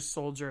the Winter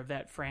Soldier of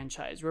that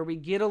franchise, where we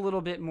get a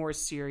little bit more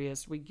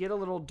serious, we get a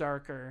little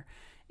darker,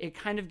 it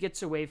kind of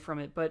gets away from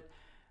it. But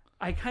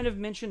I kind of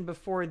mentioned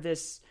before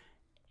this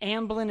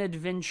Amblin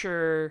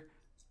adventure,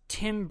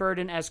 Tim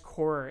Burton-esque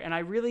horror, and I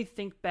really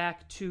think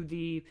back to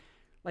the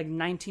like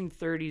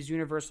 1930s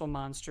Universal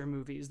monster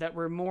movies that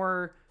were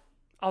more,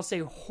 I'll say,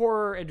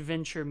 horror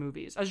adventure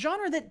movies, a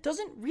genre that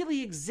doesn't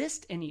really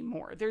exist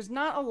anymore. There's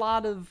not a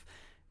lot of,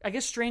 I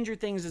guess Stranger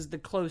Things is the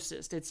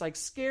closest. It's like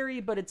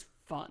scary, but it's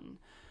fun.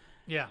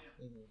 Yeah.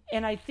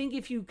 And I think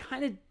if you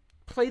kind of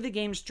play the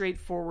game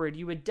straightforward,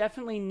 you would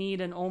definitely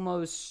need an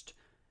almost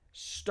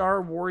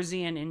Star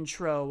Warsian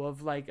intro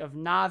of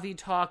Navi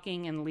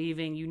talking and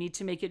leaving. You need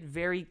to make it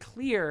very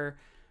clear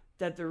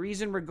that the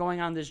reason we're going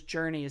on this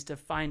journey is to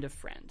find a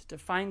friend, to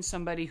find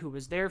somebody who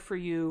was there for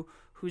you,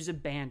 who's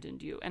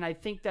abandoned you. And I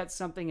think that's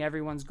something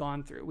everyone's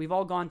gone through. We've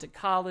all gone to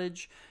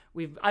college.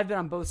 I've been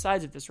on both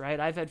sides of this, right?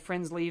 I've had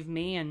friends leave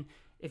me, and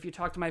if you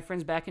talk to my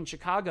friends back in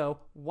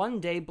Chicago,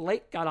 one day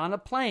Blake got on a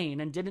plane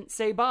and didn't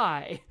say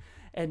bye,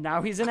 and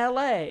now he's in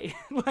LA.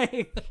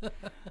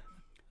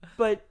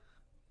 But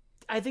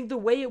I think the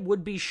way it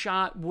would be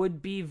shot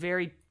would be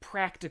very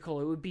practical.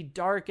 It would be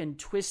dark and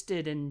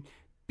twisted, and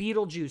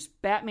Beetlejuice,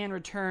 Batman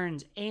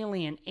Returns,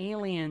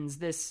 Aliens,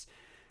 this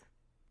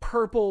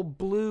purple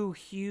blue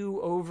hue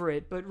over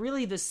it. But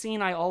really the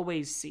scene I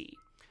always see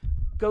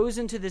goes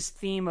into this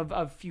theme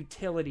of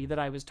futility that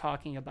I was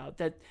talking about,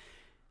 that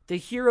the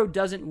hero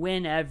doesn't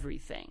win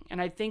everything.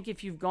 And I think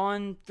if you've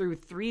gone through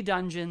 3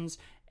 dungeons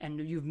and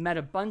you've met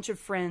a bunch of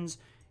friends,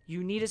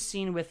 you need a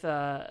scene with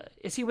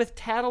is he with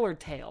Tattle or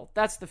Tail?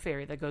 That's the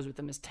fairy that goes with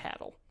him, is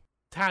Tattle.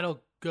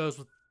 Tattle goes,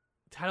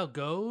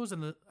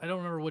 and I don't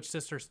remember which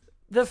sister's.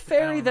 The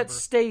fairy that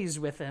stays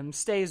with him.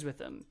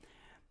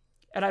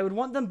 And I would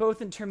want them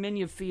both in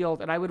Terminia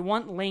Field, and I would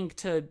want Link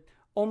to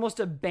almost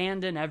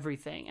abandon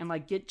everything and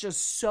like get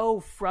just so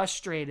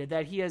frustrated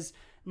that he has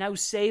now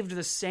saved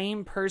the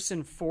same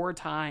person 4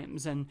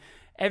 times, and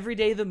every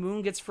day the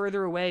moon gets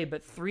further away,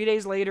 but 3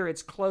 days later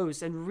it's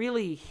close, and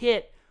really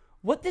hit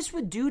what this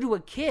would do to a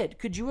kid.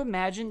 Could you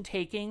imagine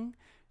taking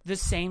the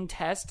same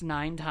test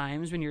 9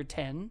 times when you're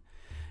 10?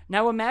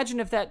 Now imagine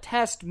if that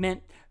test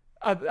meant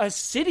a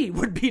city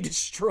would be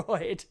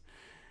destroyed.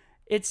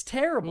 It's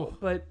terrible.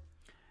 But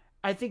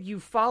I think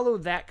you follow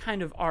that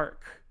kind of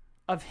arc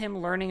of him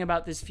learning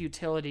about this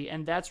futility,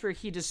 and that's where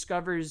he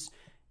discovers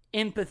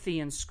empathy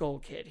in Skull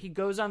Kid. He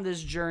goes on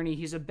this journey.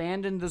 He's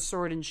abandoned the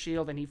sword and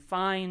shield, and he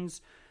finds,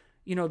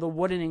 the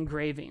wooden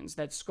engravings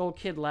that Skull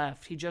Kid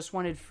left. He just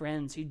wanted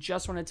friends. He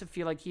just wanted to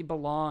feel like he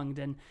belonged,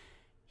 and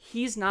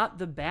he's not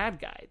the bad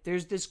guy.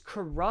 There's this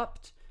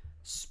corrupt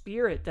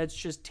spirit that's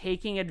just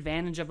taking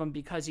advantage of him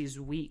because he's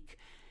weak.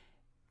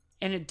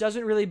 And it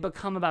doesn't really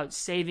become about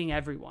saving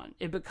everyone.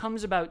 It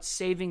becomes about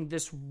saving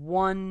this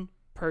one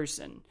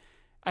person.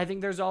 I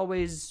think there's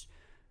always,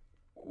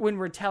 when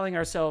we're telling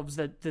ourselves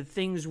that the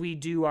things we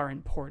do are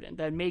important,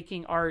 that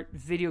making art,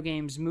 video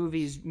games,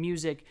 movies,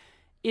 music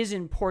is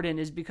important,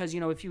 is because,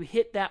 if you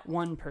hit that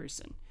one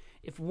person,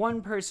 if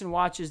one person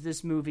watches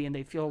this movie and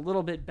they feel a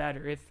little bit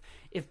better,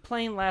 if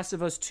playing Last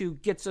of Us 2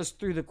 gets us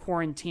through the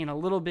quarantine a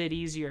little bit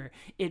easier,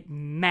 it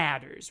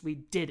matters. We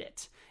did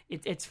it.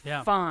 It's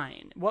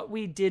fine. What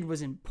we did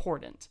was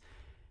important.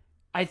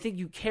 I think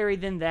you carry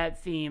then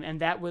that theme,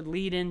 and that would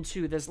lead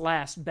into this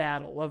last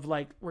battle of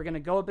we're going to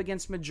go up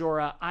against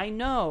Majora. I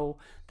know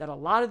that a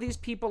lot of these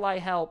people I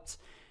helped,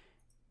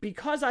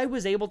 because I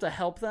was able to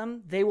help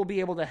them, they will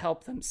be able to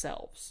help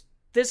themselves.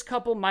 This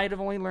couple might have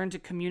only learned to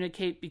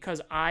communicate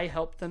because I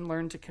helped them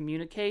learn to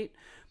communicate.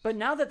 But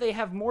now that they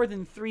have more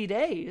than 3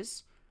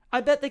 days,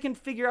 I bet they can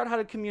figure out how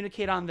to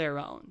communicate on their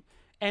own.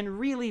 And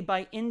really,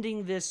 by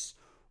ending this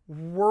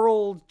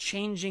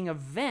world-changing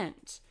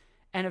event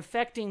and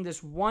affecting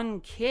this one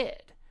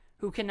kid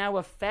who can now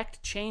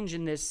affect change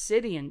in this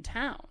city and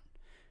town,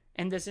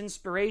 and this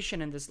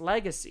inspiration and this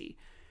legacy,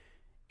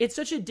 it's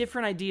such a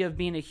different idea of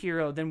being a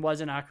hero than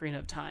was in Ocarina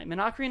of Time. In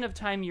Ocarina of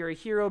Time, you're a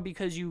hero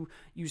because you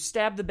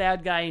stab the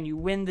bad guy and you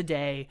win the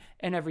day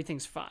and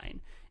everything's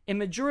fine. In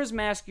Majora's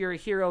Mask, you're a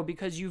hero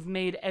because you've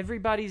made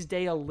everybody's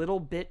day a little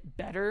bit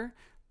better,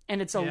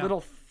 and it's a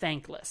little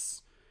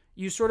thankless.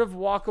 You sort of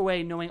walk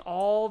away knowing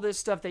all this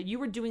stuff that you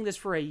were doing this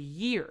for a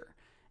year.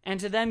 And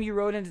to them, you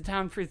rode into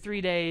town for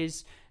 3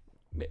 days,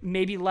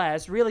 maybe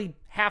less, really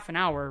half an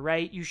hour,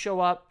 right? You show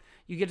up,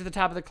 you get to the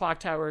top of the clock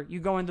tower, you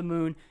go in the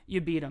moon,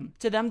 you beat them.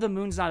 To them, the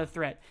moon's not a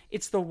threat.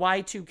 It's the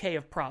Y2K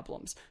of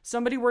problems.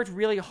 Somebody worked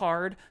really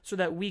hard so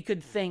that we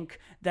could think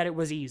that it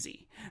was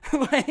easy.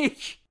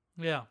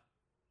 Yeah.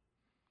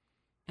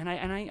 And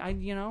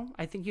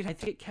I think you'd have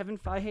to get Kevin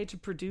Feige to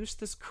produce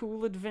this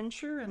cool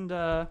adventure,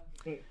 and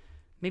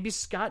maybe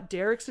Scott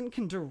Derrickson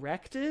can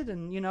direct it,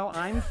 and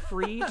I'm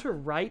free to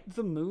write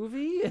the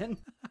movie. And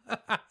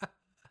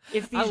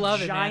if these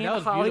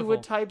giant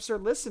Hollywood types are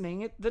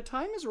listening, the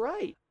time is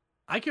right.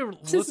 I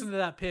could listen to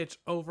that pitch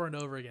over and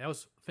over again. That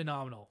was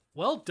phenomenal.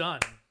 Well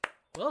done.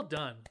 Well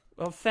done.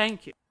 Well,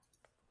 thank you.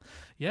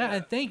 Yeah,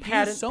 and thank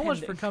you so much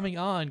for coming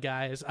on,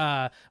 guys.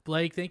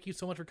 Blake, thank you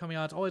so much for coming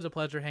on. It's always a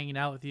pleasure hanging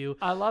out with you.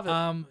 I love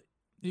it.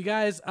 You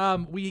guys,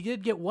 we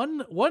did get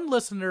one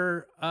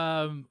listener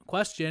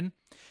question.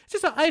 It's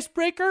just an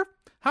icebreaker.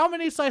 How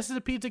many slices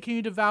of pizza can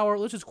you devour?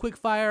 Let's just quick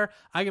fire.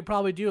 I could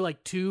probably do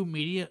like two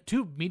medium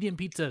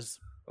pizzas.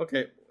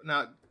 Okay,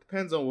 now it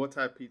depends on what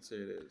type of pizza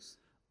it is.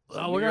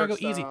 We're gonna go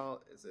easy.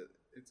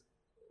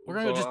 We're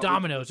gonna go just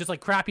Domino's, just like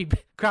crappy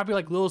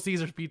like Little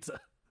Caesars pizza.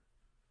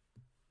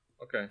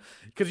 Okay.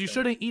 Because you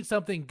shouldn't eat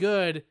something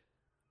good,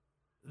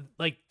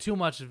 like too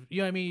much. You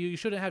know what I mean? You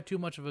shouldn't have too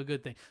much of a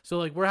good thing. So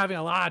like we're having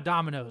a lot of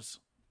Domino's.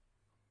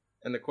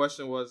 And the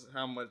question was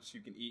how much you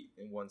can eat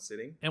in one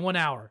sitting? In 1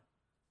 hour.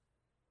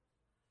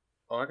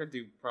 Oh, I could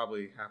do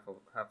probably half a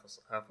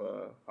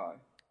pie.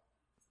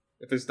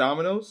 If it's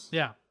Domino's?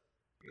 Yeah,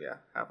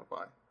 half a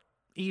pie.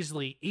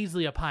 Easily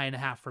a pie and a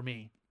half for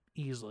me.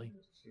 Easily.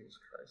 Jesus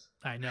Christ.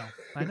 I know.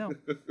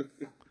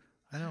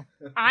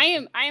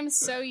 I am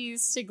so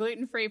used to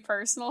gluten-free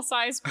personal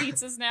size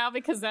pizzas now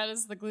because that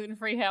is the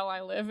gluten-free hell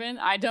I live in.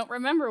 I don't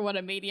remember what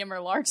a medium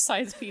or large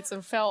size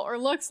pizza felt or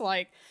looks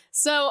like.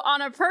 So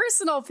on a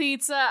personal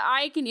pizza,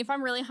 if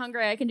I'm really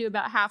hungry, I can do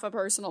about half a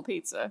personal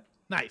pizza.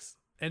 Nice.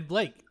 And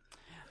Blake?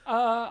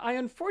 I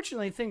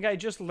unfortunately think I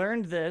just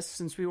learned this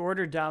since we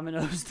ordered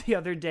Domino's the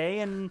other day,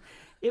 and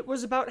it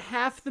was about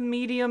half the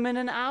medium in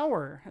an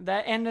hour.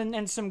 That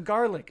and some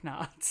garlic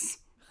knots.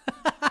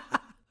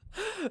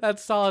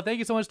 That's solid. Thank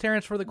you so much,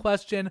 Terrence, for the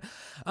question.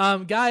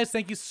 Guys,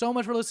 thank you so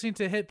much for listening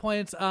to Hit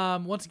Points.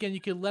 Once again, you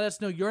can let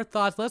us know your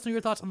thoughts. Let us know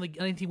your thoughts on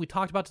anything we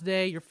talked about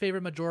today, your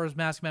favorite Majora's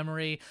Mask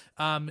memory,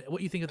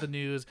 what you think of the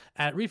news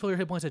at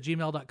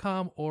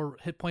refillyourhitpoints@gmail.com or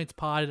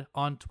hitpointspod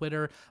on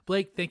Twitter.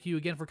 Blake, thank you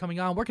again for coming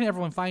on. Where can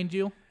everyone find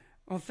you?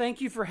 Well, thank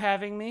you for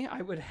having me.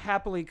 I would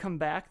happily come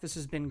back. This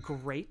has been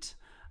great.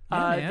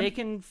 They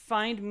can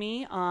find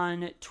me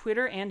on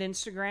Twitter and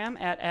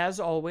Instagram at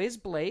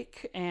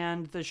 @AsAlwaysBlake,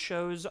 and the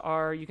shows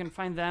you can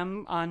find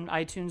them on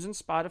iTunes and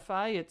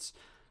Spotify. It's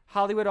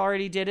Hollywood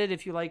Already Did It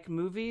if you like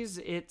movies.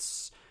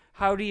 It's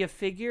How Do You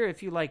Figure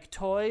if you like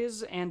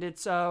toys, and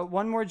it's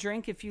One More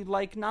Drink if you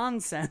like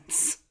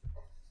nonsense.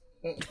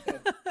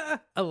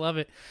 I love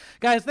it.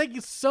 Guys, thank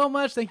you so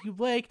much. Thank you,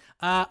 Blake.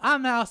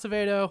 I'm Al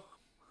Acevedo.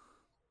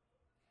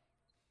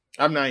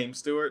 I'm Naeem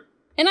Stewart.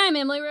 And I'm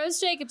Emily Rose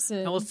Jacobson.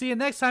 And we'll see you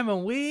next time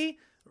when we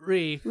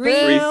refill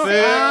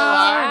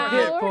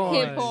our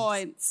hit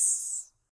points.